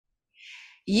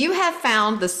You have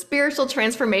found the Spiritual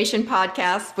Transformation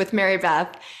Podcast with Mary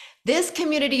Beth. This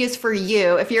community is for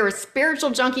you. If you're a spiritual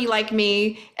junkie like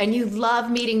me and you love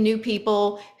meeting new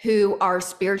people who are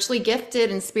spiritually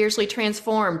gifted and spiritually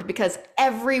transformed, because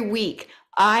every week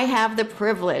I have the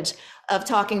privilege of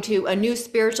talking to a new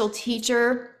spiritual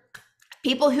teacher,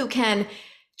 people who can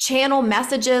channel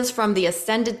messages from the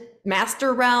ascended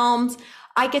master realms.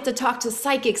 I get to talk to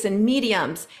psychics and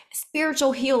mediums,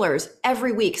 spiritual healers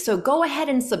every week. So go ahead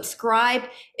and subscribe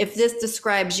if this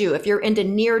describes you. If you're into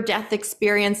near death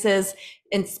experiences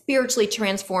and spiritually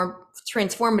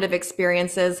transformative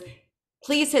experiences,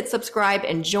 please hit subscribe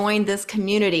and join this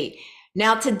community.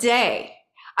 Now, today,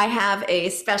 I have a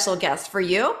special guest for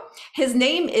you. His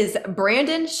name is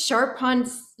Brandon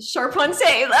Charpentier.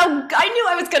 Oh, I knew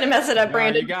I was going to mess it up, No,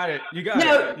 Brandon. you got it. You got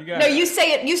No, it. You got no, it. you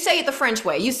say it. You say it the French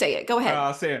way. You say it. Go ahead.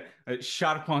 I'll say it.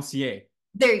 Charpentier.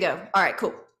 There you go. All right,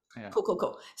 cool. Yeah. Cool, cool,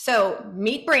 cool. So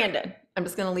meet Brandon. I'm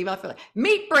just going to leave out for that.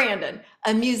 Meet Brandon,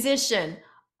 a musician,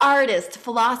 artist,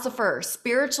 philosopher,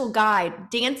 spiritual guide,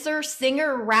 dancer,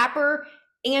 singer, rapper,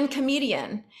 and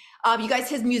comedian. You guys,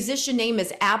 his musician name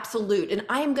is Absolute, and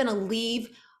I am going to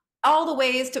leave all the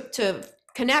ways to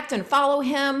connect and follow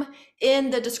him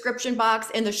in the description box,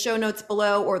 in the show notes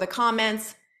below, or the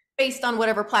comments based on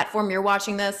whatever platform you're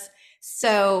watching this.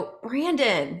 So,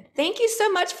 Brandon, thank you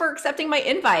so much for accepting my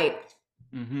invite.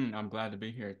 I'm glad to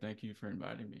be here. Thank you for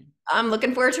inviting me. I'm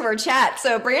looking forward to our chat.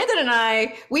 So, Brandon and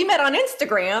I, we met on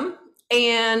Instagram,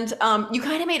 and you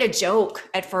kind of made a joke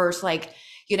at first, like,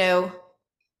 you know,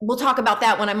 we'll talk about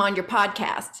that when I'm on your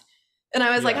podcast. And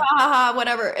I was like, ha Yeah. ha ha,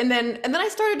 whatever. And then I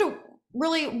started to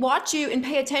really watch you and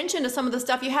pay attention to some of the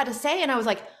stuff you had to say. And I was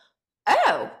like,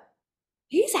 oh,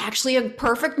 he's actually a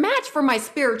perfect match for my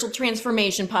spiritual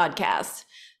transformation podcast.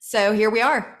 So here we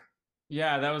are.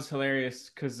 Yeah, that was hilarious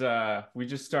because we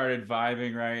just started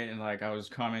vibing, right? And like I was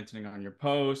commenting on your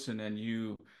posts and then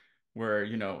you were,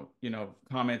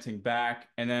 commenting back.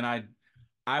 And then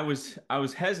I was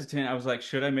hesitant. I was like,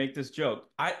 should I make this joke?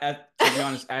 To be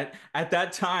honest, at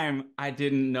that time, I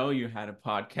didn't know you had a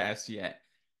podcast yet.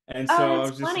 And Oh, so I that's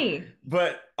was just, funny.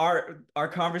 but our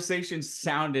conversation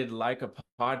sounded like a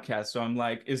podcast. So I'm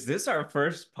like, is this our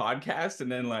first podcast? And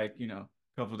then like, a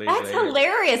couple days That's later.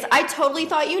 hilarious. I totally Yeah.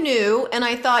 thought you knew, and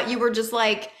I thought you were just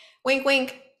like wink,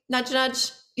 wink, nudge,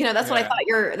 nudge. Yeah. That's what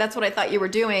I thought you were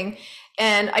doing.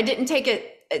 And I didn't take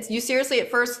you seriously at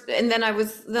first. And then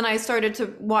I started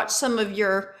to watch some of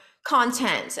your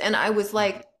content, and I was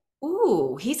like,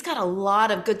 ooh, he's got a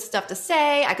lot of good stuff to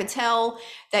say. I could tell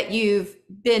that you've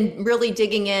been really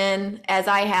digging in, as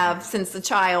I have since the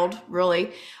child,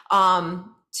 really,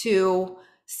 to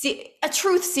see a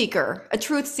truth seeker, a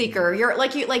truth seeker.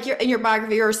 Mhm. You're in your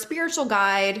biography, you're a spiritual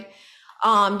guide.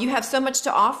 You have so much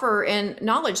to offer in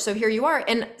knowledge. So here you are.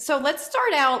 And so let's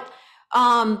start out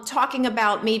talking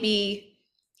about maybe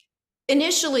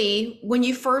initially when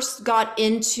you first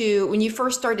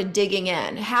started digging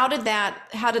in. How did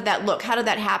that look? How did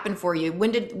that happen for you?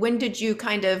 When did you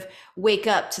kind of wake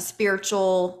up to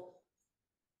spiritual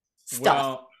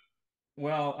stuff?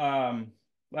 Well, well,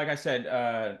 like I said,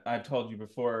 I told you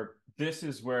before, this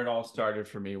is where it all started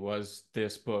for me was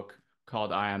this book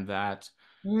called I Am That.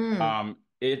 Mm,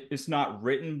 It's not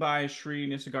written by Sri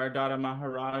Nisargadatta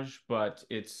Maharaj, but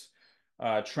it's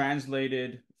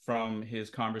translated from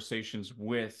his conversations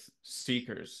with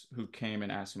seekers who came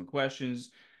and asked him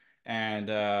questions.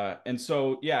 And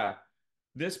so yeah,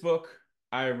 this book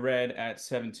I read at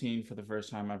 17 for the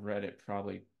first time. I've read it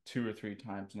probably two or three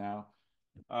times now.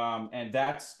 And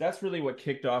that's really what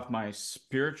kicked off my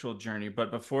spiritual journey. But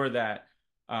before that,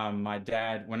 my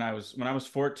dad, when I was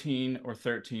 14 or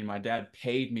 13, my dad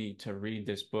paid me to read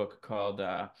this book called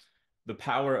 "The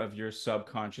Power of Your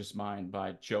Subconscious Mind"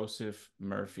 by Joseph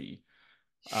Murphy.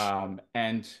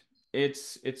 And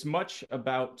it's much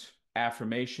about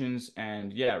affirmations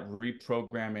and yeah,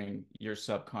 reprogramming your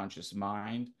subconscious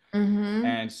mind. hmm.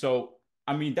 And so,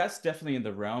 I mean, that's definitely in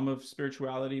the realm of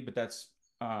spirituality, but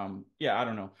yeah, I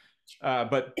don't know.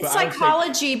 But It's I would say,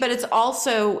 psychology, but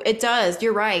it does.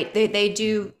 You're right. They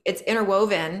do, it's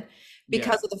interwoven yeah,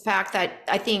 because of the fact that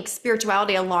I think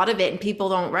spirituality, a lot of it, and people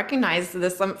don't recognize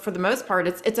this for the most part,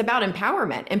 it's about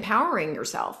empowerment, empowering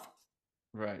yourself.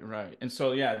 right, right. And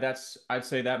so, yeah, I'd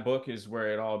say that book is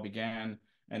where it all began,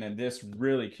 and then this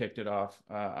really kicked it off.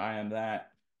 I Am That.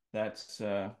 That's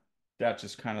that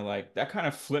just kind of like that kind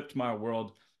of flipped my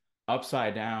world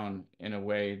upside down in a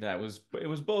way it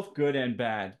was both good and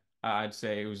bad. I'd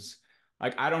say it was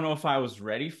like I don't know if I was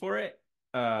ready for it,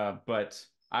 but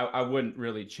I wouldn't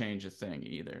really change a thing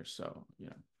either. So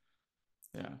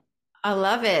yeah, I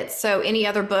love it. So any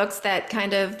other books that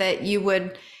you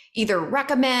would, either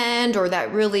recommend or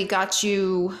that really got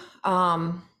you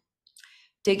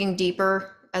digging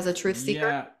deeper as a truth seeker?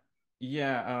 Yeah,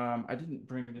 yeah. I didn't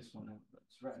bring this one up, but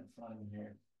it's right in front of me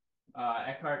here.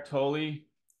 Eckhart Tolle,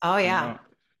 Oh you yeah, know, I know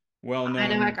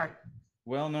well-known, Eckhart.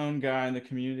 well-known guy in the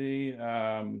community.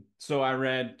 So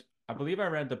I believe I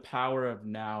read The Power of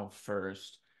Now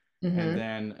first, Mm-hmm. and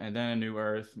then A New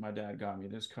Earth. My dad got me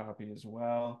this copy as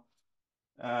well,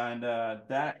 and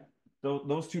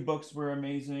those two books were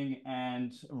amazing.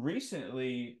 And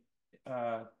recently,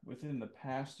 within the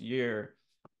past year,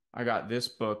 I got this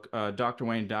book, Dr.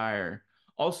 Wayne Dyer.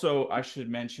 Also, I should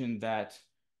mention that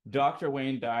Dr.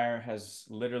 Wayne Dyer has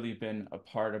literally been a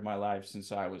part of my life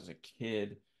since I was a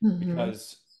kid Mm-hmm.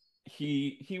 because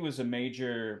he was a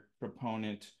major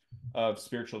proponent of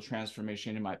spiritual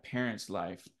transformation in my parents'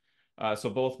 life. So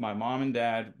both my mom and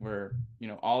dad were,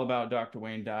 all about Dr.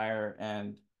 Wayne Dyer,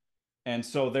 and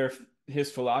so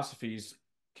his philosophies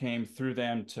came through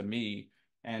them to me,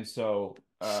 and so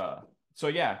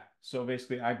yeah, so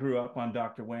basically I grew up on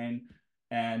Dr. Wayne,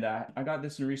 and I got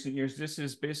this in recent years. This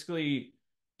is basically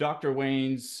Dr.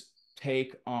 Wayne's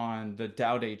take on the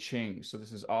Tao Te Ching. So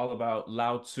this is all about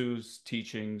Lao Tzu's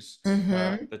teachings,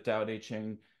 Mm-hmm. the Tao Te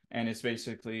Ching, and it's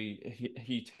basically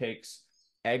he takes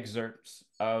excerpts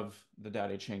of the Tao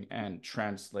Te Ching and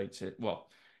translates it. Well,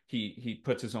 he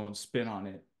puts his own spin on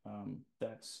it.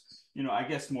 That's I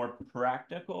guess more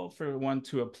practical for one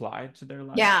to apply to their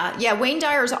life. Yeah, yeah. Wayne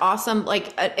Dyer's awesome.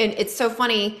 Like, and it's so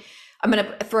funny. I'm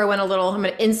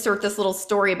gonna insert this little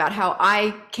story about how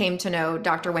I came to know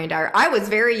Dr. Wayne Dyer. I was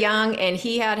very young and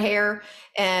he had hair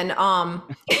and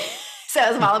so it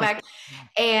was a while back.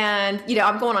 And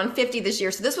I'm going on 50 this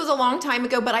year. So this was a long time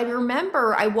ago, but I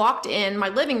remember I walked in my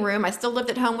living room. I still lived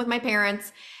at home with my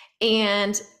parents,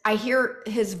 and I hear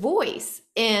his voice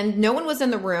and no one was in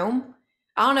the room.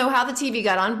 I don't know how the TV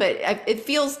got on, but it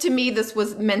feels to me this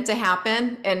was meant to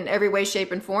happen in every way,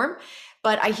 shape, and form.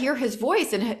 But I hear his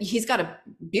voice, and he's got a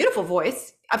beautiful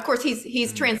voice. Of course, he's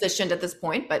Mhm, transitioned at this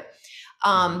point, but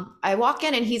mhm, I walk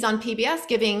in and he's on PBS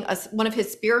giving us one of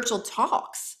his spiritual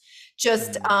talks.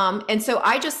 Just mhm, and so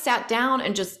I just sat down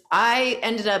and I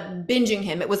ended up binging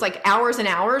him. It was like hours and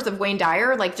hours of Wayne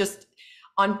Dyer, like just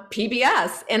on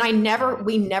PBS, and mhm,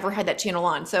 we never had that channel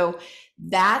on. So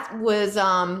that was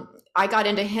I got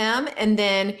into him, and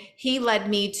then he led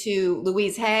me to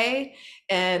Louise Hay,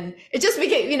 and it just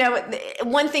became,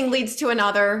 one thing leads to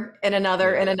another and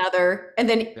another and yeah, another, and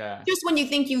then yeah, just when you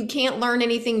think you can't learn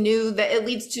anything new, that it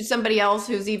leads to somebody else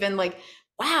who's even like,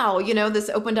 wow, this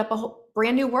opened up a whole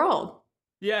brand new world.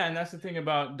 yeah. And that's the thing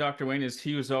about Dr. Wayne is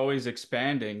he was always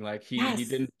expanding. Like he Yes,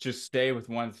 didn't just stay with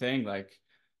one thing. Like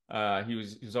he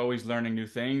was always learning new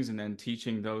things and then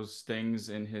teaching those things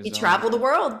in he his own traveled the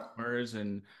world. words.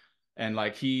 And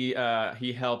like he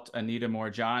helped Anita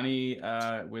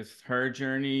Morjani with her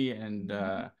journey,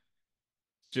 and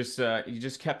just he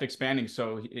just kept expanding,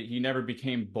 so he never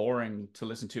became boring to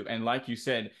listen to. And like you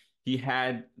said, he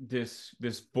had this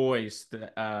voice,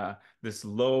 this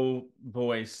low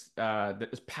voice,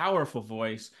 this powerful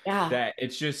voice, Yeah. that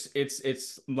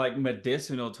it's like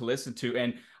medicinal to listen to.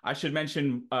 And I should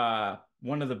mention,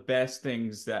 one of the best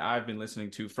things that I've been listening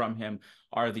to from him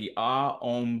are the Ah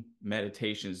Om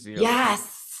meditations, like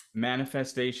Yes.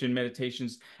 manifestation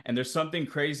meditations. And there's something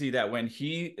crazy that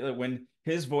when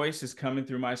his voice is coming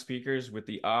through my speakers with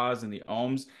the ahs and the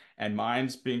ohms, and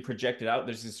mine's being projected out,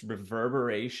 there's this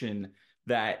reverberation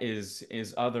that is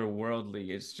otherworldly.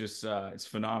 It's just it's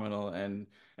phenomenal and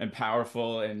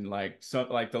powerful. And like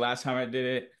the last time I did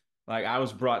it, like I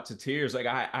was brought to tears. Like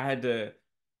I had to,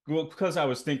 well, because I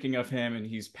was thinking of him and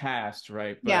he's passed,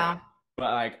 right? but Yeah.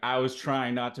 but like I was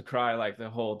trying not to cry like the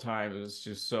whole time. It was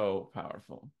just so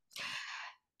powerful.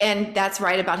 And that's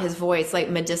right about his voice, like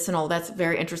medicinal. That's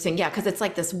very interesting. Yeah, because it's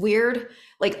like this weird,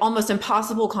 like almost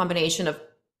impossible combination of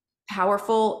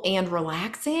powerful and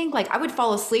relaxing. Like I would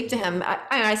fall asleep to him.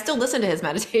 I still listen to his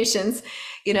meditations,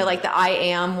 like Mhm. the I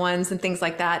am ones and things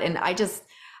like that. And I just,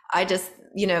 I just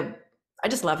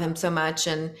love him so much.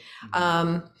 And Mhm.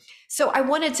 um, so I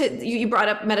wanted to, you brought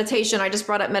up meditation. I just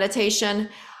brought up meditation.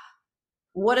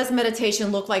 What does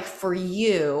meditation look like for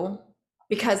you?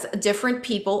 Because different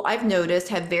people I've noticed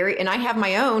have and I have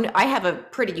my own, I have a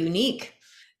pretty unique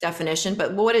definition,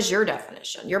 but what is your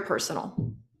definition, your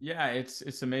personal? Yeah,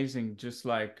 it's amazing. Just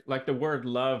like the word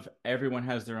love, everyone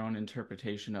has their own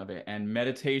interpretation of it. And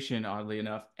meditation, oddly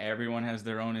enough, everyone has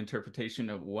their own interpretation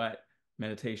of what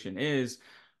meditation is.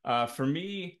 For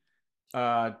me,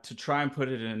 to try and put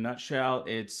it in a nutshell,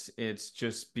 it's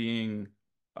just being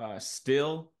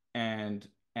still and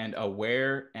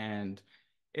aware, and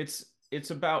it's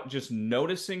about just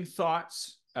noticing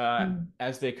thoughts Mm.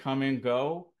 as they come and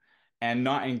go, and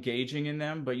not engaging in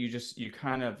them, but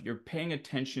you're paying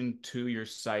attention to your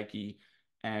psyche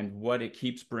and what it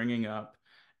keeps bringing up.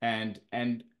 And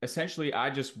essentially I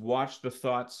just watch the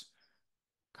thoughts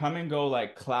come and go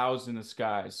like clouds in the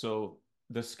sky. So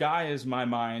the sky is my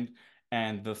mind,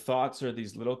 and the thoughts are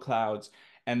these little clouds.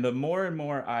 And the more and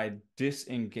more I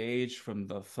disengage from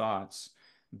the thoughts,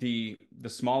 the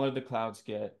smaller the clouds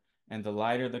get, and the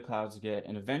lighter the clouds get.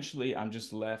 And eventually I'm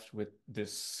just left with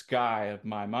this sky of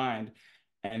my mind.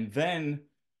 And then,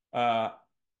 uh,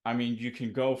 I mean, you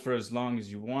can go for as long as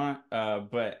you want.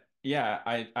 But yeah,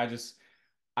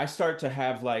 I start to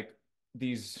have like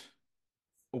these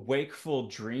wakeful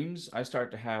dreams. I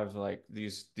start to have like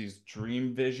these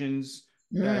dream visions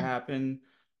that Mm. happen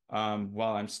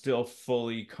while I'm still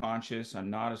fully conscious. I'm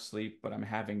not asleep, but I'm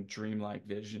having dreamlike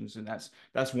visions, and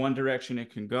that's one direction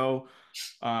it can go.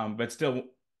 But still,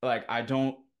 like I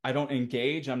don't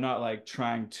engage. I'm not like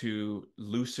trying to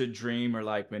lucid dream or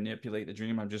like manipulate the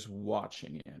dream. I'm just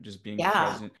watching it. I'm just being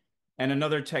Yeah. present. And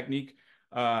another technique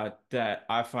that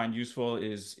I find useful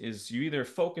is you either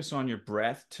focus on your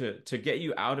breath to get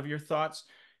you out of your thoughts.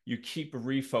 You keep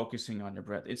refocusing on your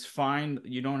breath. It's fine.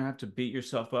 You don't have to beat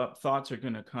yourself up. Thoughts are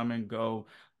gonna come and go,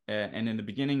 and in the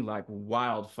beginning, like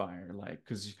wildfire, like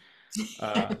because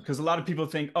a lot of people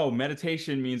think, oh,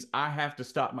 meditation means I have to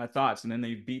stop my thoughts, and then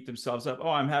they beat themselves up.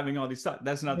 Oh, I'm having all these thoughts.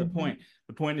 That's not the Mhm. point.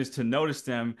 The point is to notice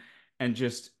them and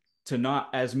just to not,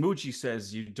 as Mucci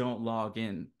says, you don't log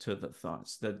in to the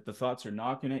thoughts. The thoughts are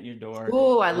knocking at your door.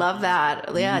 Oh, I You, love you, that.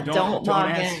 you Yeah, don't don't don't log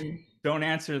answer in. don't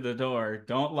answer the door.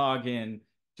 Don't log in.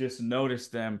 Just notice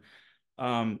them.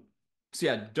 Um, so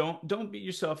yeah, don't beat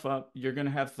yourself up. You're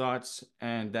gonna have thoughts,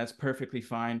 and that's perfectly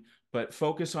fine. But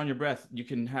focus on your breath. You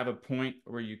can have a point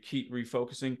where you keep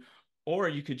refocusing, or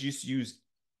you could just use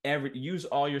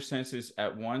all your senses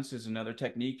at once is another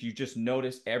technique. You just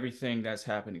notice everything that's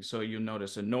happening. So you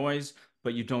notice a noise,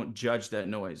 but you don't judge that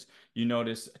noise. You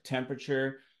notice a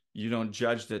temperature, you don't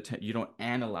judge you don't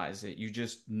analyze it. You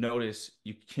just notice,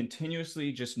 you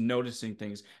continuously just noticing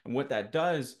things. And what that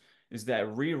does is that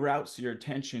reroutes your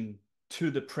attention to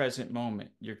the present moment.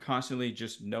 You're constantly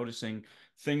just noticing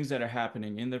things that are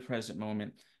happening in the present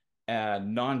moment,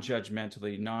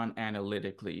 non-judgmentally,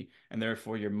 non-analytically, and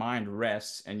therefore your mind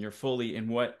rests and you're fully in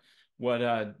what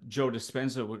Joe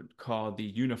Dispenza would call the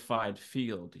unified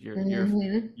field.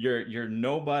 Hmm. You're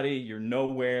nobody, you're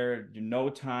nowhere, you're no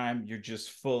time, you're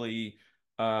just fully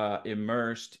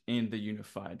immersed in the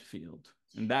unified field.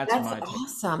 And that's That's my take.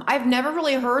 awesome. I've never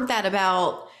really heard that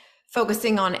about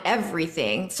focusing on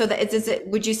everything. So that is it,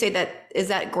 would you say that is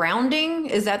that grounding?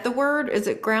 Is that the word? Is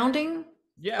it grounding?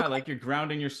 Yeah, like you're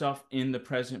grounding yourself in the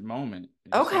present moment,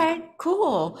 essentially. Okay,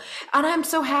 cool. And I'm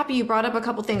so happy you brought up a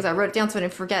couple things. I wrote it down so I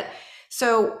didn't forget.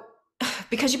 So,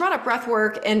 because you brought up breath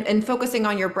work and focusing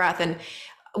on your breath, and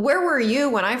where were you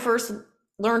when I first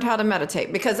learned how to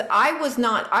meditate? Because I was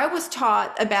not, I was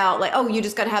taught about like, oh, you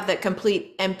just got to have that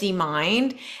complete empty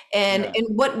mind. Yeah. And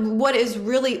what is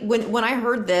really when I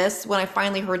heard this, when I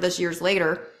finally heard this years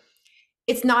later,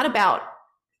 it's not about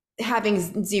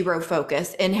having zero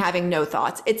focus and having no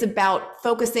thoughts. It's about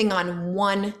focusing on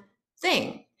one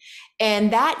thing.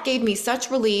 And that gave me such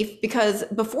relief because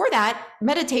before that,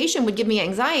 meditation would give me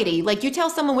anxiety. Like you tell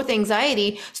someone with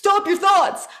anxiety, stop your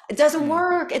thoughts. It doesn't Mm,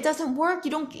 work. It doesn't work.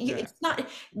 yeah. It's not,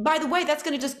 by the way, that's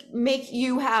going to just make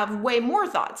you have way more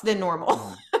thoughts than normal.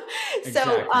 Mm,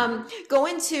 So exactly. go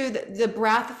into the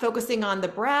breath, focusing on the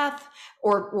breath,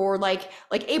 or like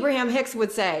Abraham Hicks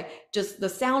would say, just the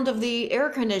sound of the air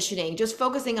conditioning, just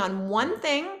focusing on one Mm,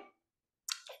 thing.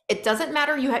 It doesn't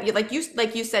matter.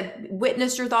 You said,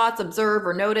 witness your thoughts, observe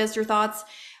or notice your thoughts,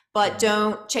 but mhm,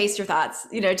 don't chase your thoughts.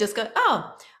 Just go,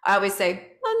 oh, I always say,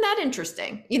 well, not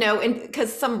interesting, and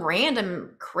because some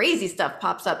random crazy stuff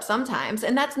pops up sometimes,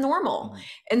 and that's normal. mhm.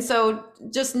 And so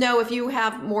just know if you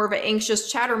have more of an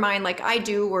anxious chatter mind like I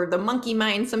do, or the monkey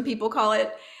mind, some people call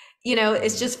it,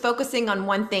 it's Mhm. just focusing on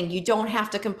one thing. You don't have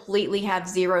to completely have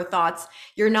zero thoughts.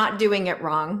 You're not doing it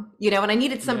wrong, and I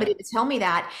needed somebody Yeah. to tell me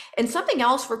that. And something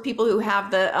else for people who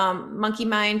have the monkey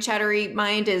mind, chattery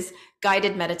mind is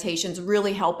guided meditations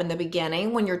really help in the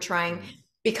beginning when you're trying, Mhm.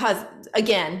 because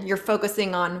again, you're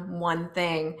focusing on one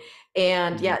thing.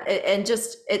 And yeah, Mhm. and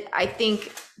just I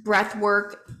think breath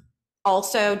work,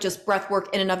 also just breath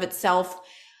work in and of itself,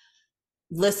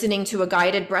 listening to a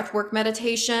guided breathwork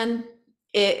meditation,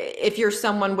 if you're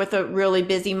someone with a really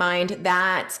busy mind,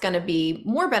 that's going to be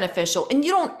more beneficial. And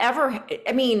you don't ever,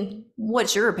 I mean,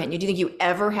 what's your opinion? Do you think you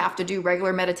ever have to do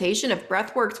regular meditation if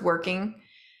breathwork's working?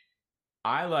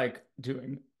 I like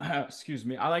doing, excuse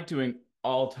me, I like doing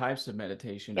all types of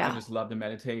meditation. I Yeah. just love to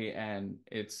meditate, and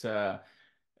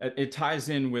it ties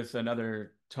in with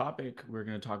another topic we're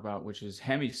going to talk about, which is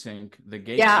hemi-sync, the Yeah,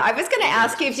 gateway I was going to state,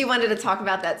 ask you if you wanted to talk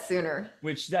about that sooner.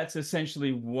 which that's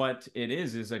essentially what it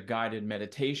is a guided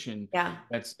meditation Yeah.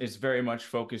 that's it's very much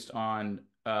focused on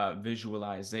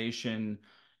visualization.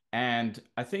 And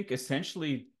I think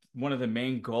essentially one of the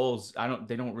main goals,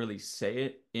 they don't really say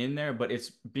it in there, but it's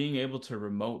being able to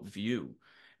remote view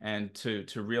and to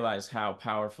realize how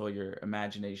powerful your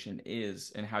imagination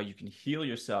is and how you can heal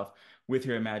yourself with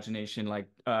your imagination. Like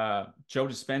Joe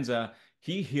Dispenza,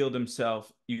 he healed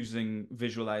himself using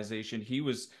visualization. He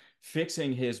was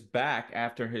fixing his back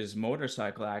after his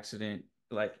motorcycle accident,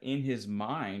 like in his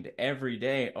mind every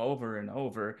day over and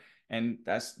over. And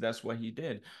that's what he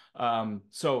did.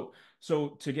 So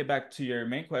to get back to your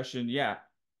main question, yeah,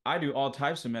 I do all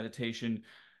types of meditation.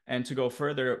 And to go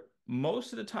further,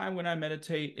 most of the time when I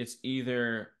meditate, it's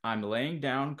either I'm laying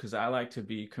down because I like to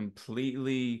be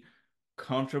completely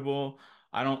comfortable.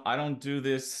 I don't do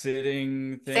this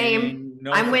sitting Same. thing.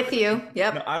 No, I'm with you. no,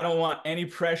 Yep. I don't want any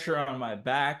pressure on my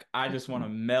back. I just want to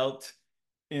melt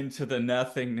into the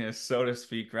nothingness, so to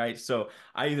speak, right? So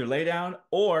I either lay down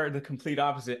or the complete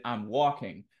opposite, I'm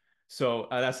walking. So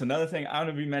that's another thing I'm going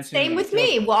to be Same mentioning. with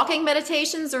me. Walking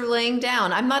meditations or laying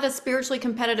down. I'm not a spiritually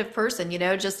competitive person,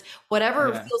 just whatever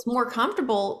Yeah. feels more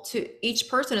comfortable to each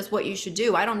person is what you should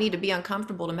do. I don't need to be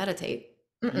uncomfortable to meditate.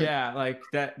 Mm-mm. Yeah, like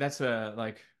that's a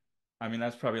like I mean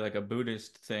that's probably like a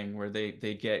Buddhist thing where they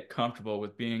get comfortable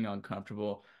with being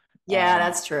uncomfortable. Yeah, Um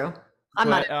that's true. I'm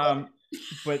not. but um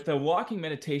but the walking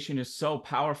meditation is so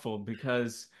powerful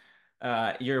because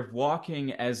you're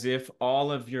walking as if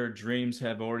all of your dreams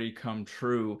have already come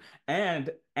true, and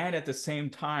at the same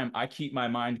time I keep my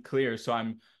mind clear, so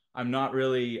I'm not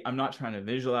trying to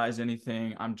visualize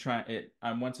anything.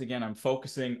 I'm once again I'm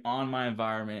focusing on my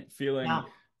environment, feeling Yeah.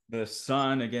 the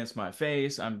sun against my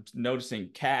face. I'm noticing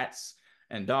cats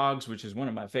and dogs, which is one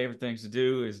of my favorite things to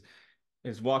do,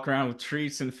 is walk around with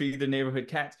treats and feed the neighborhood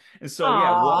cats. And so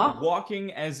yeah, Aw.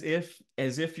 walking as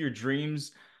if your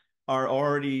dreams are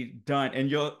already done,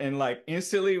 and like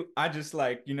instantly I just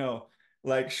like,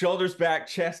 like shoulders back,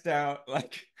 chest out,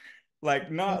 like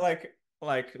not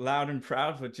like loud and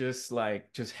proud, but just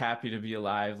happy to be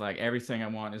alive. Like everything I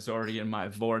want is already in my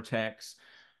vortex,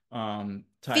 type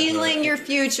of. Feeling your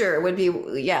future would be,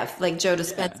 yeah, like Joe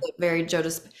Dispenza, Yeah, very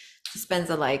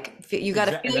Dispenza, like you got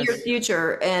to exactly. feel your That's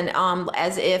future. And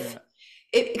as if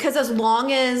yeah. because as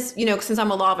long as, since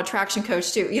I'm a law of attraction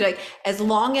coach too, like as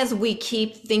long as we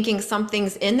keep thinking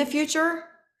something's in the future,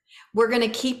 we're going to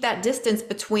keep that distance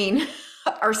between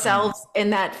Mm, ourselves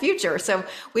and that future. So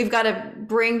we've got to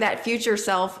bring that future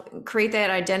self, create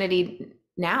that identity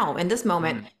now in this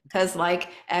moment. mm, Because like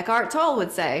Eckhart Tolle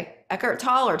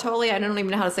or Tolle, I don't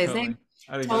even know how to say his totally. name.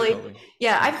 I think it's Tolle. totally.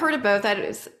 Yeah, Yeah. I've heard of both. That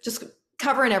is just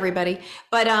covering everybody.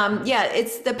 But yeah,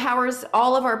 it's the powers,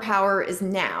 all of our power is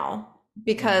now Mm,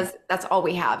 because that's all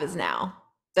we have is now.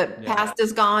 The yeah. past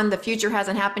is gone, the future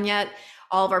hasn't happened yet.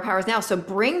 All of our powers now. So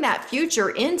bring that future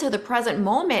into the present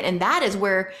moment. And that is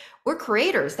where we're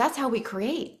creators. That's how we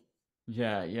create.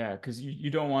 Yeah, yeah, because you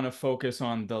don't want to focus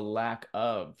on the lack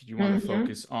of. You want to Hmm.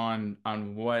 focus on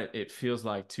what it feels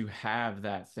like to have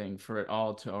that thing, for it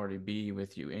all to already be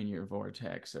with you in your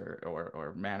vortex,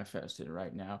 or manifested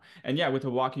right now. And yeah, with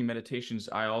the walking meditations,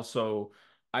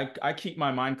 I keep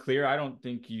my mind clear. I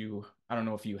don't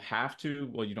know if you have to.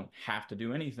 Well, you don't have to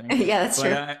do anything. Yeah, that's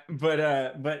But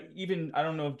true. even I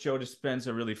don't know if Joe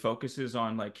Dispenza really focuses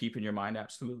on like keeping your mind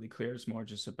absolutely clear. It's more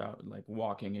just about like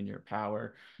walking in your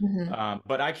power. Mhm.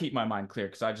 But I keep my mind clear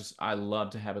because I love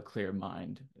to have a clear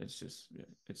mind. It's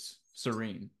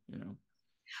serene.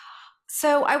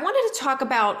 So I wanted to talk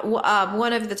about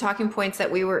one of the talking points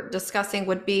that we were discussing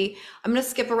would be, I'm going to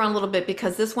skip around a little bit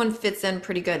because this one fits in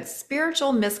pretty good.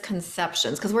 Spiritual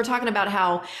misconceptions, because we're talking about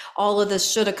how all of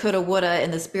this shoulda, coulda, woulda in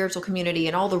the spiritual community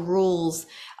and all the rules.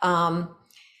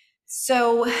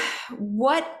 So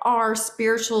what are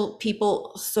spiritual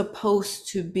people supposed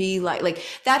to be like? Like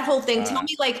that whole thing. Uh,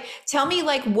 Tell me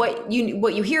like what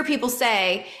you hear people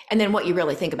say and then what you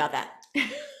really think about that.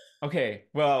 okay,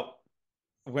 well,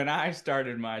 when I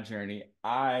started my journey,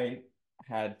 I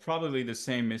had probably the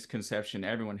same misconception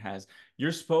everyone has.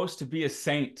 You're supposed to be a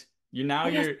saint.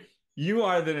 Yes. You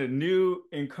are the new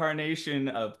incarnation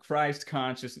of Christ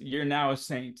conscious. You're now a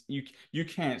saint. You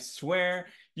can't swear.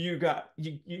 You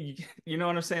know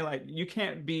what I'm saying? Like you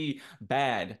can't be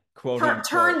bad, quote Turn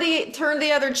unquote.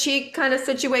 the other cheek kind of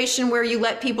situation where you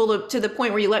let people to the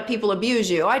point where you let people abuse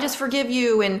you. I just forgive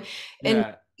you and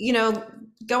Yeah. you know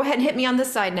Go ahead and hit me on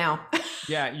this side now.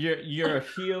 Yeah, you're a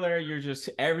healer. You're just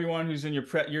everyone who's in your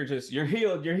you're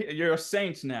healed. You're a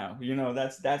saint now. You know,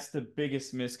 that's the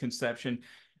biggest misconception.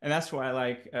 And that's why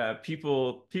like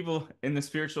people in the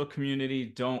spiritual community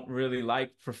don't really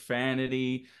like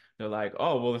profanity. They're like,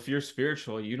 "Oh, well if you're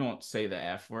spiritual, you don't say the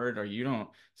F word or you don't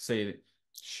say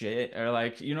shit or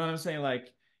like, you know what I'm saying?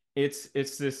 Like it's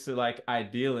this like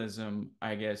idealism,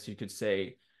 I guess you could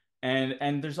say,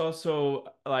 and there's also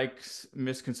like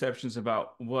misconceptions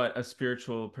about what a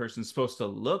spiritual person's supposed to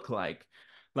look like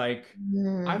I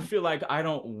Mm. feel like I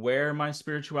don't wear my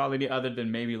spirituality other than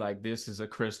maybe like this is a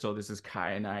crystal, this is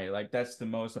kyanite, like that's the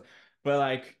most, but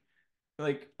like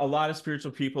a lot of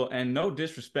spiritual people, and no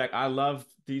disrespect, I love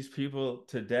these people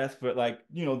to death, but like,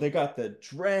 you know, they got the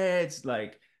dreads,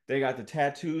 like they got the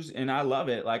tattoos, and I love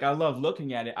it. Like I love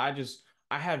looking at it.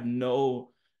 I have no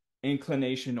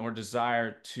inclination or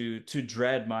desire to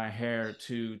dread my hair,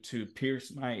 to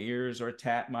pierce my ears or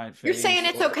tap my You're saying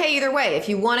face it's or okay either way. If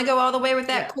you want to go all the way with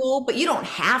that, yeah. cool, but you don't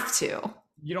have to.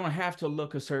 You don't have to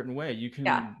look a certain way. You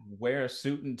Yeah. can wear a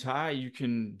suit and tie, you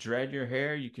can dread your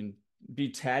hair, you can be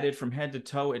tatted from head to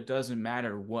toe. It doesn't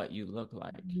matter what you look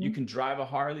like. You Mhm. can drive a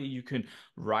Harley, you can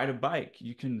ride a bike,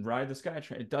 you can ride the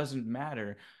Skytrain. It doesn't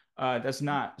matter. That's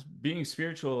not being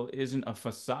spiritual isn't a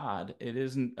facade. It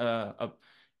isn't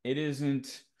it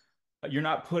isn't you're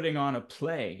not putting on a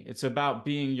play. It's about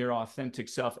being your authentic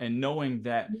self and knowing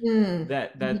that Mm.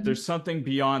 that Mhm. there's something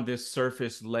beyond this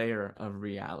surface layer of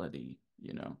reality,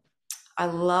 you know. I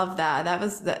love that. That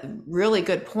was really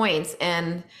good points.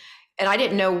 And I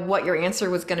didn't know what your answer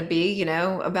was going to be,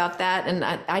 about that. And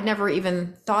I never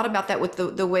even thought about that with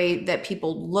the way that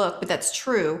people look, but that's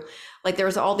true. Like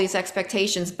there's all these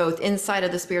expectations both inside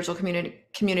of the spiritual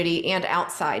community and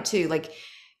outside too. Like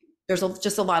there's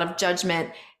just a lot of judgment.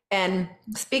 And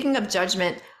speaking of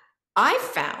judgment, I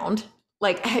found,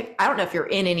 like, I don't know if you're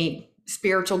in any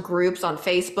spiritual groups on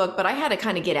Facebook, but I had to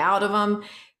kind of get out of them Mm.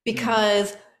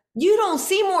 because you don't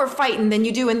see more fighting than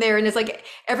you do in there. And it's like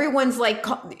everyone's like,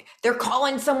 they're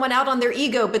calling someone out on their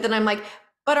ego. But then I'm like,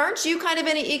 but aren't you kind of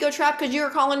in an ego trap because you're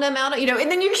calling them out, and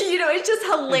then it's just It's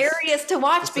hilarious to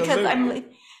watch it's a because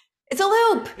loop. it's a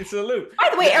loop. It's a loop. By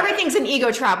the way, Yeah, everything's an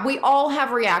ego trap. We all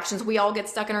have reactions. We all get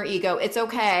stuck in our ego. It's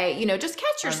okay. Just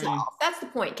catch I yourself. mean, That's the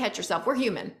point. Catch yourself. We're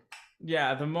human.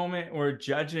 yeah, the moment we're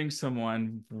judging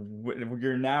someone,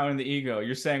 you're now in the ego.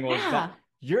 You're saying, well, that Yeah.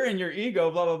 you're in your ego,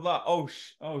 blah blah blah.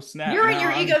 Oh snap. You're in Now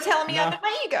your ego I'm telling me I'm in now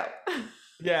my ego.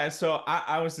 Yeah, so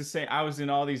I was the same. I was in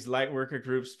all these light worker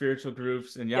groups, spiritual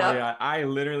groups, and yada Yep. yada. I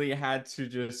literally had to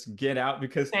just get out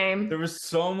because there Same. was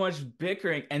so much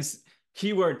bickering and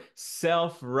keyword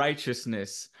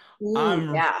self-righteousness. Ooh,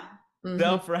 I'm yeah. Hmm.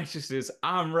 self-righteousness.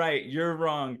 I'm right. You're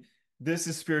wrong. This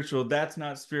is spiritual. That's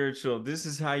not spiritual. This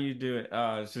is how you do it.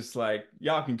 It's just like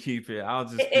y'all can keep it. I'll It,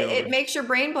 just be it, over. it makes your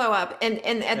brain blow up, and at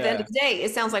the end of Yeah, the day,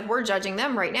 it sounds like we're judging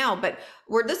them right now, but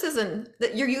this isn't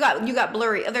that you got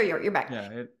blurry. Oh, there you're back. yeah.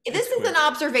 This It's is an quick.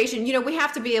 observation. We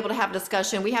have to be able to have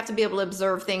discussion. We have to be able to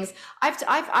observe things.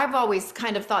 I've always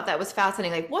kind of thought that was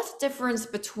fascinating. Like, what's the difference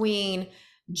between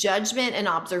judgment and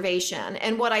observation?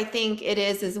 And what I think it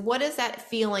is what is that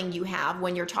feeling you have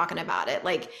when you're talking about it?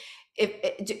 Like,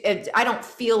 if I don't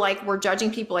feel like we're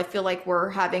judging people, I feel like we're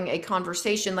having a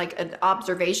conversation, like an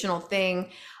observational thing,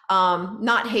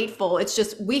 not hateful. It's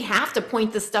just we have to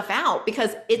point this stuff out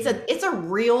because it's Mhm. a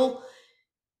real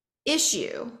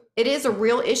issue. It is a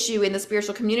real issue in the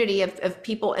spiritual community of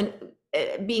people and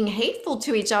being hateful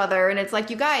to each other. And it's like,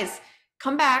 you guys,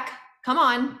 come back, come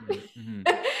on. Mhm,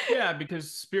 mhm. Yeah, because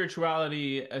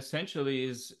spirituality essentially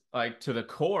is like to the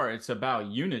core, it's about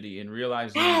unity and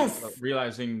Yes.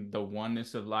 realizing the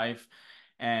oneness of life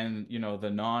and the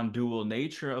non-dual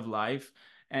nature of life.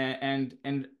 And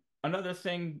another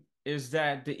thing is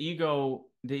that the ego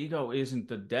isn't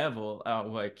the devil.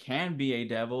 Well, it can be a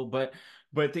devil, but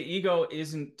the ego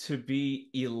isn't to be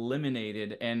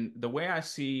eliminated. And the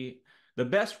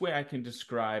best way I can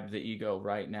describe the ego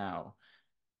right now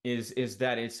is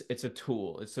that it's a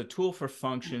tool. It's a tool for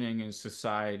functioning in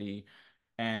society,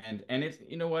 and it's,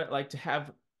 you know what, like, to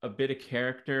have a bit of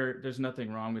character. There's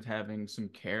nothing wrong with having some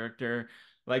character.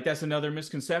 Like, that's another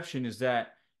misconception, is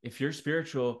that if you're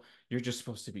spiritual, you're just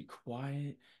supposed to be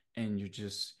quiet, and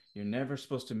you're never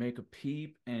supposed to make a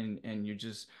peep, and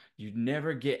you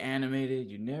never get animated,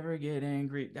 you never get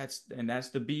angry. That's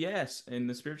the BS in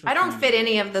the spiritual I don't fit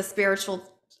community. any of the spiritual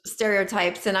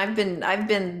stereotypes. And I've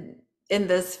been in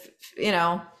this,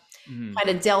 Mhm. kind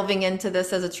of delving into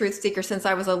this as a truth seeker since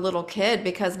I was a little kid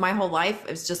because my whole life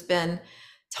has just been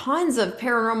tons of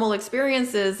paranormal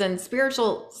experiences and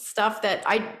spiritual stuff that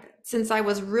since I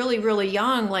was really, really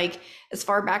young, like as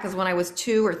far back as when I was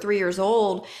 2 or 3 years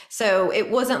old. So it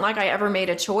wasn't like I ever made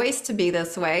a choice to be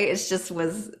this way. It just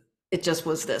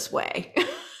was this way.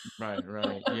 Right,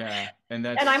 right. Yeah. And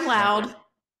And I'm that loud.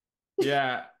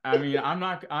 yeah, I mean, I'm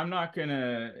not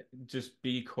gonna just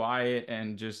be quiet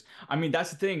and just I mean,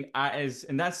 that's the thing.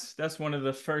 And that's one of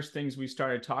the first things we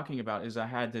started talking about is I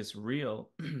had this reel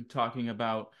talking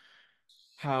about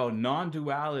how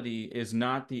non-duality is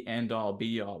not the end all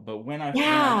be all. But when I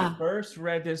Yeah. first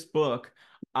read this book,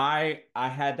 I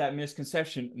had that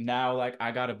misconception. Now, like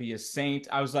I gotta be a saint.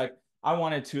 I was like, I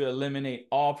wanted to eliminate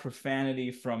all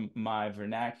profanity from my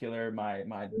vernacular, my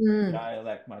Mm.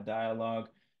 dialect, my dialogue,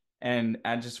 and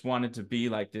I just wanted to be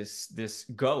like this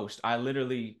ghost. I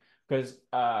literally because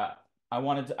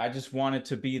I just wanted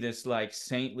to be this like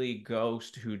saintly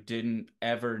ghost who didn't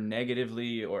ever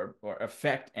negatively or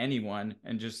affect anyone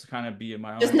and just kind of be in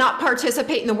my Just own, not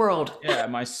participate in the world. yeah,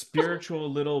 my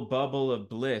spiritual little bubble of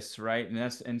bliss, right?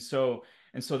 And so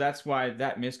that's why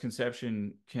that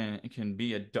misconception can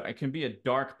be it can be a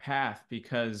dark path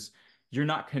because you're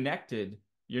not connected.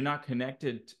 You're not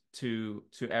connected to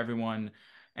everyone.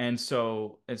 And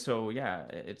so yeah,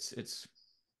 it's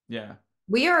yeah.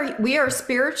 We are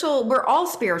spiritual, we're all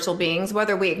spiritual beings,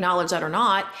 whether we acknowledge that or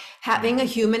not, having a Mhm.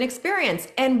 human experience.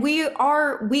 And we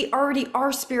already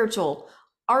are spiritual,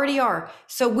 already are.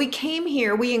 So we came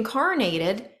here, we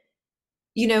incarnated,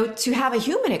 to have a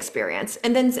human experience.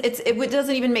 And then it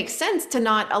doesn't even make sense to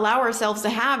not allow ourselves to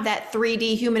have that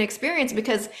 3D human experience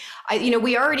because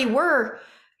we already were,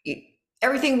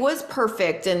 everything was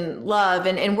perfect and love.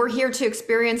 And we're here to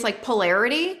experience like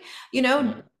polarity, you know,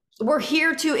 Yeah. we're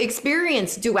here to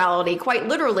experience duality quite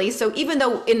literally. So even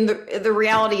though in the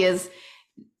reality is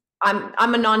I'm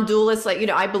a non-dualist, like,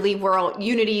 I believe we're all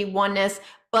unity, oneness,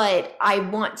 but I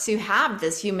want to have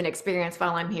this human experience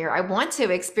while I'm here. I want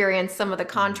to experience some of the Mhm.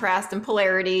 contrast and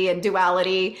polarity and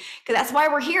duality, because that's why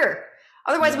we're here.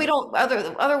 Otherwise, we Yeah. don't,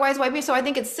 otherwise, why be? So I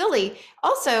think it's silly.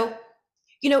 Also,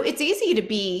 it's easy to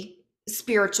be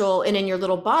spiritual and in your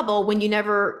little bubble when you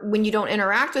don't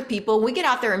interact with people. When we get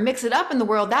out there and mix it up in the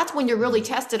world, that's when you're really Mhm.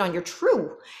 tested on your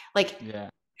true, like, Yeah.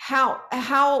 how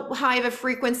high of a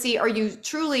frequency are you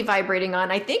truly vibrating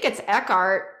on? I think it's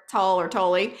Eckhart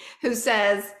Tolle who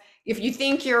says if you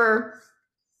think you're,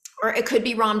 or it could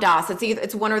be Ram Dass,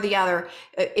 it's one or the other.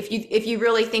 If you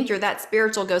really think you're that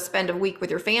spiritual, go spend a week with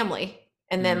your family,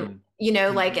 and then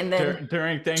Mm. like, and then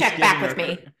During check back Thanksgiving with or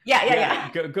me. Yeah, yeah, yeah,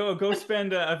 yeah. go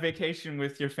spend a vacation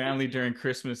with your family during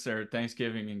Christmas or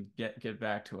Thanksgiving and get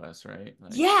back to us, right?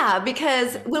 Like, Yeah,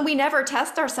 because yeah, when we never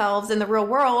test ourselves in the real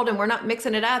world and we're not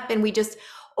mixing it up and we just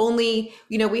only,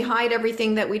 we hide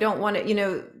everything that we don't want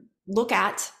to, look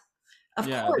at. Of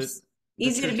yeah. course, The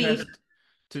easy true to be. test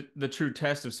the true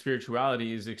test of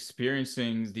spirituality is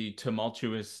experiencing the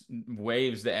tumultuous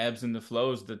waves, the ebbs and the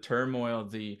flows, the turmoil,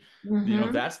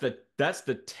 Hmm. that's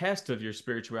the test of your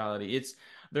spirituality.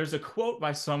 There's a quote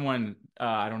by someone,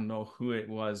 I don't know who it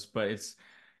was, but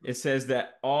it says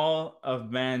that all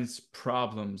of man's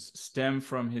problems stem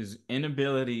from his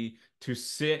inability to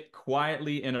sit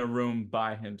quietly in a room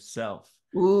by himself,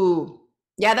 Ooh,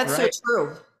 yeah, that's so right?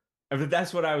 true. I mean,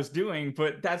 that's what I was doing,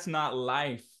 but that's not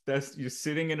life. That's you're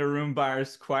sitting in a room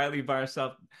quietly by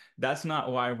yourself. That's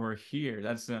not why we're here.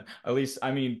 That's not, at least,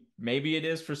 I mean, maybe it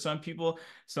is for some people.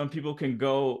 Some people can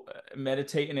go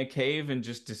meditate in a cave and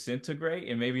just disintegrate,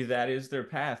 and maybe that is their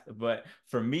path. But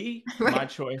for me, my Right.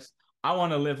 choice, I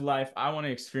want to live life. I want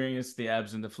to experience the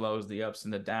ebbs and the flows, the ups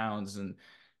and the downs, and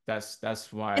that's And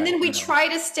why, then we try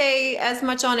to stay as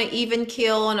much on an even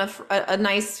keel and a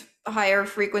nice higher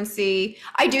frequency.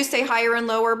 I do say higher and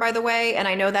lower, by the way, and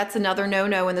I know that's another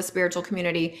no-no in the spiritual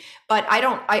community, but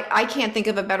I can't think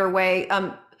of a better way.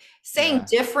 Saying yeah.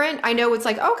 different, I know it's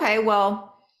like, okay,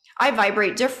 well, I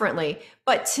vibrate differently.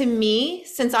 But to me,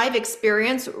 since I've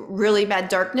experienced really bad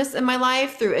darkness in my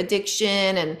life through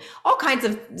addiction and all kinds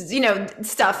of,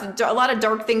 stuff, a lot of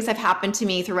dark things have happened to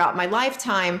me throughout my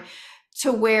lifetime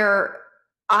to where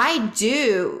I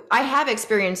have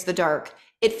experienced the dark.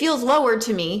 It feels lower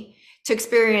to me to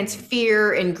experience Mhm.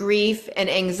 fear and grief and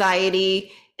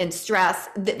anxiety and stress.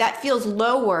 That feels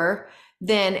lower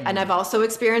than, and I've Mhm. also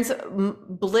experienced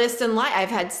bliss and light. I've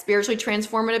had spiritually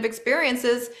transformative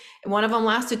experiences, and one of them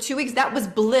lasted 2 weeks. That was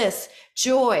bliss,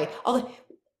 joy.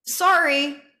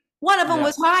 Sorry, one of them Yeah.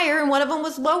 was higher and one of them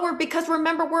was lower because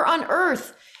remember, we're on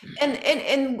Earth, and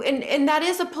that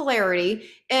is a polarity.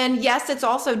 And yes, it's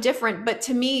also different, but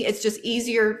to me, it's just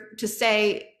easier to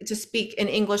speak in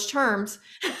English terms,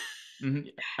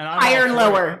 Mhm. And I'm all higher and for it.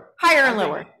 lower, higher I and think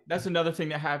lower. that's another thing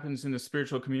that happens in the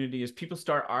spiritual community is people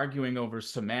start arguing over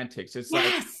semantics. It's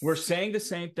like we're Yes. saying the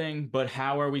same thing, but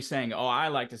how are we saying? Oh, I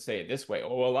like to say it this way.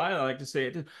 Oh, well, I like to say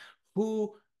it this.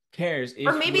 Who cares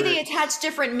Or if maybe they attach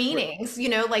different we're meanings,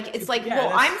 like it's like, yeah,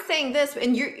 well, I'm that's saying this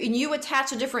and you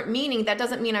attach a different meaning. That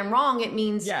doesn't mean I'm wrong. It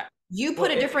means yeah. you Well,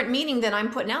 put a different meaning than I'm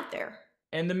putting out there.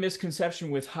 and the misconception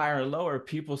with higher and lower,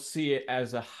 people see it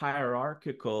as a Yeah.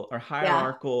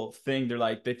 hierarchical thing. They're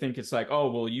like, they think it's like, oh,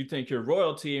 well, you think you're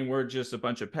royalty and we're just a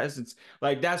bunch of peasants.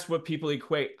 Like that's what people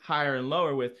equate higher and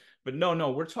lower with. But no,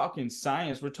 no, we're talking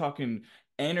science. We're talking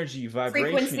energy,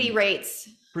 Frequency vibration, rates.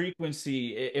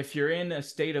 frequency. If you're in a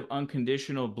state of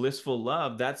unconditional blissful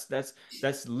love,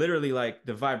 that's literally like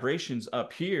the vibrations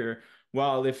up here.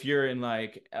 While if you're in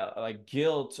like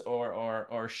guilt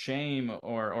or shame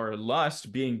or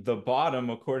lust, being the bottom,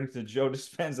 according to Joe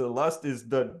Dispenza, lust is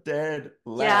the dead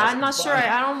Yeah, I'm last not sure.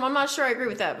 bottom. I'm not sure I agree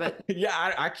with that, but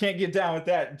Yeah, I can't get down with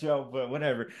that, Joe, but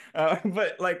whatever.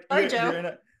 But like sorry, you're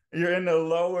Joe. in a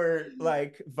lower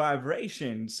like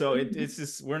vibration. So it's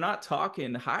just we're not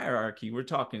talking hierarchy, we're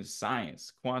talking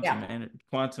science, Yeah.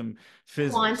 quantum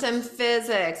Quantum physics.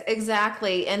 physics,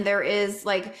 exactly. And there is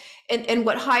like, and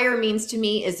what higher means to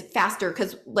me is faster.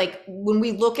 Because like when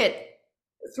we look at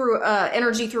through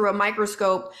energy through a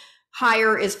microscope,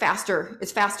 higher is faster.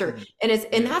 It's faster. Mhm.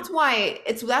 And Yeah. that's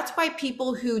why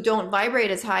people who don't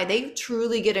vibrate as high, they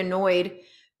truly get annoyed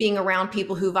being around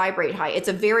people who vibrate high. It's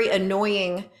a very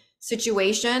annoying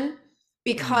situation Mhm.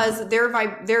 because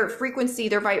their frequency,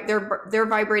 they're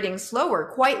vibrating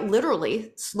slower, quite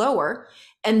literally slower.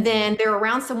 And then Mhm. they're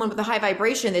around someone with a high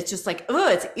vibration. It's just like, oh,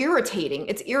 it's irritating.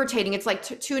 It's irritating. It's like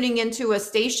tuning into a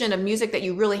station of music that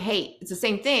you really hate. It's the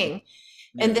same thing.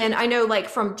 And Yeah. then I know, like,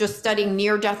 from just studying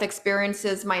near death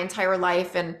experiences my entire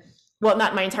life, and well,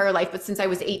 not my entire life, but since I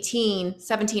was 18,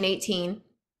 17, 18,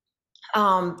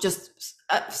 just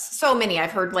so many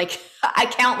I've heard, like, I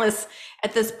countless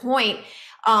at this point.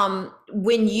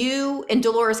 When you, and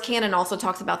Dolores Cannon also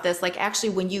talks about this, like, actually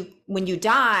when you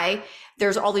die,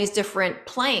 there's all these different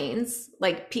planes,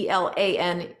 like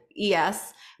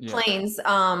planes, Yeah. planes,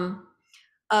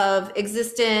 of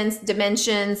existence,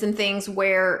 dimensions, and things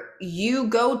where you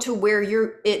go to where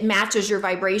it matches your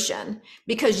vibration,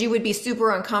 because you would be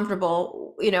super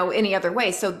uncomfortable, any other way.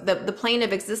 So the plane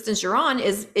of existence you're on,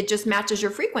 it just matches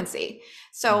your frequency.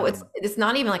 So it's Mhm. it's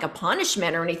not even like a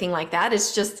punishment or anything like that.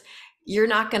 It's just you're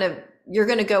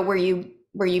gonna go where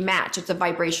you match. It's a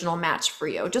vibrational match for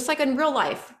you, just like in real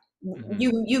life. Mhm.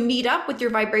 You meet up with your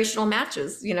vibrational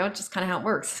matches. Just kind of how it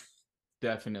works.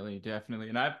 Definitely, definitely.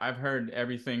 And I've heard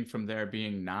everything from there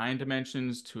being 9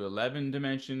 dimensions to 11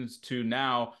 dimensions to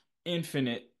now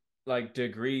infinite like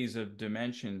degrees of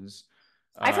dimensions.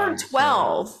 I've heard So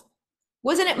 12.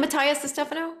 Wasn't it Matthias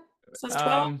Stefano says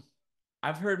 12? um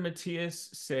I've heard Matthias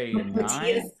say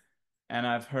Matthias. 9, and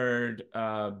I've heard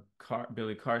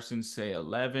Billy Carson say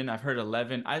 11. I've heard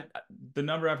 11. The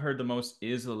number I've heard the most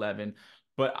is 11,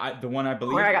 but the one I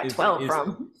Where I believe got is 12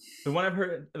 from.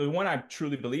 the one I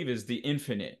truly believe is the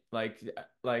infinite. Like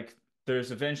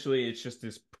there's eventually it's just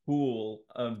this pool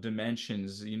of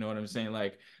dimensions, you know what I'm saying?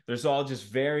 Like there's all just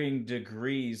varying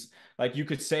degrees. Like you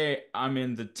could say I'm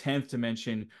in the 10th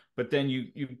dimension, but then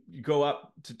you go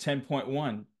up to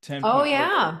 10.1, 10 Oh, point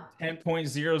like yeah.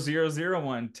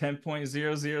 10.0001,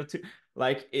 10.002.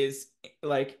 Like it's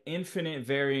like infinite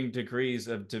varying degrees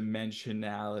of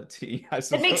dimensionality, I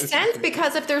It makes suppose you sense could say.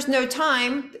 because if there's no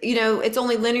time, it's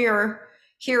only linear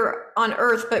here on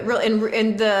Earth, but real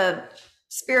in the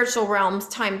spiritual realms,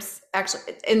 time's actually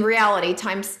in reality,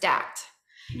 time's stacked.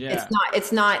 It's Yeah. not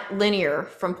it's not linear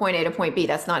from point A to point B.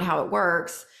 That's not how it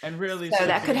works. And So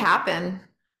that could realistically, happen.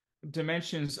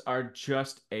 dimensions are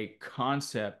just a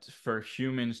concept for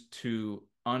humans to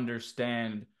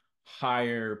understand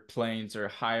higher planes or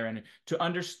higher energy,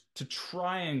 to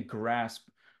try and grasp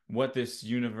what this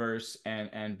universe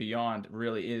and beyond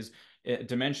really is.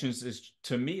 Dimensions is,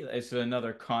 to me, it's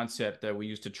another concept that we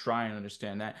use to try and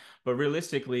understand that. But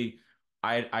realistically,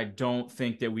 I don't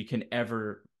think that we can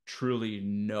ever truly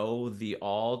know the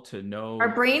all to Our know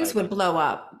brains would like blow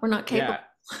up. We're not capable.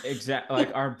 yeah, exactly.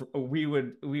 Like we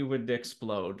would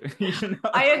explode, you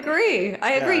know? I agree.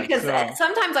 I agree Yeah, because so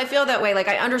sometimes I feel that way. Like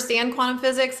I understand quantum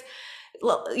physics,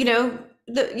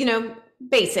 the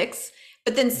basics,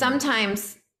 but then mhm,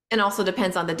 sometimes, and also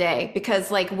depends on the day,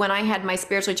 because like when I had my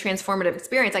spiritually transformative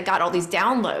experience, I got all these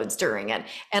downloads during it,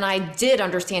 and I did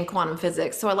understand quantum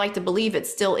physics. So I like to believe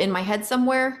it's still in my head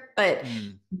somewhere, but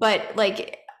mm,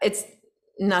 like it's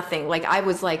nothing. Like I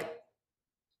was like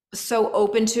so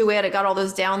open to it. I got all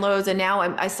those downloads, and now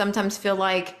I sometimes feel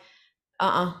like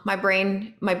My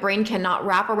brain cannot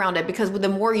wrap around it, because the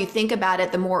more you think about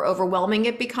it, the more overwhelming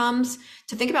it becomes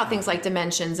to think about things like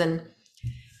dimensions and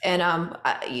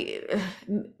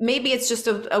maybe it's just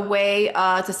a way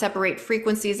to separate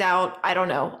frequencies out. I don't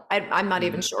know. I'm not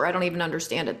even Mm. sure. I don't even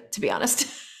understand it, to be honest.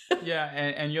 Yeah,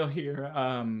 and you'll hear,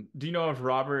 do you know of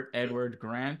Robert Edward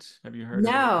Grant? Have you heard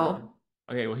of Robert? No.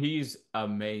 Okay, well, he's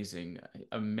amazing,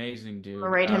 amazing I'll dude.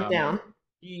 write him down.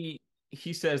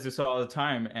 He says this all the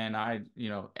time, and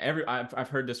I've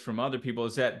heard this from other people,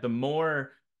 is that the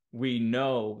more we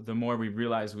know, the more we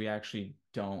realize we actually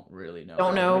don't really know.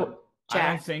 Don't Like, know, I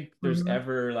don't Jack. think there's Mhm.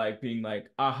 ever like being like,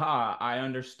 aha, I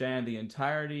understand the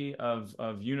entirety of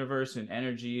universe and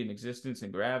energy and existence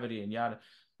and gravity and yada.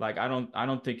 Like, I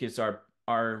don't think it's our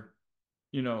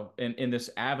in this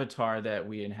avatar that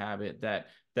we inhabit, that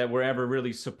we're ever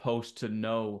really supposed to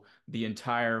know the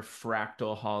entire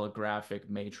fractal holographic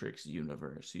matrix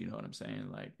universe. You know what I'm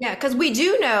saying? Like, Yeah, because we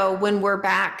do know when we're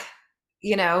back,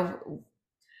 you know,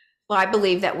 well, I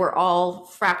believe that we're all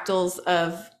fractals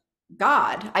of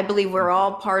God. I believe we're mhm,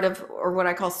 all part of, or what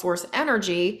I call source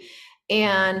energy, mhm.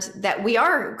 and that we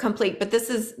are complete. But this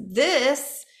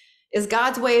is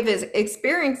God's way of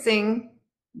experiencing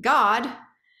God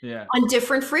Yeah, on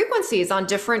different frequencies, on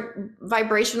different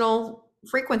vibrational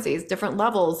frequencies, different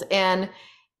levels. And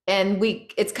we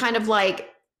it's kind of like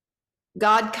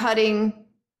God cutting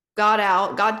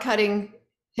God cutting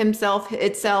himself,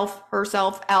 itself,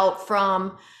 herself out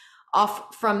from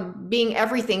off from being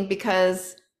everything,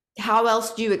 because how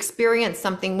else do you experience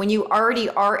something when you already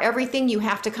are everything? You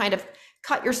have to kind of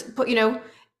cut your put you know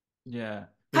yeah.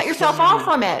 cut There's yourself off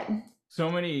from it. so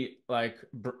many like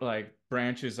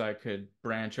branches I could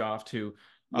branch off to.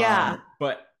 Yeah.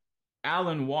 But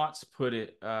Alan Watts put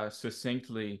it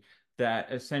succinctly,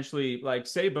 that essentially, like,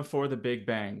 say before the Big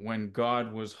Bang, when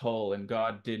God was whole and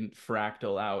God didn't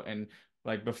fractal out, and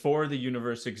like before the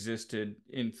universe existed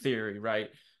in theory,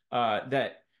 right?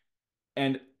 That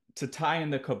and to tie in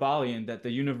the Kabbalion, that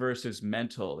the universe is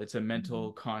mental. It's a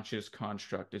mental conscious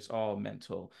construct. It's all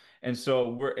mental. And so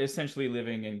we're essentially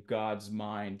living in God's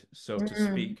mind, so to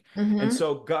speak. And Mm-hmm.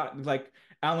 so God, like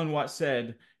Alan Watts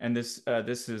said, and this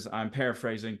is, I'm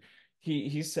paraphrasing,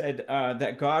 he said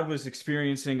that God was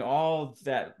experiencing all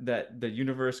that the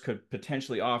universe could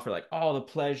potentially offer, like all the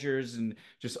pleasures and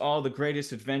just all the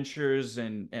greatest adventures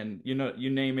and you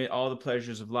name it, all the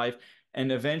pleasures of life.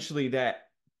 And eventually that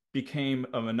became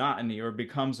a monotony, or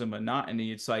becomes a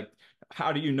monotony. It's like,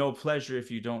 how do you know pleasure if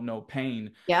you don't know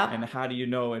pain? And Yep. how do you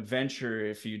know adventure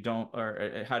if you don't,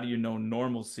 or how do you know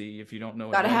normalcy if you don't know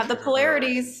Got to have the adventure,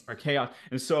 polarities. or chaos?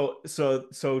 And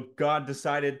so God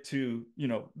decided to,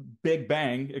 Big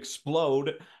Bang,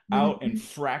 explode out and Mhm.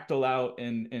 fractal out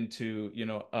into,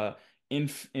 a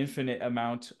infinite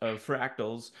amount of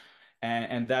fractals.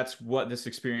 And that's what this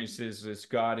experience is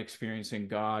God experiencing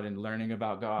God and learning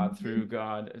about God through Mhm.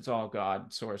 God. It's all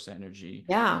God, source energy,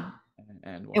 Yeah.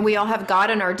 and And we all whatnot. have God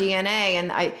in our DNA.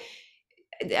 And I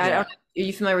don't know. Yeah. Are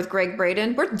you familiar with Greg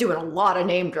Braden? We're doing a lot of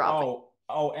name dropping.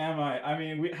 Oh, am I? I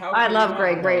mean, how I could we love not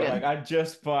Greg know? Like, Braden. I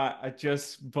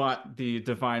just bought the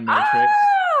Divine Matrix.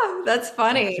 Ah, that's I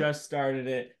funny. just started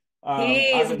it. I've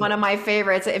He's one been, of my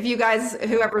favorites. If you guys, yeah,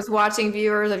 whoever's watching,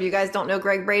 viewers, if you guys don't know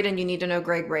Greg Braden, you need to know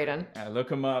Greg Braden. look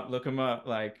him up, look him up.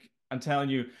 Like, I'm telling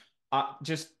you,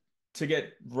 just to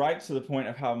get right to the point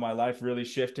of how my life really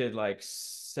shifted, like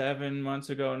 7 months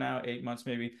ago now, 8 months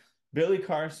maybe. Billy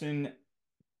Carson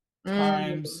Mm.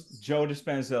 times Joe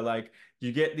Dispenza, like,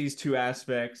 you get these two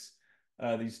aspects,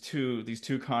 these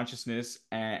two consciousness,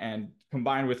 and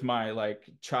combined with my like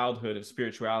childhood of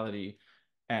spirituality,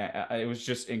 it was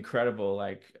just incredible.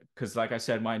 Like, because like I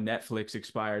said, my Netflix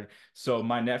expired, so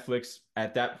my Netflix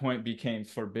at that point became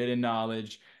forbidden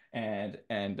knowledge and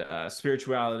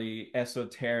spirituality,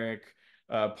 esoteric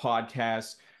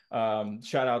podcasts.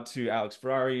 Shout out to Alex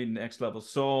Ferrari, Next Level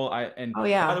Soul. And Oh by the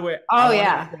yeah. way, I Oh wanted to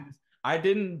yeah. say this. I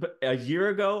didn't, a year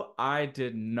ago, I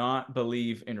did not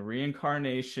believe in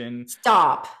reincarnation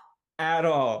Stop. at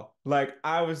all. Like,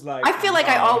 I was I like, feel like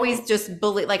I no. always just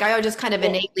believe, like I just kind of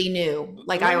Well, innately knew,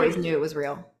 like I let always me, knew it was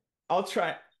real. I'll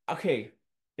try. Okay.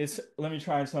 Let me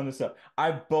try and sum this up.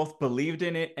 I both believed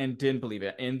in it and didn't believe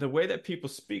it. And the way that people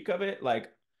speak of it,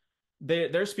 like,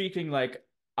 they're speaking like,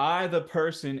 I, the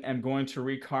person, am going to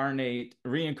reincarnate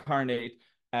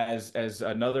as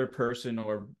another person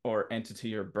or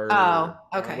entity or bird Oh,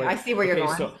 or okay. I whatever. see where you're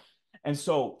Okay, going.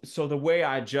 so the way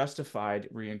I justified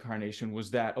reincarnation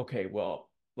was that, okay, well,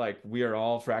 like, we are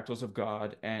all fractals of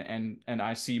God, and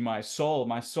I see my soul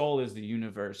is the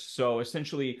universe. So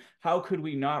essentially, how could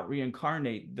we not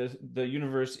reincarnate? The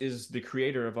universe is the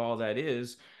creator of all that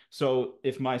is. So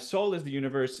if my soul is the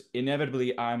universe,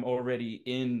 inevitably I'm already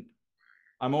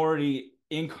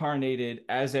incarnated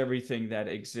as everything that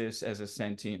exists as a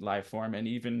sentient life form, and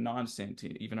even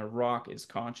non-sentient, even a rock is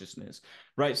consciousness,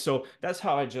 right? So that's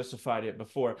how I justified it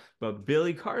before. But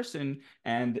Billy Carson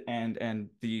and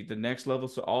the next level,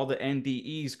 so all the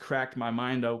NDEs cracked my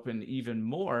mind open even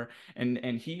more, and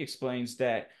he explains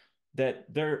there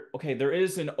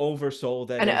is an oversoul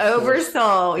that An is source,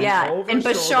 oversoul, an yeah. And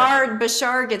oversoul that.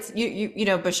 Bashar gets you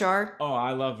know Bashar? Oh,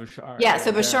 I love Bashar. Yeah,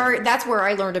 so Yeah, there. Bashar, that's where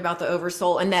I learned about the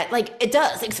oversoul and that like it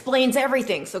does explains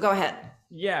everything. So go ahead.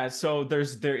 Yeah, so there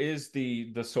is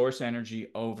the source energy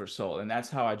oversoul, and that's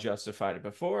how I justified it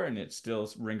before, and it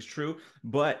still rings true.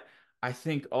 But I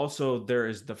think also there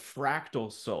is the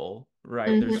fractal soul,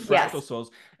 right? There's fractal Yes.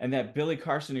 souls, and that Billy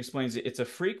Carson explains it. It's a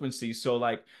frequency. So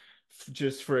like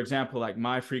just for example, like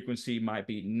my frequency might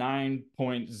be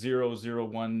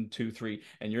 9.00123,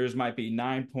 and yours might be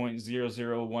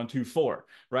 9.00124,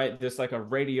 right? This like a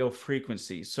radio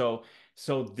frequency. So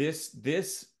this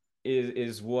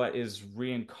is what is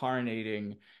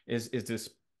reincarnating is this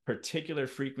particular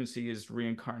frequency is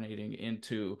reincarnating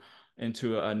into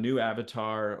a new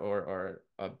avatar or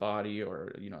a body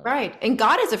or Right. And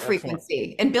God is a a form.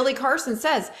 frequency. And Billy Carson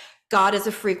says God is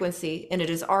a frequency and it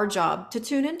is our job to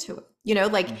tune into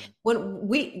it. Like Mhm,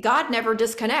 when God never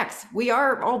disconnects. We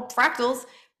are all fractals.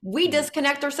 We mhm,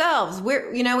 disconnect ourselves.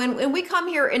 And we come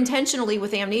here intentionally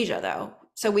with amnesia though,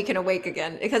 so we can awake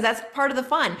again because that's part of the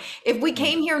fun. If we mhm,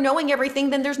 came here knowing everything,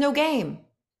 then there's no game.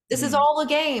 This is mhm. all a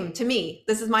game to me.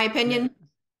 This is my Yeah. opinion.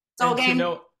 It's all And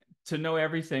to game. know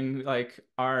everything, like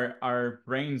our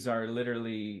brains are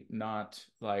literally not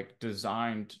like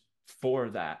designed for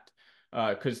that.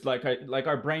 Because like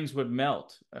our brains would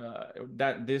melt.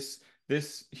 That this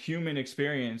human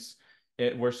experience,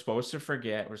 we're supposed to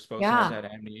forget. We're supposed to have Yeah. that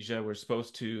amnesia. We're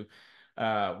supposed to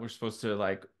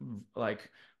like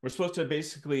we're supposed to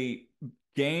basically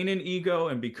gain an ego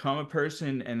and become a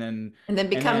person, And then and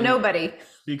become then nobody.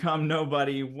 become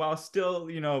nobody while still,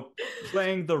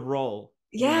 playing the role,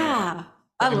 Yeah.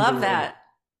 I playing the love role. that.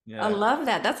 I Yeah. love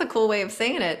that. That's a cool way of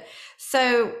saying it.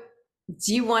 So,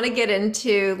 do you want to get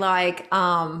into like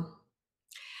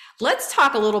let's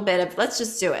talk a little bit of let's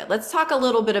just do it. Let's talk a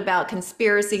little bit about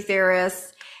conspiracy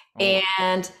theorists Oh,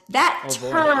 and that oh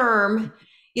boy. term,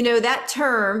 that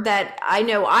term that I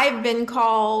know I've been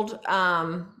called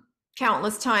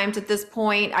countless times at this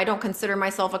point. I don't consider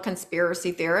myself a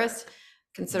conspiracy theorist.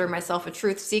 Consider myself a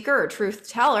truth seeker or truth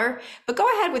teller. But go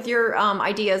ahead with your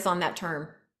ideas on that term.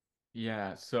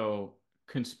 Yeah. So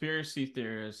conspiracy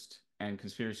theorist and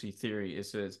conspiracy theory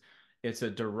it's a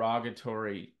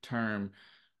derogatory term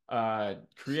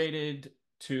created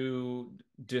to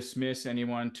dismiss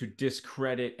anyone, to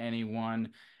discredit anyone.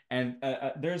 And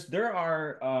there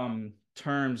are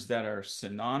terms that are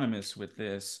synonymous with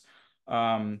this.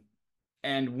 Um,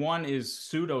 and one is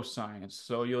pseudoscience.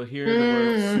 So you'll hear the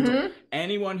word pseudo. Hmm.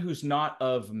 Anyone who's not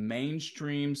of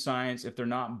mainstream science, if they're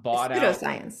not bought out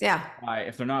Pseudoscience, yeah.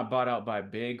 if they're not bought out by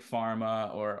big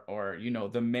pharma or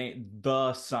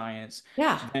the science,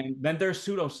 Yeah. then they're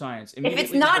pseudoscience. If it's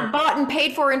Immediately not they're bought and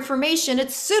paid for information,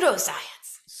 it's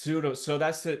pseudoscience. pseudo. So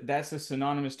that's a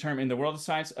synonymous term in the world of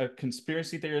science. A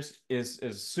conspiracy theorist is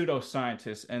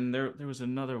pseudoscientist, and there was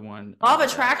another one. Law of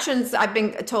attractions, I've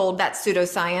been told that's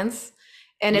pseudoscience.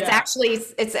 And it's Yeah, actually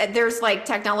it's there's like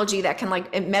technology that can like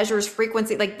it measures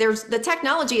frequency. Like there's the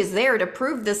technology is there to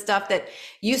prove this stuff that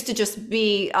used to just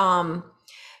be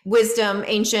wisdom,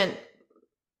 ancient,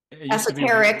 it used to be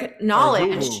esoteric or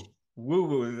knowledge. woo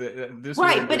woo. This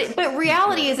Right, word but gets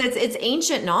reality yeah. is it's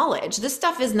ancient knowledge. This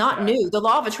stuff is not Yeah. new. The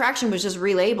law of attraction was just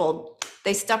relabeled.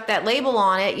 They stuck that label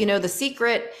on it, the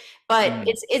secret, but Mm,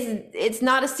 it's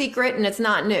not a secret and it's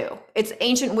not new. It's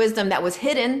ancient wisdom that was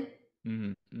hidden.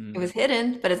 mm, It mm. was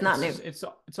hidden, but it's not It's new. just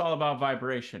it's all about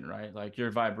vibration, right? Like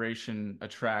your vibration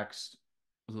attracts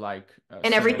like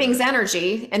And everything's similar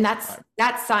energy, and that's vibe.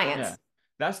 that's Yeah. science.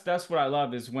 That's what I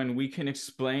love is when we can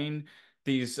explain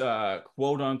these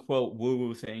quote unquote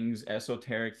woo-woo things,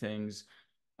 esoteric things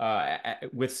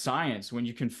with science, when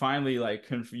you can finally like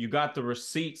you got the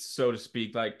receipts, so to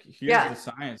speak, like here's the Yeah.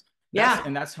 science. Yeah.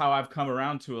 That's how I've come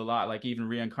around to a lot, like even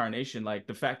reincarnation, like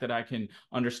the fact that I can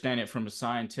understand it from a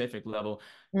scientific level.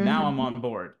 Now I'm Mhm. on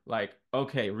board. Like,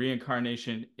 okay,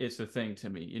 reincarnation is a thing to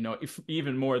me, if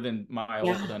even more than my Yeah.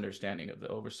 old understanding of the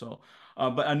oversoul.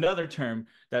 But another term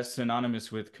that's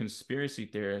synonymous with conspiracy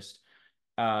theorists,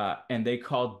 and they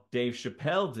called Dave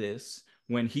Chappelle this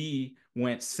when he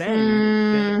went sane.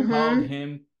 They called Hmm.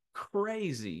 him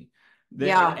crazy.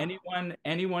 Yeah.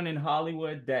 Anyone in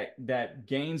Hollywood that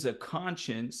gains a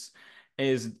conscience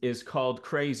is called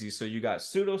crazy. So you got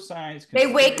pseudoscience, They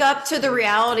wake conspiracy up to the theory,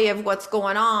 reality of what's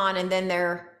going on, and then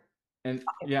they're and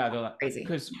yeah, they're like, crazy.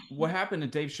 because what happened to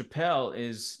Dave Chappelle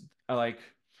is like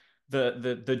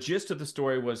the gist of the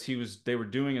story was they were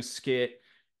doing a skit,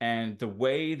 and the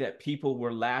way that people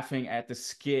were laughing at the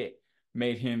skit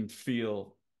made him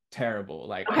feel terrible.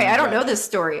 Like, Okay, and I you don't got know this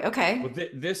story. well, Okay.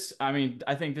 this, I mean,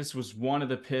 I think this was one of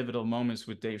the pivotal moments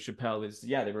with Dave Chappelle is,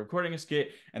 yeah, they were recording a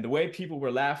skit, and the way people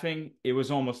were laughing, it was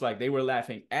almost like they were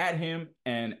laughing at him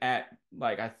and at,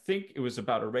 like, I think it was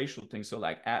about a racial thing. So,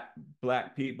 like, at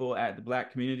black people, at the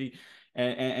black community.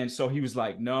 And so he was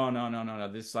like, no, no, no, no, no.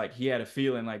 This, like, he had a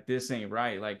feeling like this ain't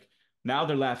right. Like, now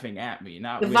they're laughing at me, The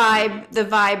not with me. vibe, the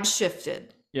vibe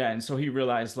shifted. Yeah, and so he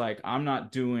realized like I'm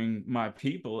not doing my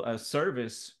people a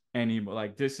service anymore.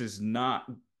 Like this is not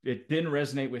it didn't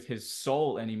resonate with his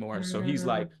soul anymore. So he's Mm,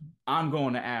 like, I'm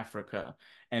going to Africa.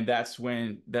 And that's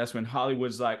when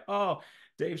Hollywood's like, oh,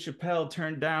 Dave Chappelle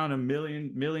turned down a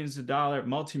millions of dollar,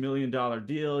 multi-million dollar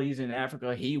deal. He's in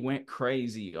Africa. He went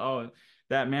crazy. Oh,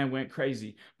 that man went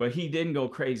crazy. But he didn't go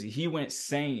crazy. He went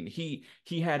sane. He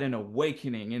had an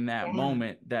awakening in that yeah,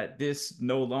 moment that this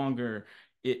no longer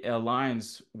it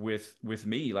aligns with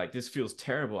me. Like this feels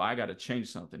terrible. I got to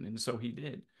change something. And so he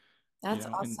did, that's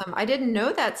and awesome. I didn't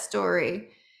know that story.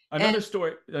 And another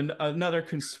story, another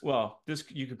well, this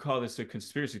you could call this a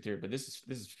conspiracy theory, but this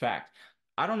is fact.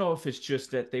 I don't know if it's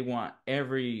just that they want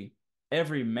every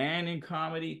man in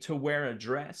comedy to wear a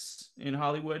dress in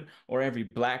Hollywood, or every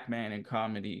black man in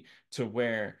comedy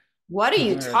what are to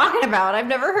you wear a talking about? I've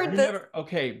never heard you this. never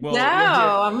okay, No, well, you'll hear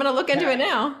I'm gonna look into it Cat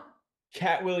now.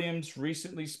 Cat Williams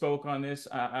recently spoke on this.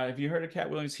 Have you heard of Cat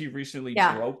Williams? He recently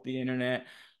Yeah, broke the internet,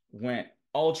 went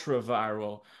ultra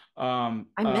viral. I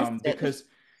missed it. Because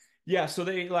yeah, so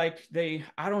they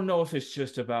I don't know if it's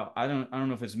just about I don't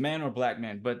know if it's men or black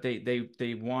men, but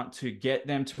they want to get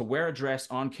them to wear a dress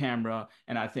on camera,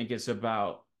 and I think it's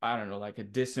about I don't know like a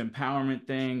disempowerment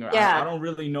thing, or I Yeah. don't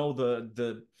really know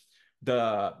the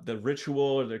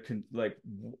ritual or like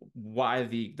why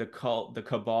the cult the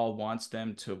cabal wants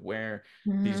them to wear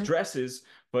these Mhm. dresses,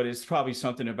 but it's probably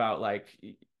something about like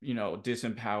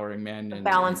disempowering men The and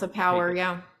balance of power.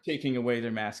 Yeah. taking away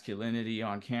their masculinity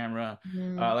on camera,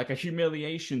 Mhm. like a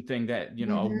humiliation thing that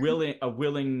Mhm. a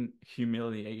willing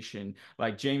humiliation,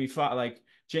 like Jamie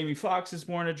Foxx is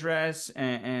born a dress,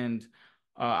 and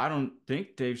I don't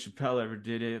think Dave Chappelle ever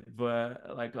did it,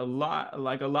 but like a lot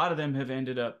of them have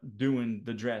ended up doing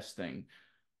the dress thing.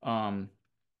 Um,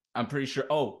 I'm pretty sure.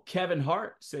 Oh, Kevin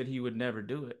Hart said he would never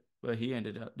do it, but he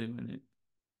ended up doing it.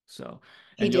 So,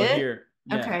 He and you'll did? hear,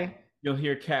 yeah, Okay. you'll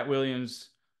hear Cat Williams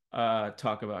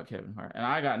talk about Kevin Hart. And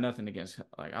I got nothing against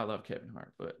like I love Kevin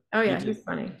Hart, but Oh yeah, he's he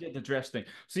funny. did the dress thing.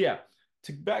 So yeah,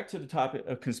 to back to the topic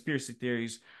of conspiracy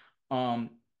theories, um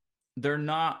they're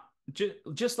not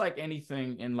just like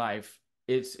anything in life,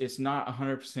 it's not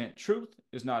 100% truth,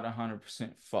 it's not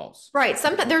 100% false. Right.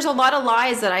 Sometimes there's a lot of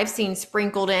lies that I've seen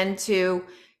sprinkled into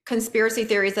conspiracy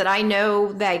theories that I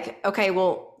know like, okay,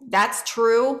 well, that's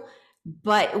true,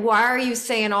 but why are you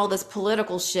saying all this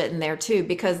political shit in there too?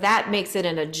 Because that makes it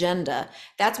an agenda.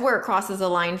 That's where it crosses the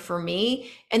line for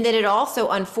me. And then it also,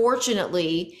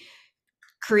 unfortunately,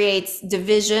 creates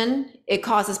division. It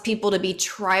causes people to be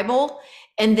tribal.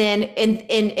 And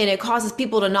it causes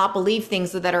people to not believe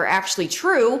things that are actually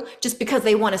true just because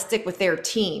they want to stick with their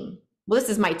team. Well, this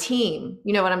is my team.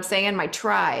 You know what I'm saying? My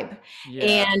tribe.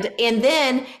 Yeah. And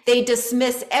then they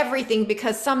dismiss everything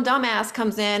because some dumbass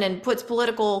comes in and puts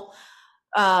political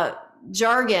uh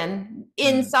jargon Mm,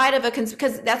 inside of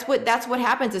because that's what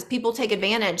happens is people take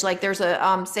advantage. Like there's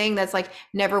a saying that's like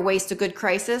never waste a good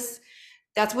crisis.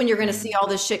 That's when you're going to see mm, all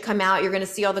this shit come out. You're going to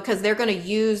see all because they're going to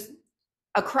use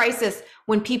a crisis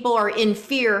when people are in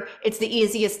fear. It's the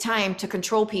easiest time to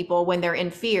control people when they're in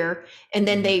fear. And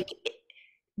then mm, they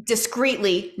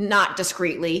discreetly, not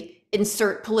discreetly,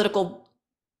 insert political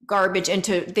garbage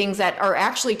into things that are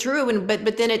actually true. And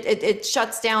but then it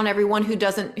shuts down everyone who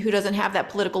doesn't have that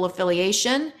political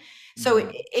affiliation. So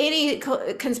mm. any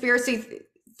conspiracy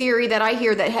theory that I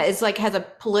hear that has a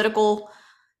political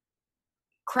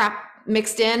crap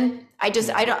mixed in. I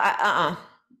Yeah. don't,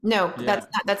 no, Yeah.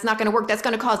 that's not going to work. That's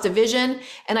going to cause division.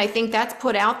 And I think that's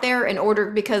put out there in order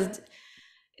because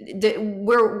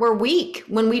we're weak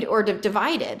when we, or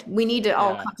divided. We need to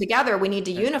all Yeah. come together. We need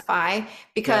to And unify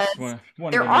because that's one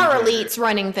of there the are major elites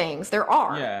running things. There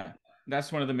are. yeah,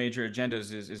 that's one of the major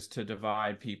agendas is to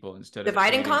divide people instead of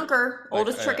Divide and creating conquer, like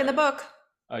oldest trick in the book.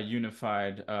 a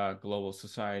unified global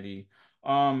society.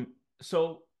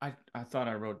 So I thought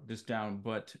I wrote this down,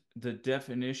 but the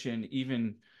definition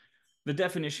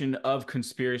of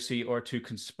conspiracy or to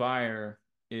conspire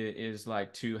is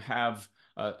like to have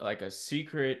like a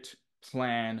secret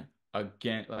plan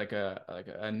again, like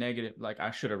a negative, like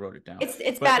I should have wrote it down, It's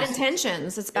but bad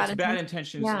intentions. It's bad it's bad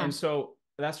intentions. intentions. Yeah. And so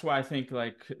that's why I think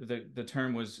like the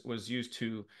term was used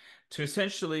to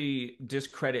essentially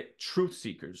discredit truth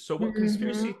seekers. So what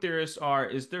conspiracy Hmm. theorists are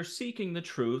is they're seeking the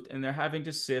truth and they're having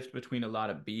to sift between a lot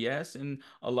of BS and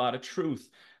a lot of truth.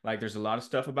 Like there's a lot of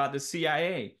stuff about the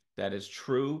CIA that is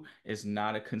true, is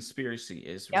not a conspiracy,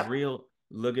 is Yep. real.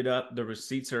 Look it up. The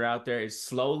receipts are out there. It's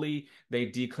slowly they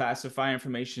declassify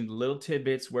information, little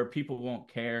tidbits where people won't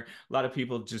care. A lot of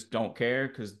people just don't care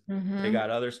because they Hmm. got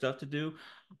other stuff to do.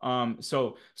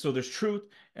 So there's truth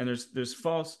and there's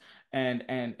false, and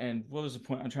what was the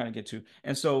point I'm trying to get to?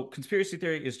 And so conspiracy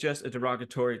theory is just a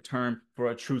derogatory term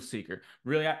for a truth seeker.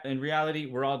 Really, in reality,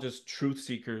 we're all just truth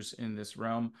seekers in this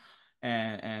realm,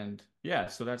 and yeah,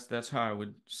 so that's how I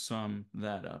would sum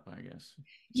that up, I guess.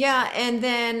 Yeah, and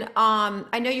then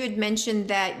I know you had mentioned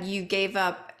that you gave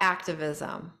up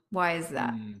activism. Why is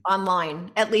that? Mm,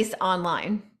 Online, at least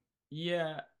online.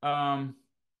 yeah.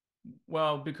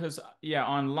 Well, because yeah,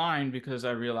 online because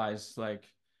I realized like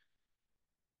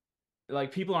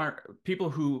people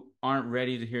who aren't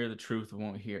ready to hear the truth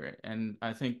won't hear it. And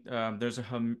I think there's a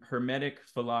hermetic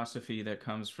philosophy that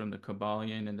comes from the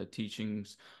Kabbalion and the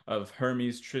teachings of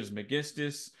Hermes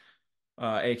Trismegistus,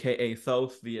 aka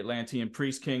Thoth, the Atlantean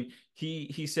priest king.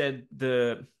 He said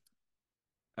the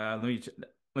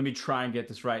let me try and get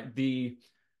this right. The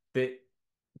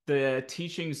the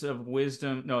teachings of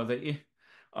wisdom, no, the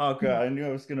oh god, I knew I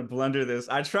was gonna blunder this.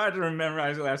 I tried to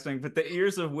memorize the last thing, but the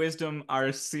ears of wisdom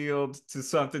are sealed to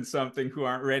something something who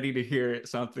aren't ready to hear it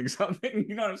something something.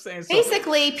 You know what I'm saying? So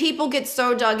Basically, people get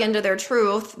so dug into their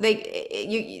truth,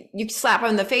 you slap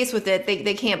them in the face with it,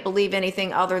 they can't believe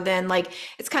anything other than like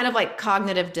it's kind of like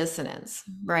cognitive dissonance,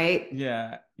 right?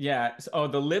 yeah, yeah. Oh,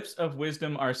 the lips of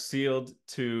wisdom are sealed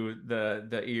to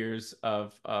the ears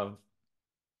of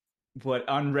what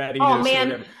Oh unreadiness or man.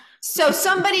 whatever. So I should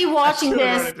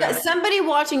have wrote it down. somebody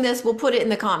watching this will put it in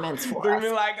the comments for They're gonna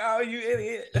us. be like, "Oh, you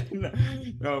idiot!" No,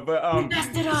 no, but You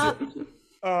messed it so,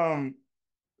 up. um,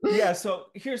 yeah. So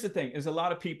here's the thing: is a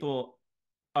lot of people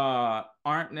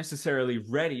aren't necessarily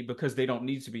ready because they don't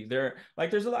need to be. They're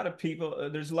like, there's a lot of people.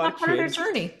 There's a It's lot of not part of their kids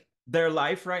journey. their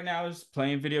life right now is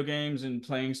playing video games and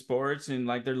playing sports and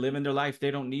like they're living their life.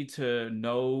 They don't need to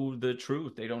know the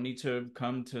truth. They don't need to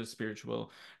come to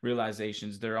spiritual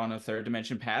realizations. They're on a third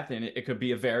dimension path and it could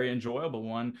be a very enjoyable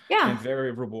one and Yeah.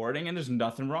 very rewarding. And there's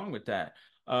nothing wrong with that.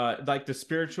 Like the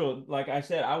spiritual, like I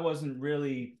said, I wasn't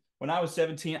really, when I was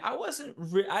 17,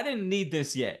 I didn't need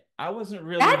this yet. I wasn't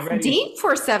really That's ready. deep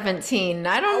for 17.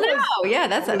 I I don't was, know. Yeah,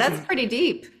 I was that's pretty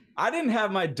deep. I didn't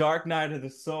have my dark night of the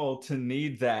soul to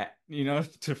need that,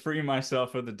 to free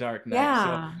myself of the dark night.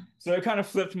 Yeah. So it kind of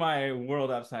flipped my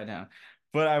world upside down.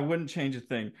 But I wouldn't change a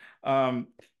thing.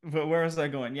 But where was I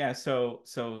going? Yeah, so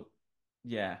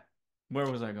yeah. Where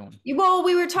was I going? Well,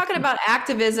 we were talking about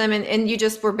activism and you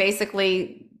just were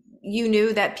basically you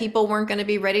knew that people weren't going to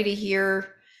be ready to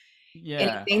hear Yeah.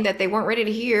 anything that they weren't ready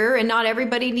to hear, and not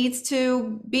everybody needs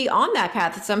to be on that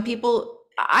path. Some people,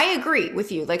 I agree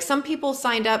with you, like some people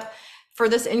signed up for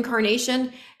this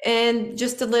incarnation and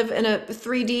just to live in a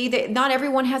 3D, not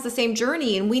everyone has the same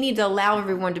journey, and we need to allow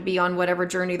everyone to be on whatever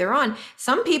journey they're on.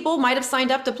 Some people might have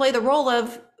signed up to play the role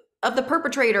of the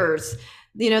perpetrators,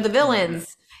 the Hmm.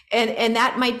 villains, and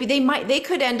that might be, they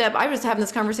could end up, I was having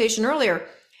this conversation earlier,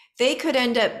 they could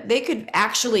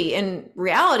actually in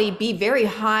reality be very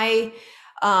high,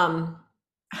 um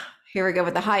here we go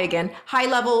with the high again, high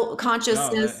level No, that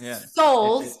consciousness yeah.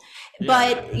 souls. Yeah.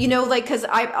 But like, because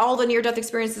I all the near death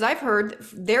experiences I've heard,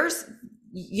 there's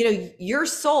your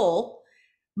soul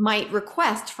might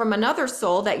request from another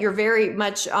soul that you're very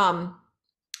much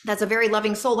that's a very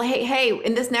loving soul. Hey,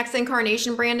 in this next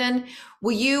incarnation, Brandon,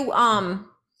 will you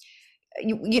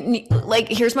like,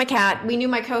 here's my cat. We knew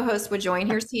my co-host would join.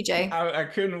 Here's TJ. I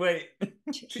couldn't wait.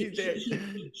 He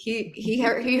TJ.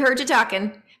 he heard you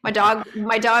talking. My dog,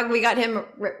 we got him.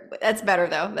 That's better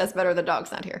though. That's better. The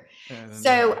dog's not here. And then,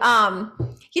 So,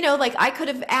 like I could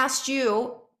have asked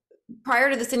you prior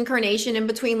to this incarnation, in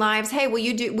between lives, hey, will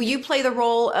you play the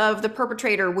role of the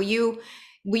perpetrator? Will you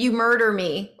murder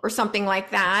me or something like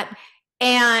that?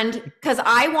 And because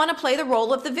I want to play the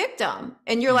role of the victim.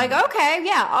 And you're like, mhm. okay,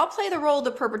 yeah, I'll play the role of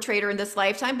the perpetrator in this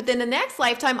lifetime, but then the next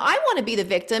lifetime I want to be the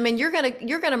victim and you're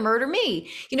gonna murder me,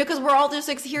 because we're all just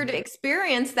here to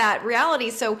experience that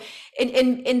reality. So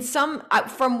in some,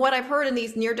 from what I've heard in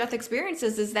these near-death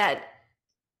experiences, is that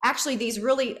actually these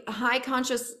really high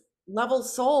conscious level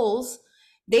souls,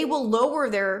 they will lower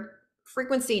their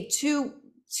frequency to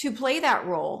play that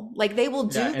role. Like they will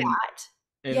Yeah, do and that.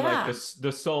 in like Yeah.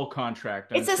 the soul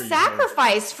contract. I'm It's a sure you've heard.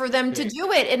 sacrifice for them to Yeah.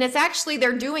 do it. And it's actually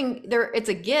it's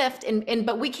a gift and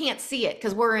but we can't see it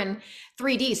because we're in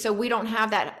 3D. So we don't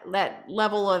have that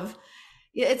level of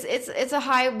it's a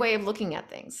high way of looking at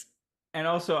things. And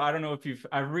also, I don't know if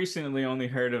I've recently only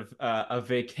heard of a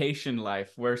vacation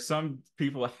life where some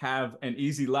people have an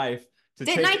easy life to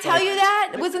Didn't I take tell you that?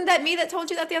 like Wasn't that me that told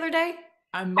you that the other day?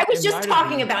 I I might was it just might have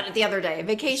talking been. about it the other day,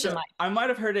 vacation So life. I might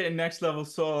have heard it in Next Level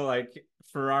Soul, like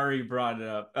Ferrari brought it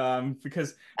up.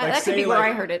 Because like That could be say where I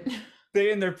like heard it.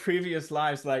 say in their previous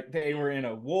lives, like they were in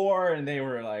a war and they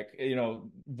were like,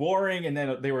 warring, and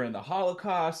then they were in the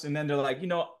Holocaust, and then they're like,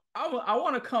 I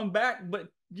want to come back, but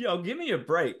give me a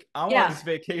break. I want Yeah. this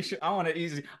vacation. I want to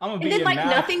easy. I'm gonna And be then in like Mal.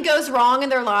 nothing goes wrong in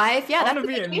their life. Yeah, I want that's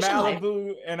to a be in vacation life.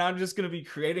 Malibu, and I'm just gonna be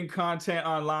creating content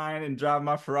online and drive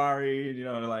my Ferrari,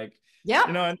 like, Yep.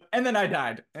 and then I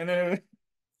died, and then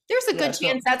There's a yeah, good so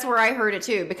chance that's where I heard it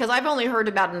too, because I've only heard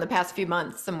about it in the past few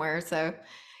months somewhere. So,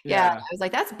 yeah, I yeah, was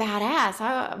like, that's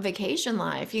badass. Vacation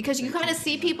life. Because you kind of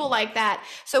see vacation life. people like that.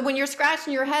 So when you're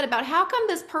scratching your head about how come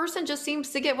this person just seems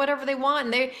to get whatever they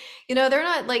want and they're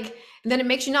not like, then it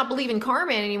makes you not believe in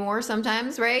karma anymore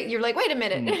sometimes, right? You're like, wait a Mm.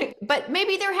 minute. But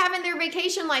maybe they're having their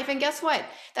vacation life, and guess what?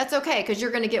 That's okay because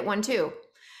you're going to get one too.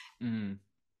 Mm.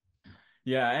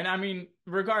 Yeah, and I mean,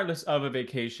 regardless of a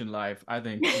vacation life, I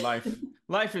think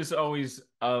life is always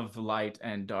of light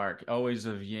and dark, always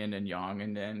of yin and yang,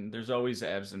 and then there's always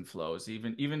ebbs and flows.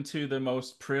 Even to the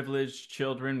most privileged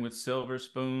children with silver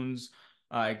spoons,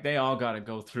 like they all got to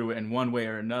go through it in one way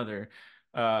or another.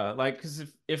 Like, because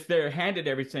if they're handed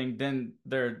everything, then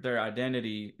their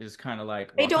identity is kind of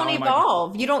like, They well, don't how am I gonna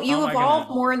evolve. how You am I evolve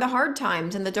gonna more in the hard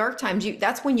times and the dark times.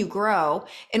 That's when you grow,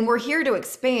 and we're here to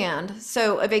expand.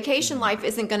 So a vacation Mhm. life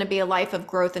isn't going to be a life of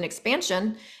growth and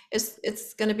expansion.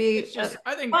 It's going to be It's just,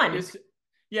 I think fun.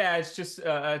 yeah, it's just,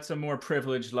 it's a more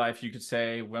privileged life, you could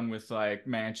say, one with like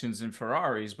mansions and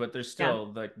Ferraris, but there's Yeah.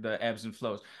 still like the ebbs and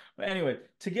flows. But anyway,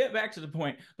 to get back to the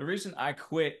point, the reason I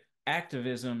quit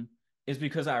activism is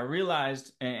because I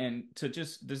realized, and to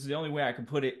just, this is the only way I can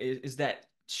put it, is that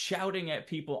shouting at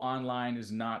people online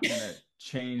is not gonna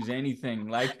change anything.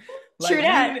 True Like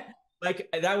that. reading, like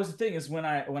that was the thing, is when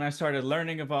I started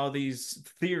learning of all these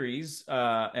theories,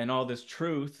 and all this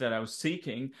truth that I was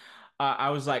seeking,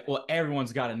 I was like, well,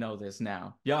 everyone's got to know this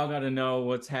now. Y'all got to know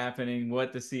what's happening,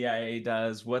 what the CIA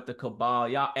does, what the cabal,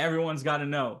 y'all, everyone's got to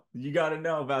know. You got to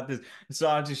know about this. So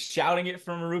I was just shouting it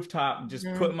from a rooftop, just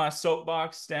put Mhm. my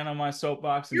soapbox, stand on my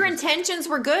soapbox, and Your just, intentions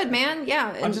were good, man.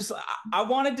 Yeah. I'm And just, I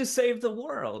wanted to save the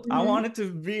world. I mhm. wanted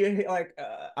to be like,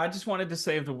 I just wanted to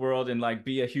save the world and like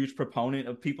be a huge proponent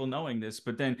of people knowing this.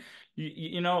 But then,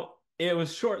 it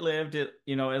was short lived. It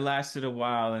lasted a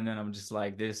while, and then I'm just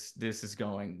like, this is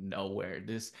going nowhere.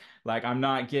 Like, I'm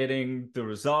not getting the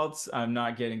results. I'm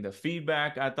not getting the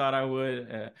feedback I thought I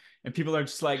would. And people are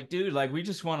just like, dude, like we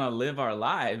just want to live our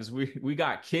lives. We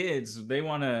got kids. They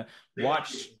want to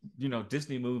watch,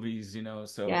 Disney movies.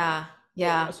 So. Yeah.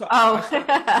 Yeah. So I Oh, start,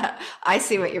 I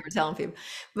see what you were telling people.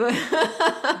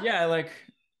 yeah, like,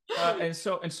 and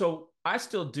so I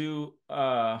still do,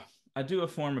 I do a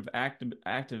form of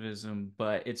activism,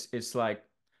 but it's like,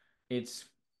 it's,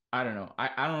 I don't know.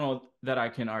 I don't know that I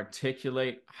can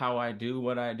articulate how I do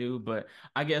what I do, but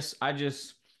I guess I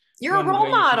just, You're a one role way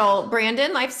you can. model,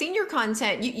 Brandon. I've seen your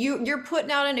content. You're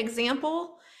putting out an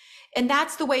example, and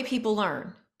that's the way people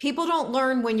learn. People don't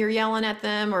learn when you're yelling at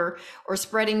them or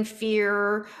spreading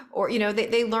fear, or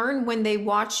they learn when they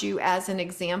watch you as an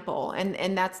example.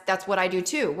 And that's what I do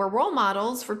too. We're role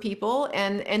models for people,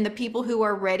 and the people who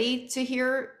are ready to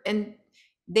hear, and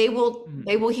they will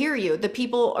hear you. The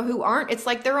people who aren't, it's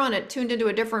like they're on it tuned into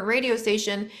a different radio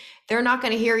station. They're not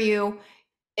going to hear you,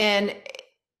 and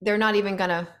they're not even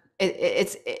gonna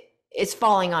it's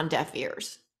falling on deaf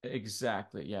ears.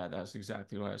 Exactly. Yeah, that's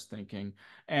exactly what I was thinking.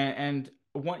 And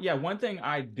one thing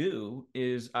I do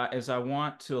is I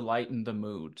want to lighten the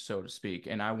mood, so to speak,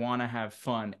 and I want to have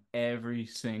fun every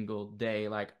single day.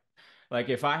 Like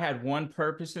if I had one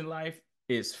purpose in life,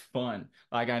 it's fun.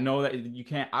 Like I know that you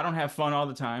can't. I don't have fun all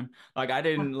the time. Like I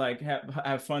didn't like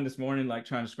have fun this morning, like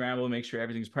trying to scramble and make sure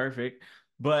everything's perfect.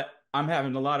 But I'm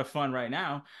having a lot of fun right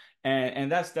now,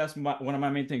 and that's one of my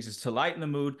main things, is to lighten the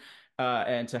mood,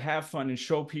 and to have fun and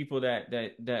show people that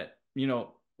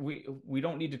we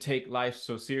don't need to take life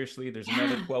so seriously. There's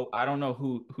another Yeah, quote. I don't know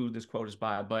who this quote is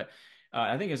by, but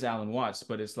I think it's Alan Watts.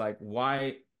 But it's like,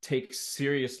 why take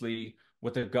seriously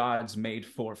what the gods made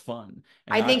for fun?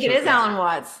 And I I think it took is that. Alan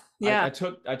Watts. I, Yeah. I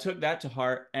took I took that to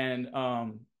heart. And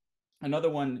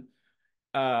another one.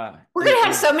 We're it gonna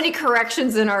have so is many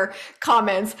corrections in our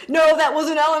comments. No, that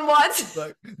wasn't Alan Watts.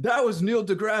 like, that was Neil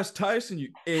deGrasse Tyson, you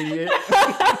idiot.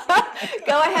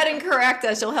 Go ahead and correct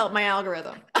us. You'll help my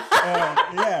algorithm.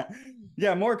 Yeah.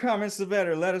 Yeah, more comments the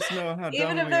better. Let us know how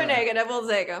Even dumb if we they're are. negative, we'll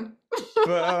take them.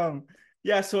 But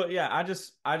yeah, so yeah, I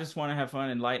just want to have fun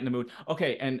and lighten the mood.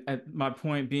 Okay, and my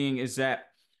point being is that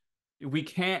we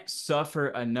can't suffer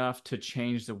enough to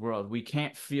change the world. We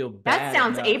can't feel That bad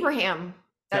sounds enough. Abraham.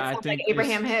 That That I sounds like think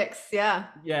Abraham is Hicks. Yeah.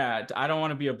 Yeah, I don't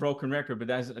want to be a broken record, but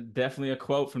that's definitely a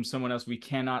quote from someone else. We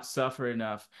cannot suffer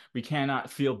enough. We cannot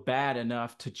feel bad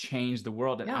enough to change the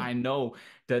world. And Yeah. I know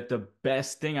that the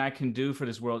best thing I can do for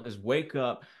this world is wake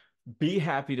up, be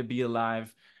happy to be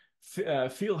alive,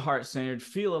 feel heart-centered,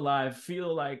 feel alive,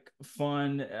 feel like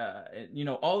fun,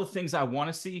 all the things I want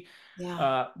to see.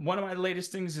 Yeah. One of my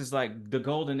latest things is like the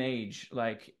golden age.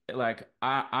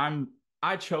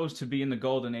 I chose to be in the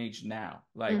golden age now.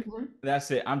 Like Hmm.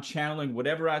 that's it. I'm channeling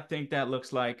whatever I think that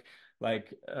looks like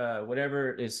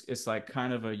whatever is it's like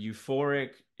kind of a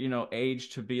euphoric, age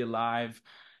to be alive.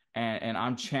 And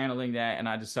I'm channeling that, and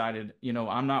I decided,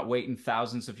 I'm not waiting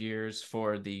thousands of years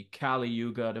for the Kali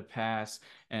Yuga to pass,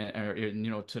 and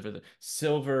or, to the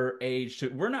Silver Age.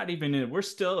 We're not even in. We're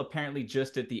still apparently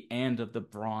just at the end of the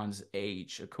Bronze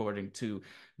Age, according to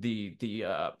the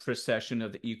precession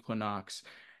of the equinox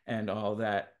and all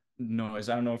that noise.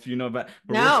 I don't know if you know about,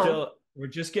 but No. we're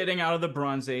just getting out of the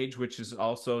Bronze Age, which is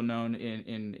also known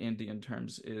in Indian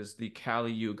terms is the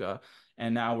Kali Yuga,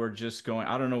 and now we're just going.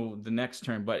 I don't know the next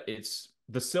term, but it's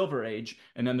the Silver Age,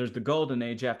 and then there's the Golden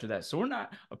Age after that. So we're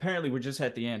not. Apparently, we're just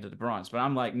at the end of the Bronze. But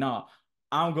I'm like, no,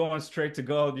 I'm going straight to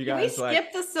gold. You Can we guys like.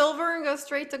 skip the silver and go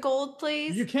straight to gold,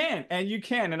 please?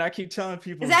 And I keep telling Is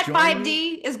people, that join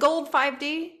me. 5D? Is gold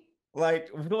 5D? Like,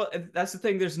 well, that's the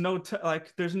thing. There's no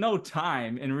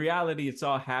time. In reality, it's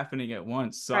all happening at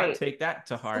once. So I Right. take that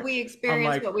to So heart. we I'm experience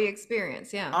like, what we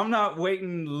experience. Yeah. I'm not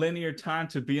waiting linear time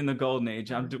to be in the golden age.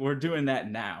 Mhm. We're doing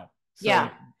that now. Yeah.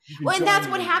 So you can Well, and join that's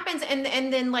me what in that. happens.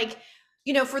 And then like,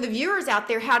 for the viewers out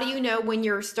there, how do you know when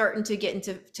you're starting to get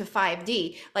into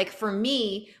 5D? Like for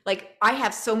me, like I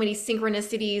have so many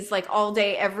synchronicities like all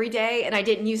day, every day, and I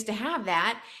didn't used to have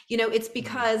that. It's Mhm.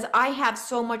 because I have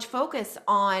so much focus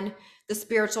on the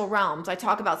spiritual realms. I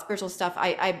talk about spiritual stuff.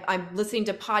 I'm listening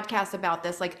to podcasts about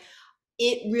this. Like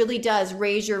it really does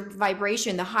raise your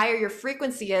vibration. The higher your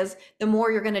frequency is, the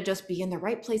more you're going to just be in the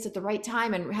right place at the right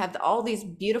time and have all these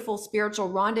beautiful spiritual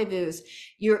rendezvous.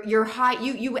 You're high.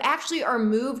 You actually are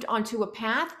moved onto a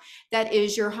path that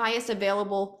is your highest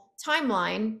available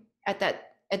timeline at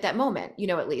that moment.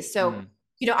 At least. So, Mhm.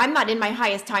 I'm not in my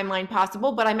highest timeline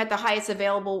possible, but I'm at the highest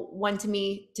available one to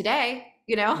me today.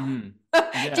 Mhm. Do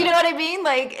you know Yeah, what I mean?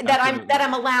 Like that absolutely.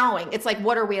 I'm allowing. It's like,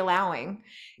 what are we allowing?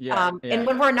 Yeah, And yeah,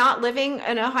 when we're not living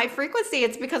in a high frequency,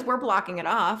 it's because we're blocking it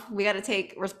off. We got to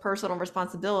take personal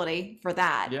responsibility for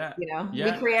that. yeah, We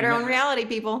yeah. create our And own then reality,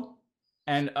 people.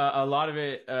 a lot of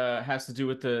it has to do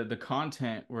with the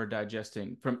content we're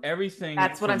digesting from everything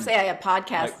That's what I'm from saying. I have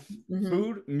podcasts. like Hmm.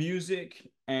 food, music,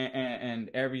 and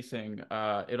everything.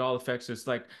 It all affects us.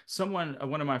 Like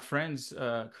one of my friends,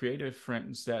 creative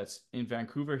friends that's in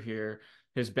Vancouver here,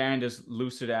 his band is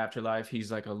Lucid Afterlife.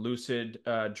 He's like a lucid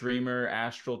dreamer,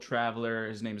 astral traveler.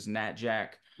 His name is Nat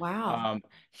Jack. Wow. Um,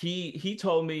 he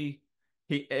told me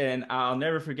and I'll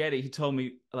never forget it. He told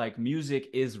me like music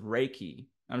is Reiki.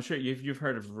 I'm sure you've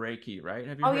heard of Reiki, right?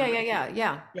 Have you Oh heard yeah, of yeah, Reiki? yeah,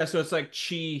 yeah. Yeah, so it's like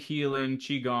chi healing,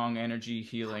 qigong, energy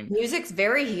healing, Music's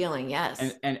very healing.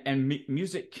 Yes. and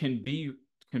music can be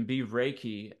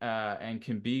Reiki and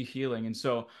can be healing. And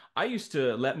so I used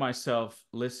to let myself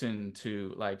listen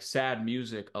to like sad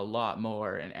music a lot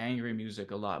more and angry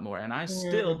music a lot more, and I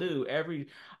still Mm. do.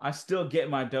 I still get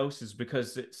my doses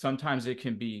because sometimes it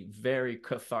can be very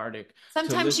cathartic to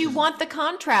Sometimes you listen. want the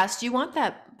contrast. You want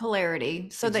that polarity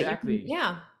so that you can, Exactly.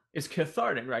 yeah. It's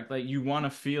cathartic, right? Like you want to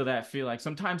feel that feel. Like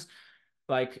sometimes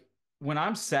like when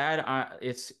I'm sad,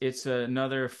 it's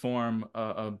another form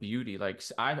of beauty. Like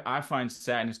I find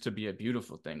sadness to be a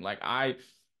beautiful thing.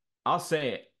 I'll say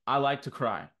it. I like to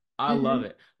cry. I love Hmm.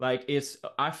 it.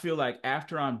 I feel like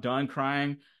after I'm done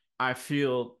crying, I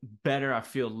feel better. I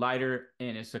feel lighter,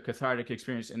 and it's a cathartic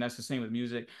experience. And that's the same with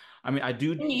music. I mean, I do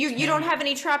You don't tend. have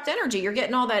any trapped energy. You're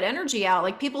getting all that energy out.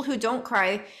 Like people who don't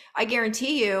cry, I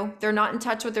guarantee you, they're not in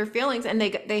touch with their feelings, and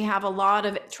they have a lot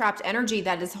of trapped energy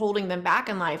that is holding them back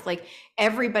in life. Like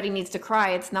everybody needs to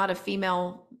cry. It's not a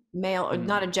female, male, or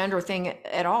not Mm, a gender thing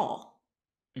at all.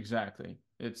 exactly.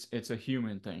 It's a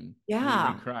human thing. We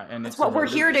Yeah. cry, and That's it's a what we're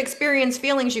here to release. experience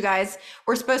feelings, you guys.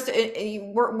 We're supposed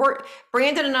to, we're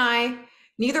Brandon and I,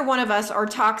 neither one of us are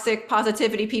toxic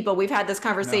positivity people. We've had this No.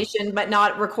 conversation, but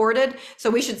not recorded. So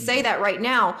we should say Mm, that right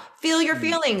now. Feel your mm,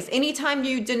 feelings. Anytime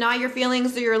you deny your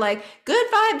feelings, or you're like, good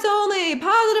vibes only,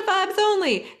 positive vibes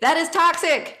only, that is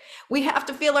toxic. We have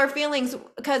to feel our feelings,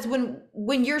 because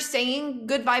when you're saying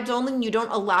good vibes only and you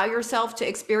don't allow yourself to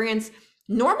experience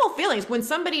normal feelings, when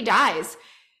somebody dies,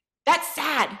 that's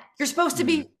sad. You're supposed to mm,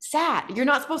 be sad. You're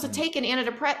not supposed to mm. take an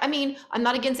antidepressant. I mean, I'm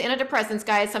not against antidepressants,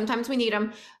 guys. Sometimes we need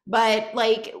them, but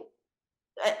like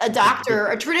a The doctor,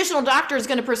 a traditional doctor is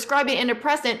going to prescribe you an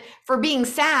antidepressant for being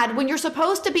sad when you're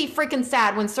supposed to be freaking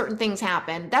sad when certain things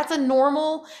happen. That's a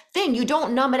normal thing. You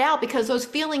don't numb it out because those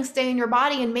feelings stay in your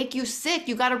body and make you sick.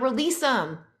 You got to release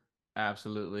them,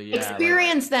 Absolutely, yeah. Like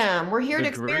experience them. We're here the to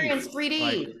experience grief,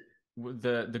 like 3D.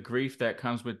 the grief that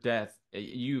comes with death.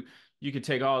 You could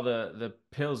take all the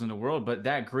pills in the world, but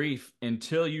that grief,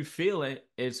 until you feel it,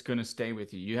 it's gonna stay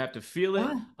with you. You have to feel it,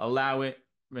 Yeah. allow it,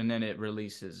 and then it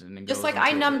releases and then Just goes like I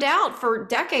into numbed out for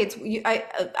decades.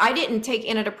 I didn't take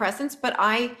antidepressants, but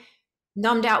I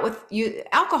numbed out with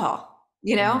alcohol.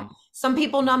 hmm Some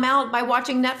people numb out by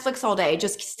watching Netflix all day,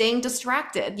 just staying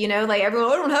distracted. Like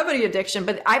everyone, I don't have any addiction,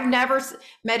 but I've never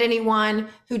met anyone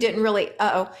who didn't really,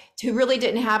 who really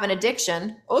didn't have an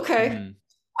addiction. Okay. hmm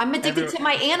I'm addicted Every to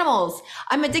my animals.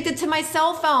 I'm addicted to my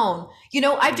cell phone.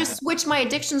 I've yeah. just switched my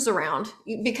addictions around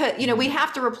because, we hmm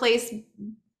have to replace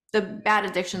the bad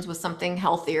addictions with something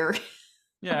healthier,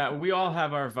 Yeah, we all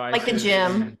have our like the vices,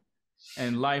 gym.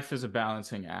 and life is a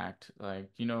balancing act. Like,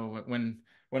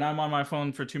 when I'm on my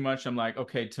phone for too much, I'm like,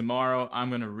 okay, tomorrow I'm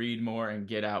gonna read more and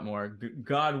get out more.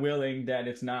 God willing that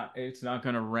it's not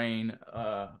gonna rain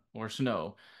or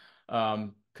snow.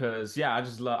 Because yeah,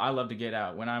 I love to get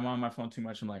out. When I'm on my phone too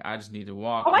much, I'm like, I just need to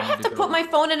walk. Oh, I I need have to to put go. my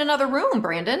phone in another room,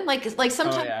 Brandon. Like Oh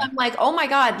sometimes yeah. I'm like, oh my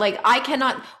God, like I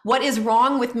cannot, what is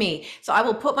wrong with me? So I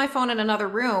will put my phone in another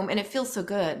room, and it feels so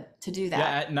good to do Yeah,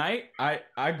 that. at night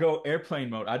I go airplane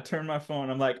mode. I turn my phone.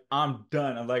 I'm like, I'm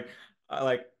done.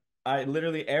 I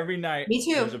literally every night Me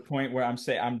too. there's a point where I'm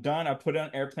done. I put it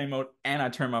on airplane mode and I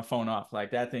turn my phone off.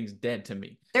 Like that thing's dead to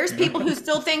me. There's You know? people who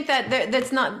still think that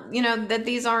that's not, that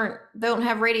these don't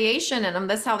have radiation in them.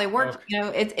 That's how they work.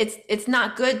 Okay. It's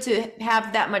not good to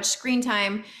have that much screen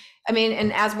time. I mean,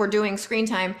 and as we're doing screen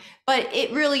time, but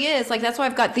it really is like, that's why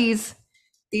I've got these.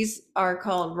 These are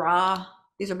called raw.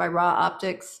 These are by Raw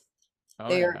Optics. Oh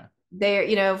They're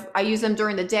yeah. I use them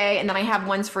during the day, and then I have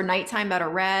ones for nighttime that are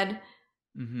red.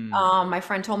 hmm My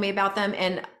friend told me about them,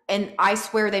 and I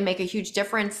swear they make a huge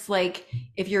difference. Like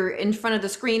if you're in front of the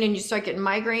screen and you start getting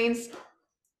migraines,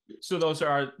 So those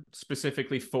are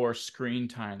specifically for screen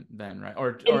time then, right? Or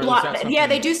it is block. that Yeah, something?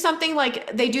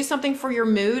 they do something for your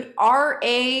mood.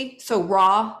 So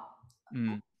raw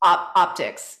Mm,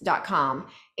 optics.com,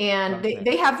 and they, okay.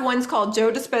 they have ones called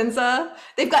Joe Dispenza.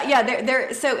 They've got, yeah,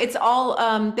 they're so it's all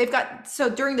they've got, so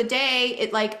during the day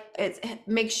it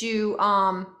makes you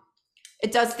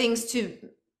it does things to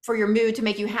for your mood to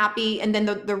make you happy, and then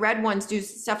the red ones do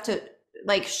stuff to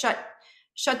like shut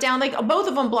down, like both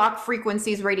of them block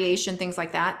frequencies, radiation, things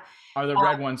like that. Are the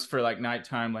red ones for like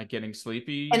nighttime, like getting And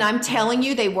sleepy I'm kind of? telling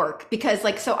you, they work, because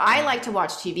like, so I Mm, like to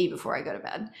watch TV before I go to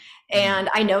bed. mm, And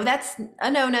I know that's a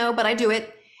no-no, but I do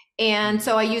it. And mm.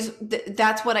 so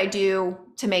that's what I do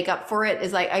to make up for it,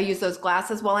 is like I use those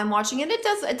glasses while I'm watching, and it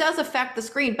does affect the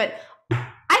screen, but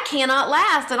I cannot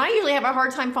last. And I usually have a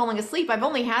hard time falling asleep. I've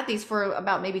only had these for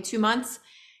about maybe 2 months,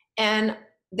 and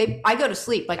I go to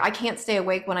sleep. Like I can't stay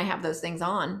awake when I have those things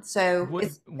on. So Would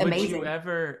it's would you amazing.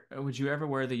 ever would you ever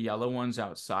wear the yellow ones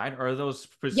outside? Or are those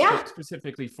Yeah.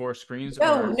 specifically for screens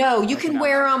No, or no, you like an can out?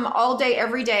 wear them all day,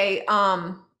 every day.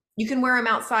 You can wear them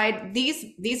outside.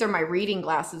 These are my reading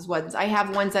glasses ones. I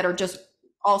have ones that are just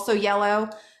also yellow,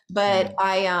 but Mm,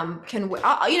 I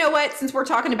you know what? Since we're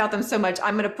talking about them so much,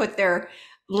 I'm going to put their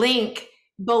link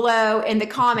below in the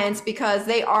comments, because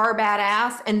they are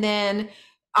badass. And then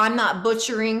I'm not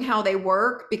butchering how they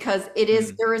work, because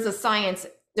mm. there is a science.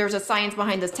 There's a science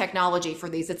behind this technology for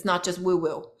these. It's not just woo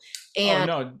woo. Oh And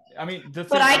no, I mean the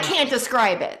but thing I I was can't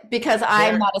describe it because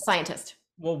I'm there. not a scientist.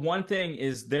 Well, one thing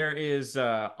is there is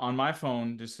on my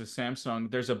phone, this is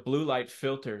Samsung, there's a blue light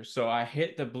filter. So I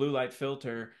hit the blue light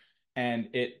filter and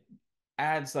it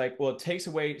adds like, well, it takes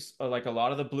away like a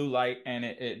lot of the blue light and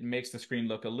it makes the screen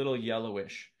look a little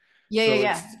yellowish. Yeah, yeah, So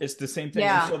yeah. it's the same thing.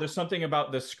 And Yeah. so there's something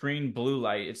about the screen blue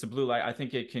light. It's the blue light. I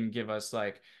think it can give us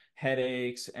like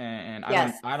headaches and I don't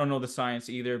Yes. I don't know the science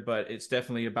either, but it's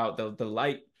definitely about the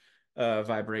light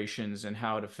vibrations and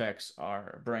how it affects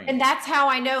our And brain. that's how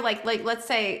I know, like let's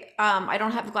say I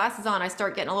don't have the glasses on, I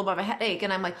start getting a little bit of a headache,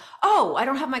 and I'm like, oh, I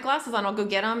don't have my glasses on, I'll go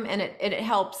get them, and it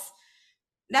helps.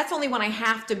 that's only when I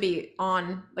have to be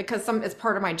on, like, because some it's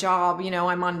part of my job.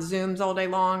 I'm on Zooms all day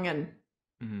long and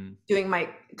Mm-hmm. doing my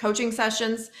coaching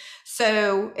sessions.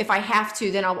 So if I have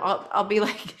to, then I'll be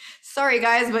like, sorry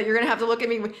guys, but you're gonna have to look at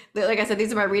me. Like I said,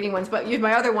 these are my reading ones, but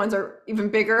my other ones are even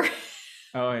bigger.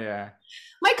 Oh yeah.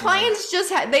 My Yeah. clients just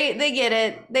they get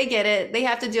it. They get it. They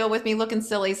have to deal with me looking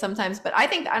silly sometimes, but I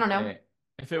don't know. Hey,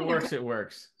 if it works, it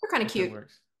works. They're kind of If it cute.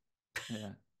 works. Yeah,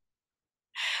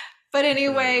 But for sure.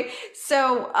 anyway,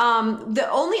 so the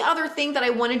only other thing that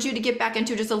I wanted you to get back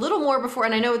into just a little more before,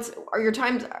 and I know it's are your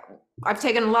times. I've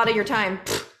taken a lot of your time.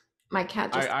 My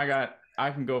cat just. I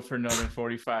can go for another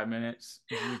 45 minutes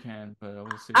if you can, but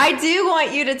we'll see. I do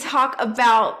want you to talk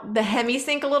about the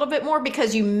hemi-sync a little bit more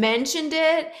because you mentioned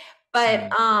it,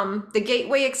 but Mm, the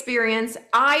gateway experience.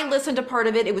 I listened to part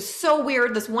of it. It was so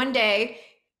weird. This one day,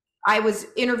 I was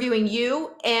interviewing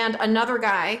you and another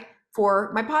guy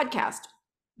for my podcast.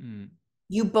 mm.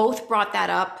 You both brought that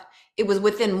up. It was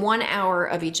within 1 hour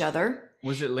of each other.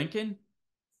 Was it Lincoln?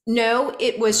 No,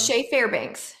 it was No. Shay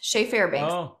Fairbanks. Shay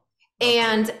Fairbanks. Oh, okay.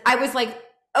 And I was like,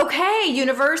 okay,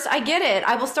 universe, I get it.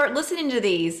 I will start listening to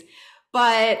these.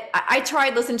 But I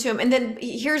tried listening to them. And then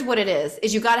here's what it is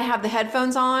you got to have the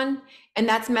headphones on. And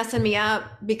that's messing me up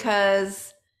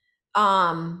because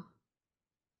um,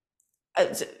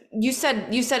 you said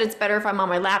it's better if I'm on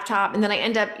my laptop, and then I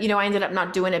ended up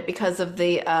not doing it because of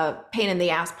the pain in the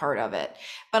ass part of it.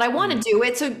 But I want to Mm. do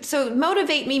it, so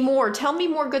motivate me more. Tell me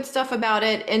more good stuff about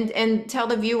it, and tell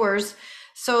the viewers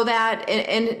so that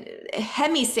and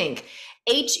hemi-sync,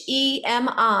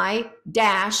 HEMI-SYNC.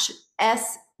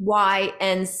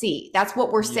 That's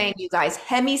what we're saying, you Yes. guys.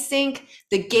 Hemi-sync,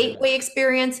 the Yeah. gateway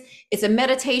experience. It's a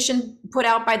meditation put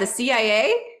out by the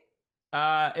CIA.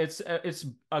 It's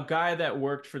a guy that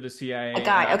worked for the A CIA, and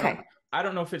guy. Okay. I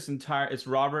don't know if it's entire. It's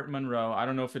Robert Monroe. I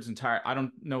don't know if it's entire. I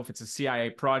don't know if it's a CIA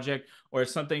project or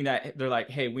it's something that they're like,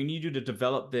 hey, we need you to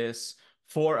develop this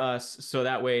for us so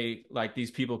that way, like these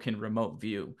people can remote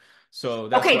view. So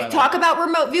that's why, Okay, like, talk about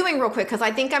remote viewing real quick because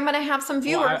I think I'm going to have some well,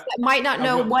 viewers that might not I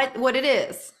know will. what it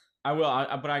is. I will,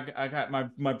 but I got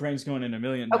my brain's going in a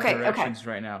million Okay, okay. directions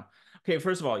right now. Okay,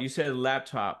 first of all, you said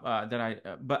laptop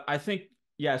but I think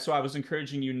yeah. So I was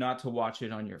encouraging you not to watch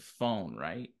it on your phone,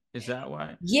 right? Is that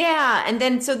why? Yeah, and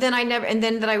then so then I never and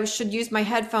then that I should use my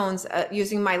headphones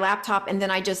using my laptop and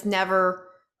then I just never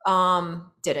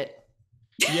did it.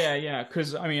 Yeah, yeah.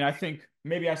 Because I mean, I think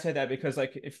maybe I said that because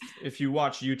like if you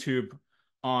watch YouTube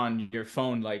on your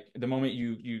phone, like the moment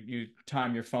you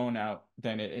time your phone out,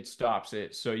 then it stops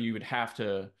it. So you would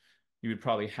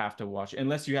probably have to watch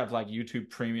unless you have like YouTube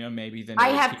Premium, maybe then it I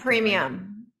would have keep going.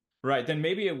 premium. Right, then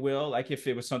maybe it will, like if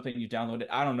it was something you downloaded.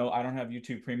 I don't know. I don't have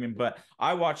YouTube Premium, but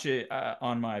I watch it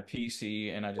on my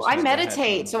PC and I Well, just I have the meditate,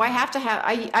 headphones so I on. have to have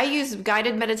I use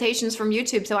guided meditations from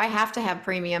YouTube, so I have to have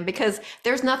premium because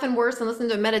there's nothing worse than listening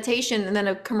to a meditation and then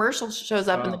a commercial shows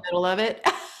up in the Oh, middle of it.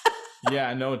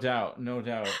 yeah, no doubt, no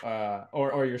doubt.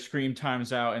 Or your screen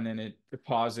times out and then it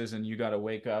pauses and you got to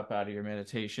wake up out of your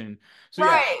meditation. So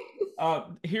yeah, Right.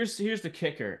 here's the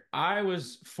kicker. I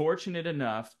was fortunate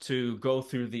enough to go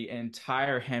through the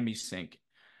entire hemi-sync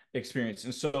experience.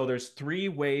 And so there's three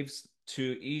waves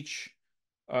to each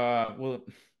well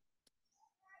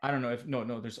I don't know if no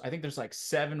no there's I think there's like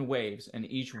seven waves and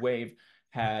each wave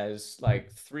has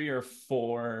like three or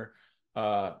four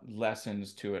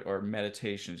lessons to it or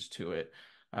meditations to it.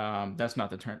 That's not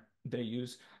the term they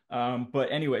use.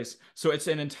 But anyways, so it's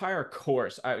an entire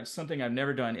course. It's something I've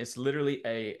never done. It's literally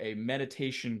a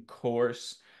meditation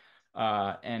course,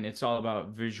 and it's all about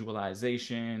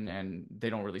visualization. And they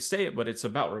don't really say it, but it's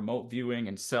about remote viewing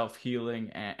and self-healing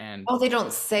and Oh, they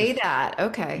don't say that.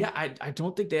 Okay. yeah, I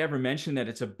don't think they ever mentioned that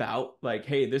it's about like,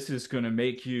 hey, this is going to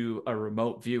make you a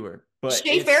remote viewer. But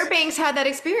Shay it's, Fairbanks had that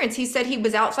experience. He said he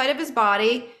was outside of his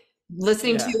body,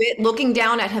 listening to yeah, it, looking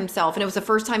down at himself, and it was the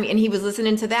first time, and he was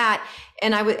listening to that.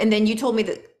 And then you told me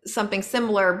that something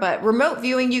similar. But remote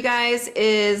viewing, you guys,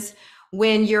 is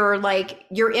when you're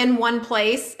in one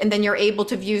place, and then you're able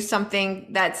to view something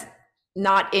that's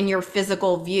not in your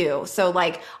physical view. So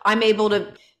like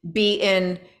be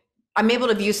in. I'm able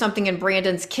to view something in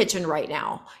Brandon's kitchen right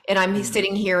now, and I'm mm,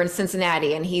 sitting here in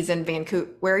Cincinnati, and he's in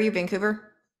Vancouver. Where are you, Vancouver?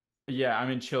 yeah, I'm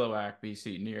in Chilliwack,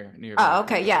 BC, near Oh,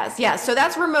 okay. Vancouver. Yes. Yes. So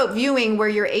that's remote viewing where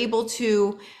you're able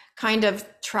to kind of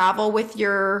travel with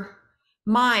your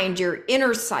mind, your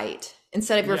inner sight,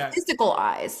 instead of your Yeah, physical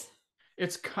eyes.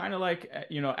 it's kind of like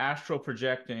astral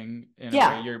projecting in a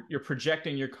way. Yeah. You're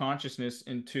projecting your consciousness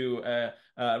into a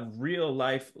real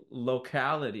life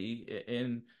locality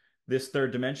in this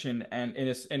third dimension, and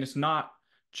it's not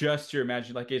just your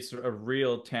imagine, like it's a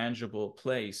real tangible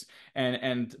place.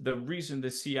 And the reason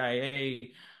the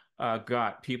CIA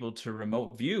got people to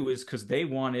remote view is because they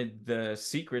wanted the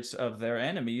secrets of their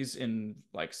enemies in,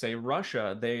 like, say,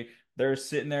 Russia. They're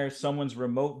sitting there, someone's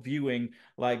remote viewing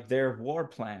like their war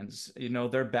plans,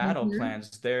 their battle Mhm.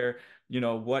 plans, their,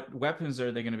 what weapons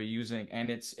are they going to be using, and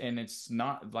it's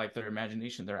not like their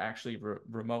imagination. They're actually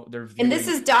remote. They're And this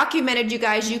viewing. is documented, you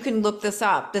guys. You can look this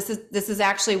up. This is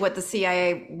actually what the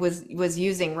CIA was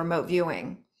using, remote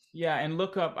viewing. Yeah, and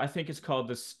look up, I think it's called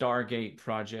the Stargate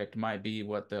Project, might be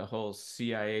what the whole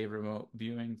CIA remote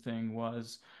viewing thing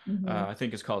was. Mhm. I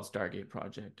think it's called Stargate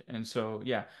Project. And so,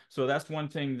 yeah, so that's one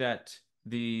thing that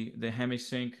the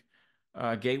hemi-sync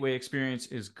gateway experience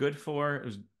is good for. It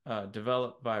was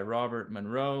developed by Robert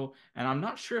Monroe, and I'm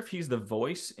not sure if he's the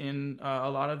voice in a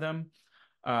lot of them.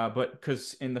 But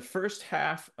because in the first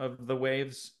half of the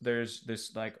waves, there's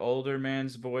this like older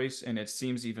man's voice, and it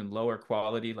seems even lower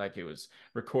quality, like it was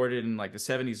recorded in like the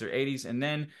 70s or 80s. And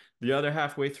then the other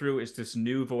halfway through is this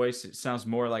new voice. It sounds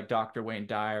more like Dr. Wayne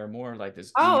Dyer, more like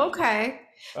this Oh, deep, okay.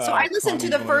 So I listened to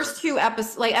calming the voice. first two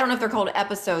episodes. Like, I don't know if they're called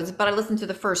episodes, but I listened to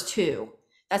the first two.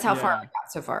 That's how far I Yeah.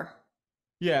 got so far.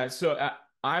 Yeah, so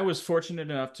I was fortunate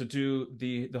enough to do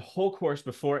the whole course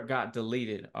before it got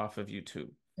deleted off of YouTube.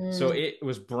 So Mm, it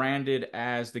was branded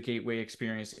as the Gateway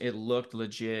Experience. It looked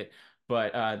legit,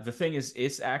 but the thing is,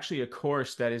 it's actually a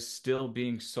course that is still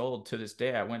being sold to this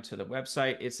day. I went to the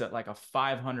website. It's at like a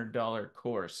 $500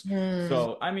 course. mm,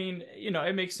 So I mean,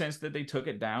 it makes sense that they took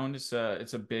it down. It's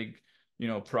a big,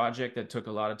 project that took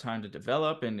a lot of time to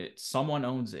develop, and someone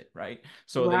owns it, right?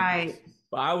 So right.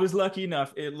 I was lucky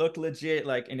enough. It looked legit,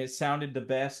 like, and it sounded the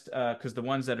best because the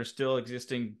ones that are still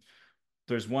existing,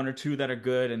 there's one or two that are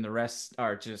good, and the rest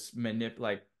are just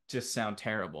like just sound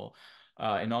terrible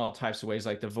in all types of ways.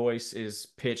 Like the voice is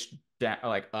pitched down,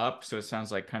 like up, so it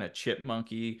sounds like kind of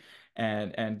chipmunky,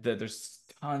 and there's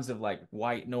tons of like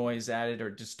white noise added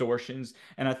or distortions,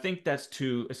 and I think that's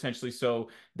to essentially so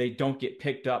they don't get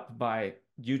picked up by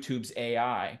YouTube's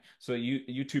AI. So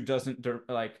YouTube doesn't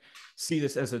like see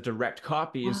this as a direct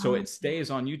copy, and so Oh, it stays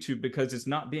on YouTube because it's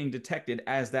not being detected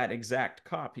as that exact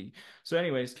copy. So,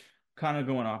 anyways, kind of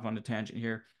going off on a tangent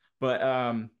here, but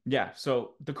yeah.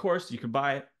 So the course you can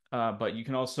buy it, but you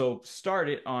can also start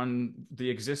it on the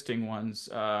existing ones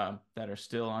that are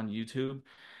still on YouTube.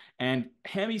 And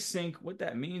hemi-sync, what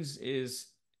that means is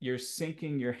you're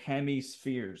syncing your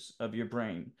hemispheres of your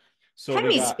brain. So we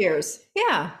got, hemispheres.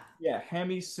 Yeah. yeah,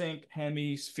 hemi-sync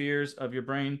hemispheres of your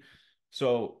brain.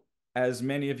 So as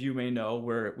many of you may know,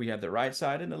 we have the right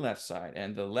side and the left side.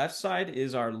 And the left side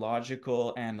is our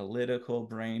logical, analytical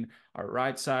brain. Our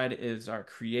right side is our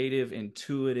creative,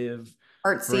 intuitive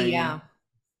Artsy. brain. Yeah.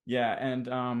 Yeah,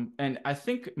 and I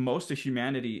think most of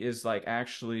humanity is like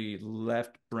actually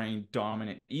left brain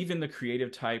dominant. Even the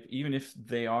creative type, even if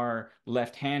they are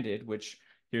left-handed, which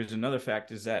here's another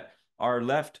fact is that our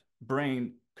left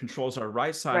brain controls our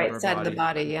right side of Right our side of the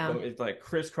body. body. Yeah. So it like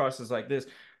crisscrosses like this.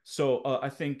 So I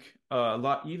think a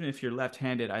lot, even if you're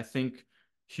left-handed, I think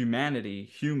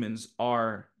humans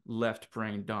are left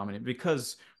brain dominant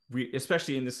because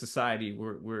especially in this society,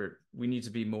 we need to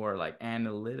be more like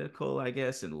analytical, I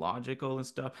guess, and logical and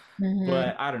stuff. Hmm.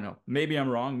 But I don't know, maybe I'm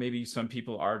wrong. Maybe some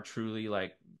people are truly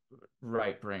like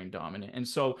right brain dominant, and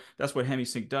so that's what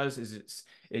hemisync does is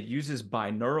it uses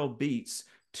binaural beats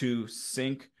to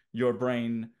sync your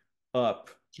brain up,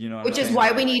 you know what I'm Which is saying?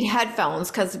 why we Like, need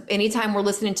headphones, because anytime we're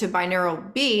listening to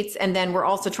binaural beats and then we're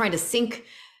also trying to sync,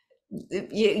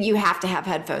 you have to have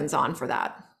headphones on for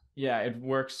that. yeah, it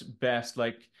works best.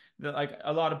 Like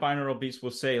a lot of binaural beats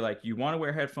will say like you want to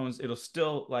wear headphones, it'll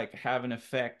still like have an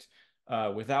effect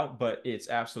without, but it's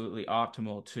absolutely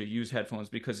optimal to use headphones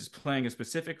because it's playing a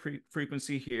specific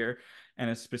frequency here and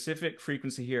a specific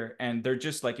frequency here, and they're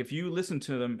just like if you listen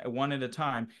to them one at a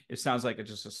time, it sounds like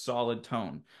just a solid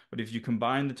tone. But if you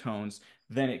combine the tones,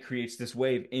 then it creates this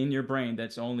wave in your brain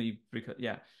that's only because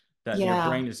yeah, that your Yeah.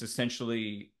 brain is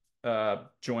essentially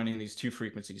joining these two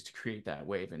frequencies to create that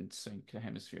wave and sync the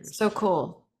hemispheres. So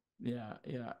cool. Yeah,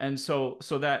 yeah. And so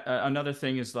that another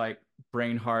thing is like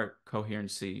brain heart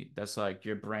coherency. That's like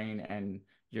your brain and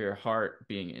your heart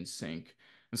being in sync.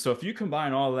 And so if you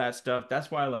combine all of that stuff, that's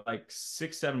why like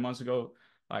 6, 7 months ago,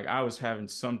 like I was having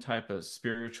some type of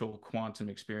spiritual quantum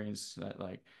experience that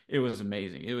like it was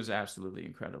amazing. It was absolutely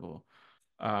incredible.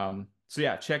 So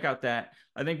yeah, check out that.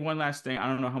 I think one last thing, I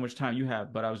don't know how much time you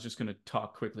have, but I was just going to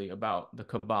talk quickly about the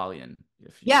Kabbalion.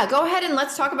 If you, Yeah, go ahead and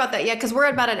let's talk about that. Yeah, because we're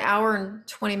at about an hour and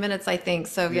 20 minutes, I think.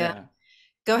 So yeah. yeah.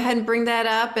 go ahead and bring that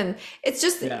up. And it's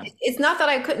just, Yeah, it's not that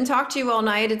I couldn't talk to you all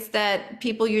night. It's that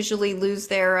people usually lose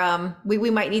their, we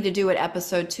might need to do an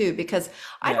episode too, because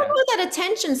I don't yeah, know that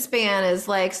attention span is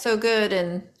like so good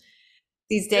in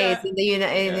these days yeah, in the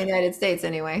yeah. United States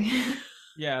anyway.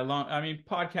 Yeah, long. I mean,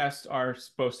 podcasts are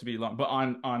supposed to be long, but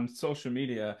on social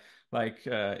media, like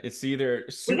it's either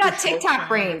We super got short TikTok channel.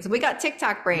 brains. We got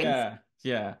TikTok brains. Yeah,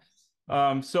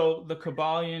 yeah. So the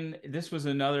Kabbalion, this was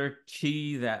another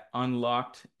key that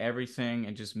unlocked everything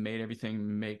and just made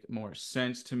everything make more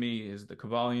sense to me. Is the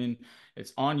Kabbalion?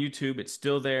 It's on YouTube. It's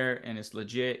still there, and it's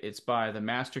legit. It's by the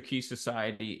Master Key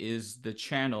Society is the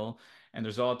channel, and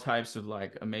there's all types of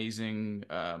like amazing,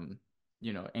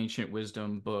 ancient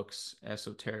wisdom books,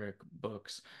 esoteric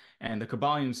books, and the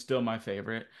Kabbalion is still my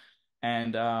favorite.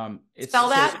 And it's Spell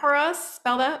so that for us.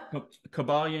 Spell that.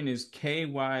 Kabbalion is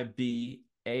Kybalion,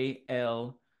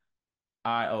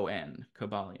 Kabbalion,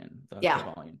 the Yeah.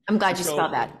 Kabbalion. I'm glad And you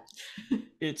spelled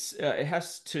so that. it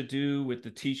has to do with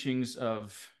the teachings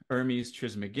of Hermes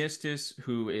Trismegistus,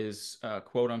 who is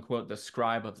quote unquote the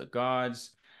scribe of the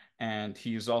gods, and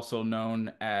he is also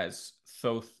known as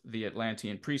Thoth, the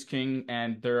Atlantean priest king.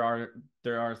 And there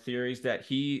are theories that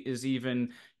he is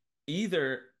even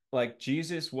either like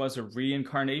Jesus was a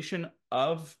reincarnation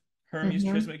of Hermes Hmm.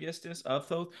 Trismegistus of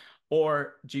Thoth,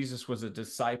 or Jesus was a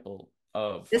disciple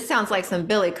of This sounds like Thoth. some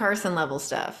Billy Carson level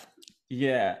stuff.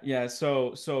 Yeah, yeah.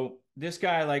 So this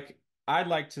guy, like, I'd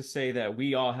like to say that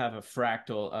we all have a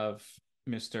fractal of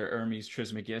Mr. Hermes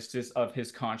Trismegistus of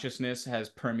his consciousness has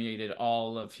permeated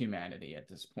all of humanity at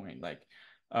this point.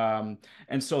 Um,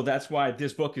 and so that's why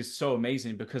this book is so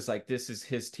amazing because like this is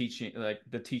his teaching, like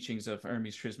the teachings of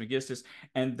Hermes Trismegistus,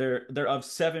 and they're of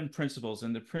seven principles,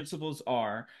 and the principles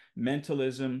are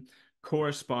mentalism,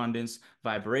 correspondence,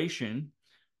 vibration,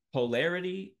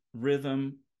 polarity,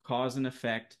 rhythm, cause and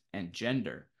effect, and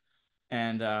gender.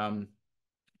 And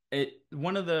it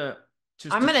one of the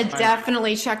just I'm to going to try.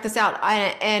 definitely check this out.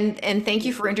 And thank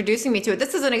you for introducing me to it.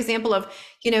 This is an example of,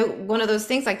 one of those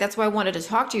things like that's why I wanted to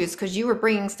talk to you is because you were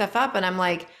bringing stuff up and I'm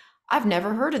like, I've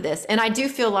never heard of this. And I do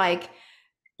feel like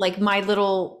my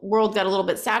little world got a little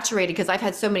bit saturated because I've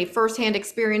had so many firsthand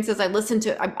experiences. I listen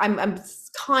to, I'm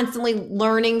constantly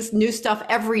learning new stuff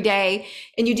every day.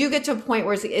 And you do get to a point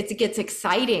where it gets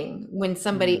exciting when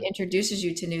somebody Mm. introduces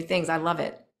you to new things. I love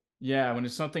it. Yeah, when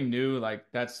it's something new, like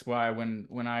that's why when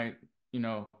I,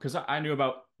 because I knew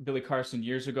about Billy Carson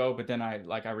years ago, but then I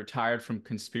retired from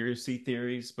conspiracy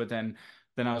theories, but then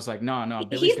I was like, no, no,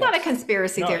 Billy's He's not got a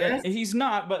conspiracy no, theorist. he's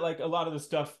not, but like a lot of the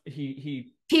stuff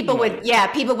he People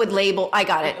would label. I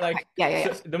got it. yeah, Okay. like Yeah,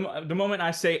 yeah, so yeah. the moment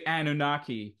I say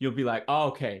Anunnaki, you'll be like, oh,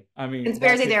 okay. I mean, that's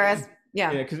Conspiracy it. theorist.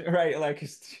 Yeah. Yeah, because right, like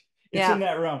it's in Yeah.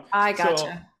 that realm. I So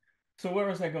gotcha. so where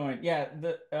was I going? Yeah,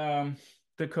 the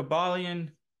Kabbalion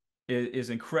is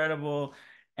incredible,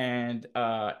 and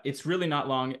it's really not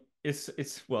long. It's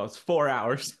well, it's 4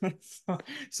 hours,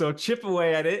 so chip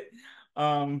away at it.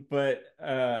 But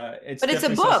it's But it's a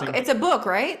definitely book. something. It's a book,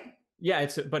 right? Yeah,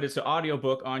 but it's an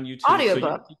audiobook on YouTube.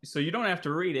 Audiobook. So you don't have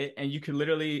to read it, and you can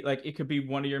literally like it could be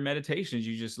one of your meditations.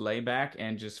 You just lay back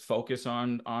and just focus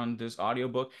on this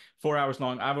audiobook. 4 hours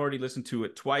long. I've already listened to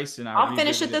it twice and I I'll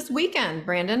finish it revisited. this weekend,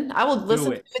 Brandon. I will Do listen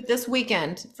to it. it this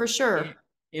weekend for it sure.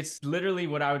 it's literally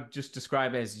what I would just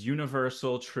describe as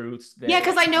universal truths Yeah, that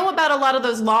because I know about a lot of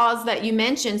those laws that you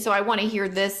mentioned, so I want to hear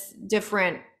this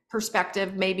different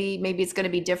perspective. Maybe it's going to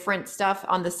be different stuff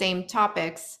on the same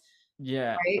topics,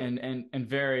 yeah, right? and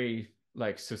very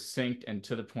like succinct and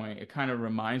to the point. It kind of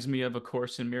reminds me of A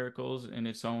Course in Miracles in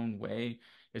its own way.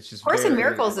 It's just Course in very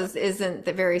Miracles isn't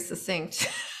very succinct.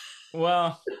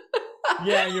 well.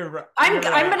 Yeah, you're right. I'm You're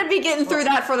I'm right. going to be getting through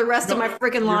Well, that for the rest of no, my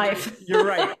freaking life. you're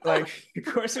right. Like A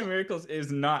Course in Miracles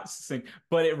is not succinct,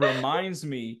 but it reminds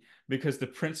me because the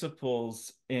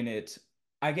principles in it,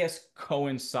 I guess,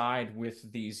 coincide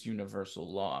with these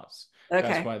universal laws. That's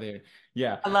Okay. why they,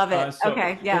 yeah. I love it. So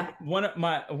Okay, yeah. one of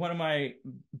my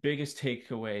biggest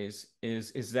takeaways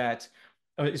is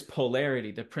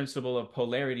polarity, the principle of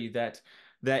polarity that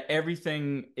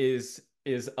everything is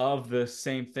of the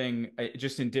same thing,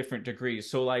 just in different degrees.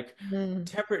 So like Mm.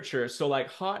 temperature, so like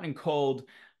hot and cold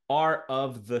are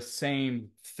of the same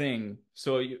thing.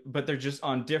 But they're just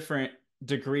on different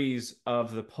degrees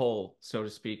of the pole, so to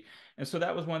speak. And so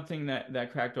that was one thing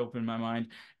that cracked open my mind.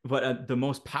 But the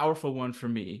most powerful one for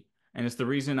me, and it's the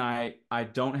reason I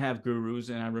don't have gurus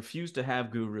and I refuse to have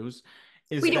gurus,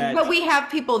 is We do, but that we have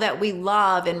people that we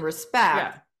love and respect,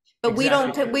 yeah, but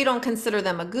exactly. we don't consider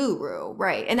them a guru,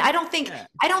 right? And Yeah.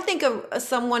 I don't think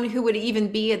someone who would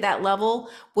even be at that level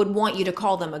would want you to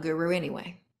call them a guru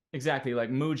anyway. Exactly, like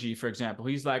Muji, for example.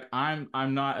 He's like, I'm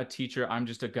not a teacher, I'm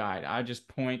just a guide. I just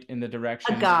point in the A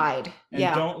direction guide. and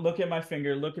Yeah. don't look at my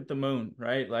finger, look at the moon,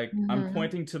 right? Like I'm Hmm.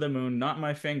 pointing to the moon, not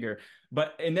my finger.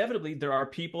 But inevitably there are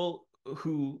people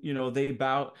who, they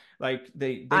bow, like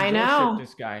they I worship know.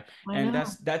 this guy, I and know.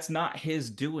 that's not his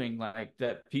doing, like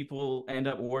that people end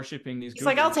up worshiping these He's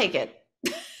like, I'll gurus. take it.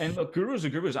 And look, gurus are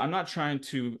gurus. I'm not trying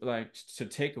to like to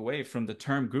take away from the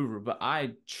term guru, but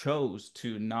I chose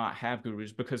to not have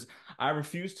gurus because I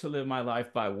refuse to live my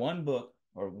life by one book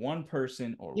or one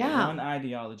person or Yeah. one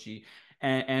ideology.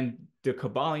 And the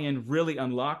Kabbalion really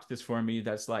unlocked this for me.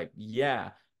 That's like,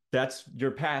 yeah, that's your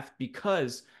path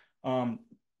because um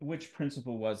which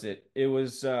principle was it? It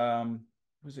was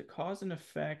it cause and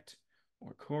effect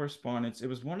or correspondence? It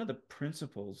was one of the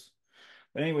principles.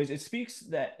 But anyways, it speaks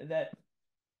that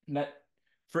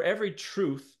for every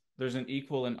truth, there's an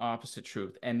equal and opposite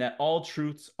truth, and that all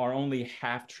truths are only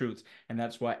half truths. And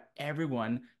that's why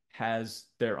everyone has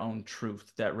their own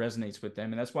truth that resonates with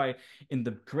them. And that's why in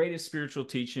the greatest spiritual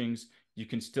teachings, you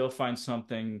can still find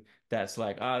something that's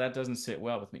like, ah, that doesn't sit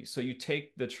well with me. So you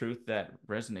take the truth that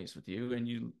resonates with you and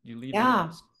you leave the Yeah.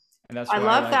 rest. And that's I why,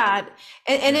 love like, that.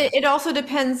 And yes. it also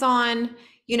depends on,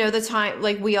 the time,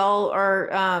 like we all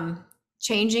are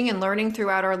changing and learning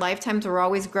throughout our lifetimes. We're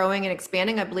always growing and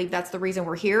expanding. I believe that's the reason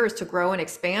we're here, is to grow and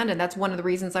expand. And that's one of the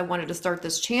reasons I wanted to start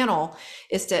this channel,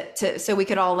 is to so we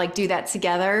could all like do that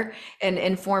together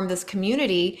and form this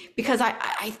community, because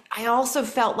I also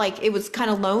felt like it was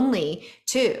kind of lonely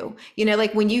too.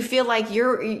 Like when you feel like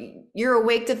you're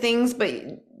awake to things, but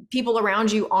people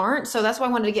around you aren't. So that's why I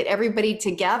wanted to get everybody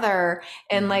together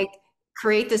and Mhm. like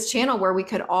create this channel where we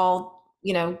could all,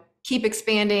 keep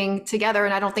expanding together.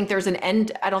 And I don't think there's an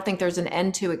end. I don't think there's an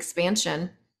end to expansion.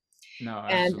 No,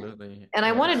 And absolutely. and I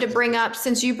Yeah, wanted to it's bring up,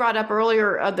 since you brought up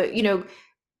earlier,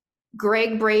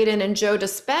 Greg Braden and Joe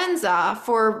Dispenza,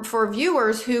 for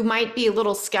viewers who might be a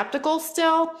little skeptical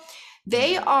still.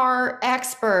 They mhm. are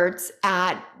experts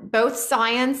at both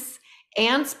science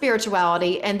and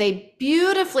spirituality, and they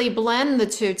beautifully blend the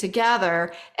two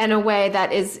together in a way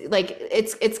that is like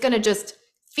it's going to just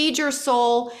feed your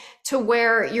soul to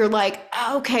where you're like,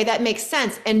 "Oh, okay, that makes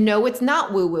sense." And no, it's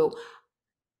not woo woo.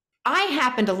 I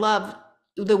happen to love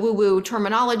the woo woo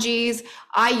terminologies.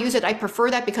 I use it. I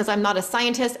prefer that because I'm not a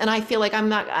scientist, and I feel like I'm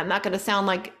not going to sound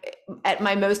like at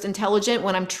my most intelligent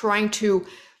when I'm trying to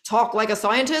talk like a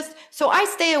scientist. So I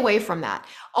stay away from that.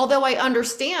 Although I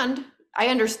understand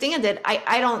it.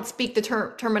 I don't speak the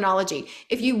terminology.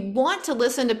 If you want to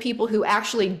listen to people who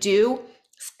actually do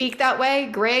speak that way,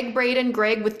 Greg Braden,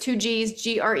 Greg with two G's,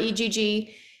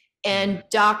 Gregg, and Mhm.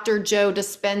 Dr. Joe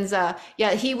Dispenza.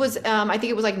 Yeah, he was, Mhm. I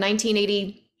think it was like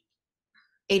 1980,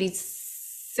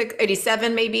 86,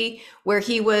 87 maybe, where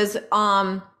he was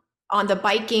on the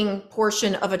biking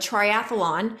portion of a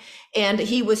triathlon, and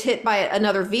he was hit by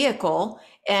another vehicle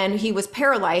and he was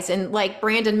paralyzed. And like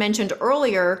Brandon mentioned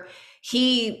earlier,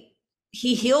 he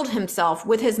he healed himself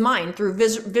with his mind through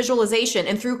visualization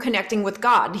and through connecting with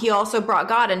God. He also brought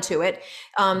God into it.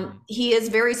 Mhm. He is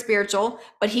very spiritual,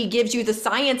 but he gives you the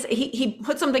science. He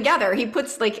puts them together. He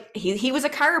puts like he was a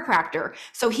chiropractor,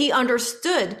 so he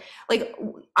understood. Like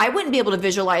I wouldn't be able to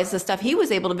visualize the stuff he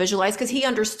was able to visualize because he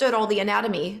understood all the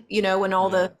anatomy, and all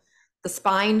Yeah. the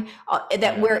spine, that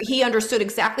Yeah. where he understood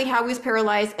exactly how he was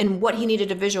paralyzed and what he needed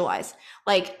to visualize.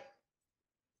 Like,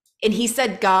 and he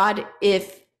said, God,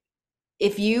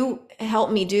 if you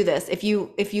help me do this, if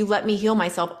you let me heal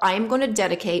myself, I am going to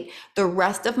dedicate the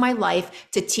rest of my life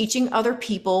to teaching other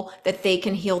people that they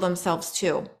can heal themselves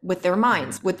too with their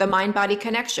minds, Mhm. with the mind body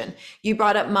connection. You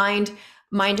brought up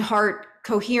mind heart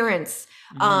coherence.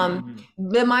 Mhm.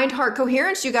 Mhm. The mind heart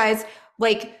coherence, you guys,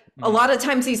 like a Mhm. lot of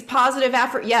times these positive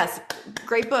effort, yes,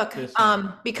 great book. This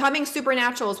one. Becoming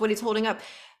supernatural is what he's holding up.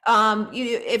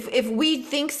 If we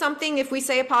think something, if we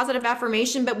say a positive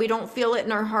affirmation but we don't feel it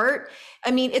in our heart, I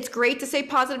mean, it's great to say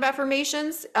positive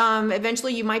affirmations.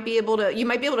 Eventually you might be able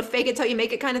to fake it till you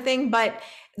make it kind of thing, but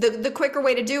the quicker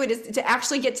way to do it is to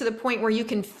actually get to the point where you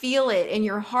can feel it in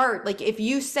your heart. Like if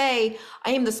you say,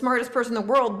 I am the smartest person in the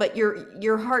world, but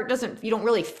your heart doesn't, you don't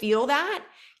really feel that.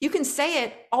 You can say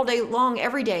it all day long,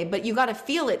 every day, but you got to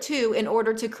feel it too in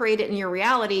order to create it in your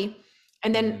reality.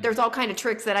 And then Mhm. there's all kind of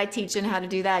tricks that I teach in how to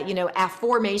do that.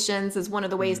 Affirmations is one of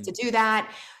the ways to Mhm. do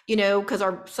that, because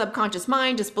our subconscious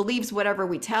mind just believes whatever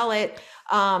we tell it,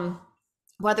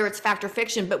 whether it's fact or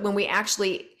fiction. But when we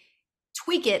actually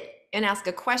tweak it and ask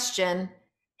a question,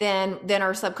 then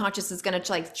our subconscious is going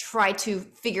to like try to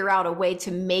figure out a way to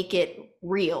make it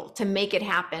real, to make it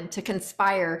happen, to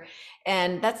conspire.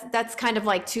 And that's kind of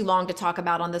like too long to talk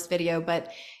about on this video,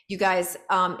 but you guys,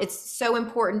 it's so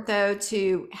important though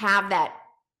to have that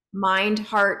mind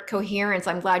heart coherence.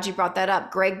 I'm glad you brought that up.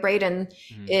 Greg Braden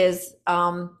Mhm. is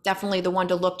definitely the one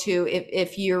to look to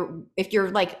if you're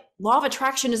like law of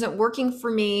attraction isn't working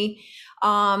for me.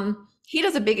 He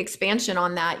does a big expansion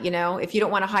on that. You know, if you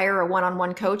don't want to hire a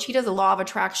one-on-one coach, he does a law of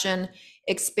attraction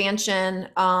expansion,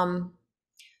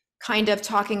 kind of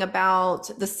talking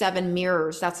about the 7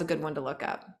 mirrors. That's a good one to look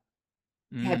up.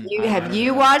 I Have haven't heard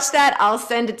you that. watched that? I'll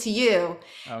send it to you.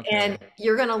 And Okay.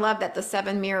 you're going to love that. The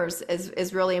 7 mirrors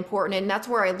is really important. And that's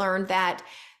where I learned that,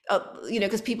 you know,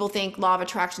 because people think law of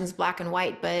attraction is black and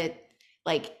white, but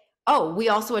like, oh, we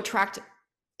also attract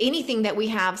anything that we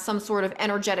have some sort of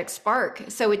energetic spark.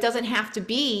 So it doesn't have to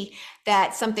be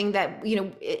that something that, you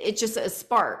know, it's just a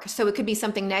spark. So it could be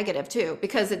something negative too,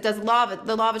 because it does the law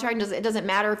of attraction does, it doesn't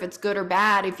matter if it's good or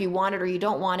bad, if you want it or you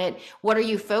don't want it. What are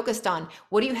you focused on?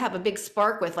 What do you have a big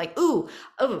spark with? Like, ooh,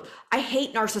 oh, I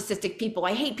hate narcissistic people.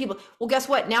 I hate people. Well, guess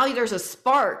what? Now there's a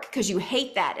spark because you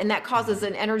hate that. And that causes Mhm.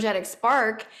 an energetic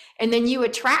spark. And then you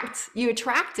attract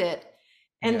it.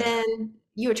 And Yeah. then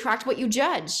you attract what you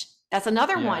judge. That's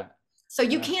another one. Yeah. So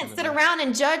you can't sit Absolutely. around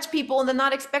and judge people and then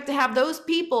not expect to have those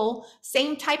people,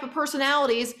 same type of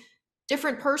personalities,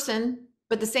 different person,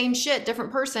 but the same shit,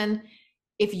 different person.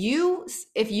 If you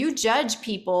judge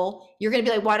people, you're going to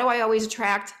be like, why do I always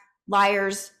attract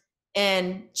liars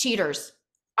and cheaters?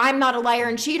 I'm not a liar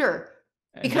and cheater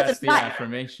And because that's it's the not.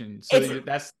 affirmation. So It's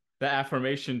that's the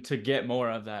affirmation to get more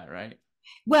of that, right?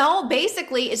 Well,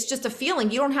 basically, it's just a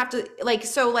feeling. You don't have to like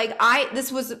so like I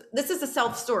this is a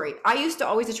self story. I used to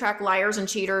always attract liars and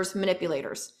cheaters,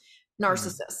 manipulators, Mhm.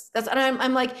 narcissists. That's and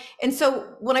I'm like, and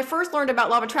so when I first learned about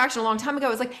law of attraction a long time ago, I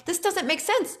was like, this doesn't make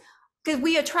sense because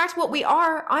we attract what we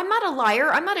are. I'm not a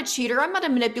liar. I'm not a cheater. I'm not a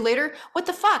manipulator. What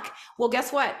the fuck? Well,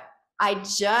 guess what? I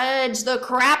judge the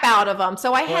crap out of them.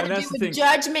 So I Well, had and to do that's the a thing.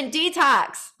 judgment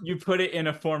detox. You put it in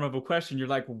a form of a question. You're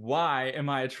like, why am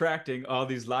I attracting all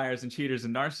these liars and cheaters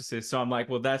and narcissists? So I'm like,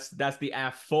 well, that's the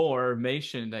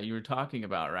affirmation that you were talking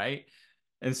about, right?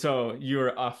 And so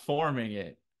you're affirming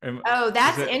it. Oh, Is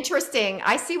that's it? interesting.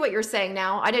 I see what you're saying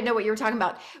now. I didn't know what you were talking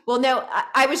about. Well, no,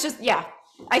 I was just, yeah,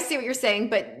 I see what you're saying.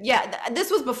 But yeah, this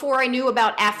was before I knew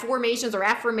about affirmations or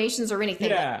anything.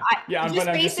 Like, Yeah, yeah. But just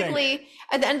I'm just saying. basically,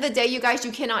 at the end of the day, you guys,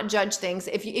 you cannot judge things.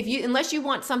 Unless you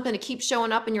want something to keep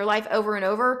showing up in your life over and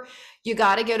over, you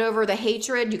got to get over the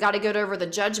hatred. You got to get over the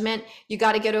judgment. You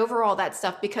got to get over all that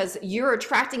stuff because you're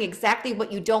attracting exactly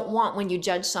what you don't want when you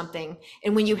judge something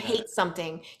and when you Yeah. hate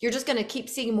something. You're just going to keep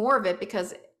seeing more of it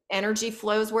because energy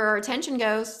flows where our attention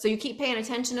goes. So you keep paying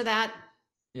attention to that.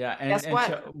 Yeah, Guess and what?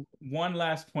 to one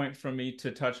last point from me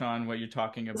to touch on what you're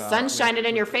talking The sun's about shining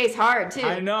in with your face hard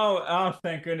I too. know. Oh,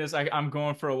 thank goodness. I'm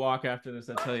going for a walk after this,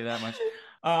 I tell you that much.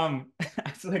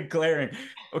 It's like glaring.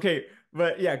 Okay,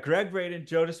 but yeah, Greg Braden,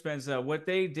 Joe Dispenza, what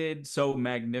they did so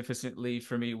magnificently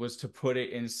for me was to put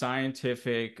it in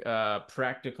scientific,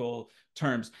 practical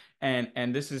terms.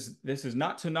 And this is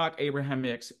not to knock Abraham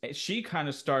Hicks. She kind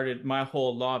of started my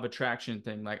whole law of attraction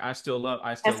thing. Like I still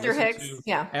Esther listen Hicks. to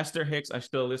Yeah. Esther Hicks. I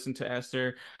still listen to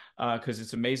Esther because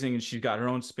it's amazing and she's got her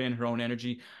own spin, her own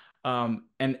energy.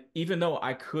 And even though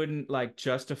I couldn't like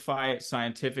justify it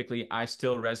scientifically, I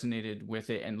still resonated with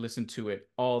it and listened to it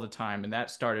all the time. And that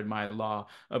started my law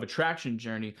of attraction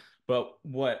journey. But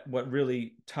what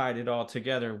really tied it all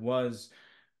together was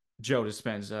Joe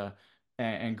Dispenza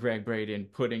and Greg Braden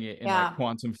putting it in like Yeah.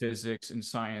 quantum physics and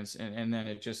science, and then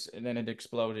it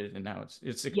exploded, and now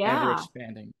it's ever Yeah.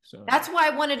 expanding. So That's why I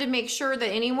wanted to make sure that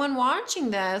anyone watching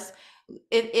this,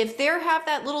 if they have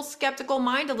that little skeptical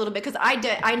mind a little bit, because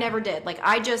I never did. Like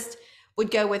I just would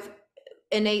go with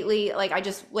innately, like I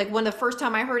just like when the first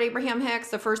time I heard Abraham Hicks,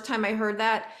 the first time I heard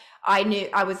that, I knew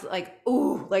I was like,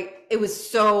 ooh, like it was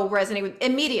so resonating with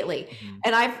immediately. mhm.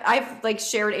 And I've like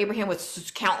shared Abraham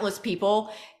with countless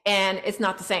people, and it's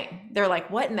not the same. They're like,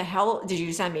 what in the hell did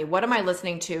you send me? What am I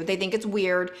listening to? They think it's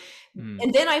weird. Mhm.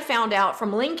 And then I found out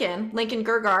from Lincoln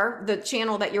Gergar, the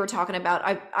channel that you were talking about.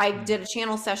 I Mhm. did a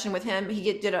channel session with him.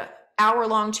 He did a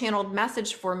hour-long channeled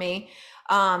message for me.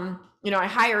 You know, I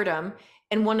hired him,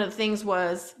 and one of the things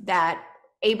was that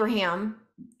Abraham,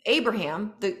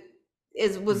 the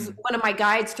is was Mhm. one of my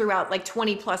guides throughout like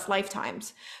 20 plus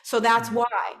lifetimes. So that's Mhm.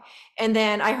 why. And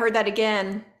then I heard that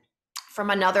again from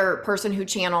another person who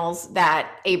channels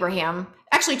that Abraham,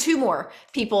 actually two more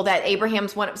people that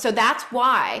Abraham's one. So that's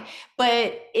why.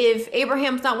 But if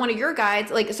Abraham's not one of your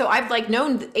guides, like, so I've like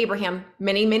known Abraham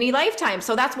many, many lifetimes.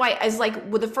 So that's why I was like,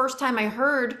 well, the first time I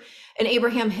heard an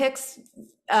Abraham Hicks,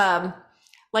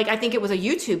 like, I think it was a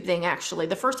YouTube thing, actually.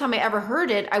 The first time I ever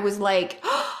heard it, I was like,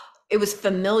 it was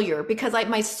familiar because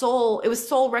my soul, it was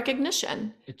soul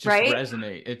recognition, It just right?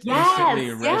 resonate. It instantly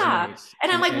Yes, yeah. resonates.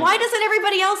 And I'm like, why doesn't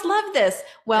everybody else love this?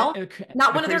 Well,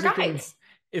 not The one of their crazy thing guides.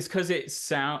 is because it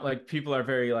sound like people are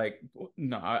very like,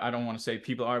 no, I don't want to say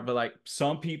people are, but like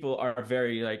some people are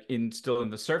very like in still in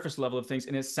the surface level of things,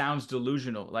 and it sounds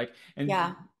delusional. Like, and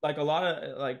Yeah. like a lot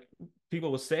of like people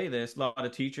will say this, a lot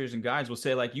of teachers and guides will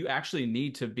say like you actually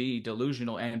need to be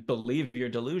delusional and believe your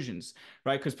delusions,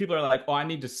 right? Because people are like, oh, I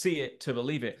need to see it to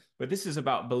believe it, but this is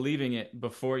about believing it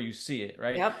before you see it,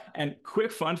 right? Yep. And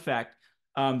quick fun fact,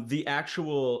 the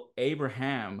actual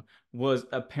Abraham was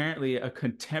apparently a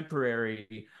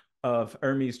contemporary of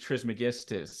Hermes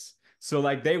Trismegistus. So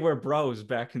like they were bros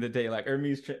back in the day. Like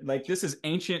Hermes, like this is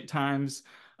ancient times.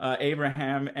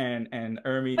 Abraham and But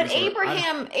Hermes, or I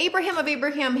don't, Abraham of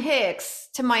Abraham Hicks,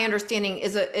 to my understanding,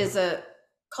 is a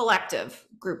collective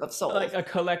group of like souls. a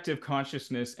collective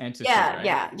consciousness entity, Yeah, right?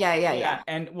 yeah, yeah, yeah, yeah. Yeah,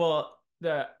 and well,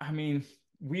 I mean,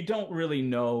 we don't really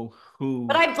know But who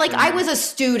I like I was Hermes. a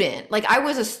student. Like I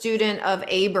was a student of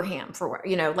Abraham for,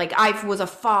 like I was a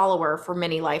follower for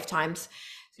many lifetimes.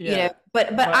 Yeah,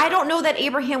 But I but don't know that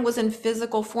Abraham was in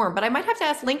physical form, but I might have to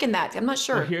ask Lincoln that. I'm not well,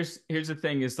 sure. here's the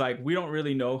thing is like we don't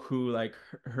really know who like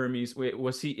Hermes. Wait,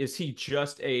 is he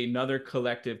just another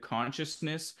collective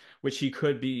consciousness, which he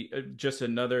could be just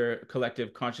another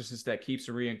collective consciousness that keeps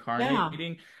Yeah.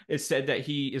 reincarnating? It's said that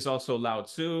he is also Lao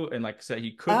Tzu, and like I said,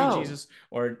 he could be Oh. Jesus,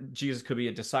 or Jesus could be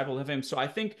a disciple of him. So I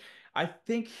think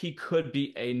he could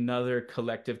be another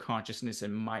collective consciousness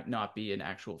and might not be an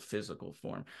actual physical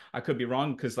form. I could be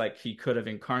wrong because like he could have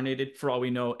incarnated, for all we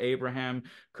know, Abraham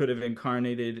could have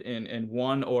incarnated in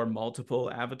one or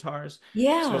multiple avatars.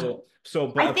 Yeah. But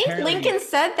I think apparently, Lincoln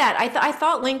said that. I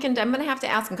thought Lincoln, I'm going to have to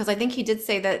ask him because I think he did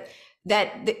say that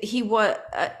he was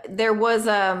there was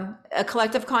a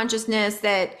collective consciousness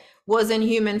that was in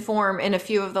human form in a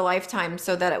few of the lifetimes,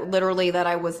 so that literally that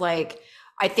I was like,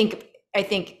 I think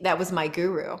that was my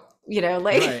guru,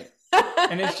 like right.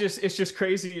 And it's just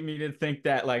crazy to me to think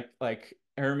that like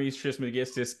Hermes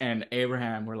Trismegistus and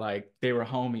Abraham were like they were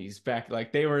homies back,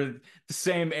 like they were the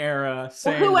same era, well,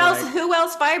 same like, who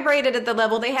else vibrated at the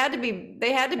level? They had to be and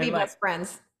like best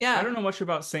friends. I Yeah. don't know much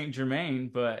about Saint Germain,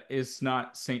 but is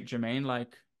not Saint Germain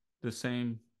like the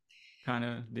same kind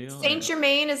of deal Saint or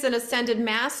Germain is an ascended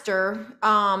master,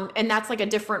 and that's like a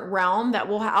different realm that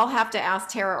I'll have to ask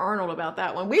Tara Arnold about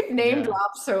that one. We've name yeah.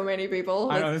 dropped so many people.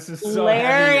 I It's know this is so heavy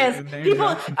hilarious. with name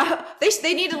People, dropping.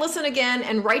 they need to listen again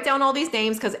and write down all these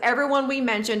names because everyone we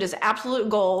mentioned is Yeah, absolute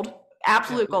gold.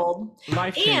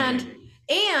 life And changing.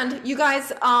 you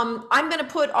guys, I'm going to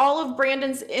put all of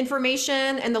Brandon's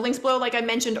information and the links below, like I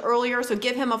mentioned earlier. So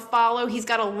give him a follow. He's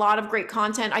got a lot of great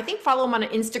content. I think follow him on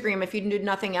Instagram if you do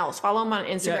nothing else. Follow him on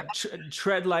Instagram. Yeah,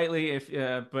 tread lightly if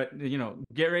but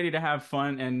get ready to have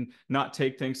fun and not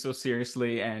take things so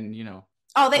seriously, and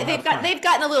Oh, we'll have fun. they've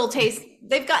gotten a little taste.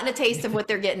 They've gotten a taste of what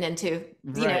they're getting into.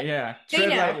 Right, yeah. They Tread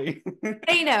know. lightly.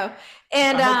 They know.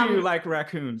 And I hope you like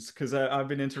raccoons because I've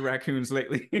been into raccoons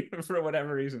lately for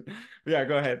whatever reason. Yeah,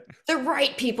 go ahead. the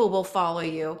right people will follow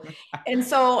you. And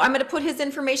so I'm going to put his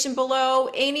information below.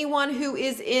 Anyone who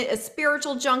is a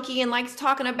spiritual junkie and likes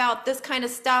talking about this kind of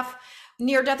stuff,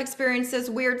 near death experiences,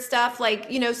 weird stuff,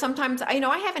 like, sometimes I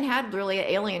haven't had really an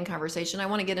alien conversation. I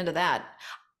want to get into that.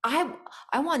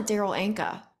 I want Daryl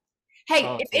Anka. Hey,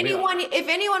 Oh, if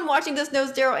anyone watching this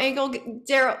knows Daryl Anka,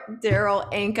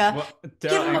 well,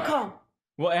 give him a Daryl, call.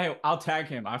 well, hey, I'll tag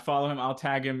him. I follow him. I'll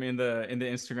tag him in the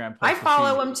Instagram I post to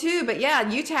follow see. him too, but yeah,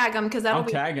 you tag him because that'll I'm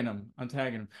be tagging him. I'm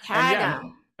tagging him. And tag yeah,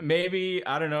 him. maybe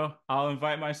I don't know. I'll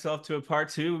invite myself to a part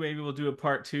two. Maybe we'll do a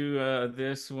part two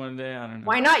this one day. I don't know.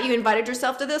 Why not? You invited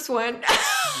yourself to this one.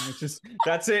 It's just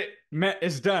that's it.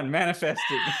 It's done.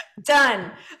 Manifested.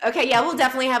 Done. Okay, yeah, we'll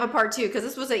definitely have a part two because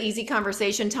this was an easy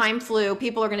conversation. Time flew.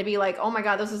 People are going to be like, "Oh my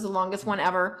God, this is the longest one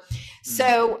ever." Mm.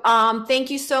 So, thank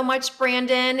you so much,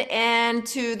 Brandon, and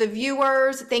to the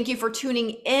viewers, thank you for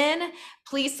tuning in.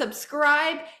 Please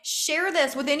subscribe, share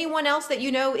this with anyone else that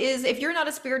you know is. If you're not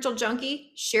a spiritual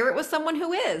junkie, share it with someone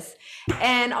who is.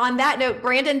 And on that note,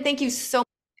 Brandon, thank you so much.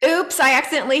 Oops, I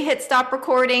accidentally hit stop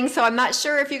recording, so I'm not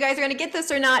sure if you guys are going to get this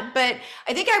or not, but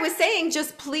I think I was saying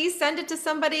just please send it to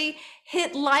somebody,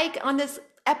 hit like on this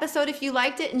episode if you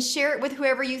liked it, and share it with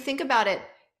whoever you think about it.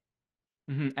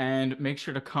 And make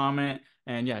sure to comment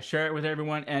and yeah, share it with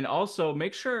everyone. And also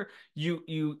make sure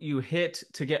you hit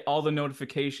to get all the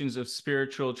notifications of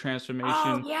spiritual Oh,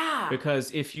 transformation yeah.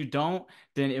 because if you don't,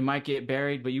 then it might get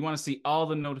buried. But you want to see all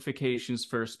the notifications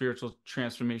for spiritual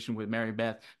transformation with Mary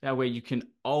Beth. That way you can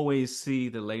always see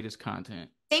the latest content.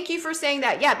 Thank you for saying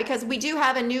that. Yeah, because we do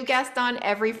have a new guest on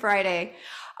every Friday.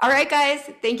 All right, guys,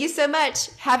 thank you so much.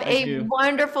 Have Thank a you.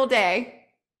 wonderful day.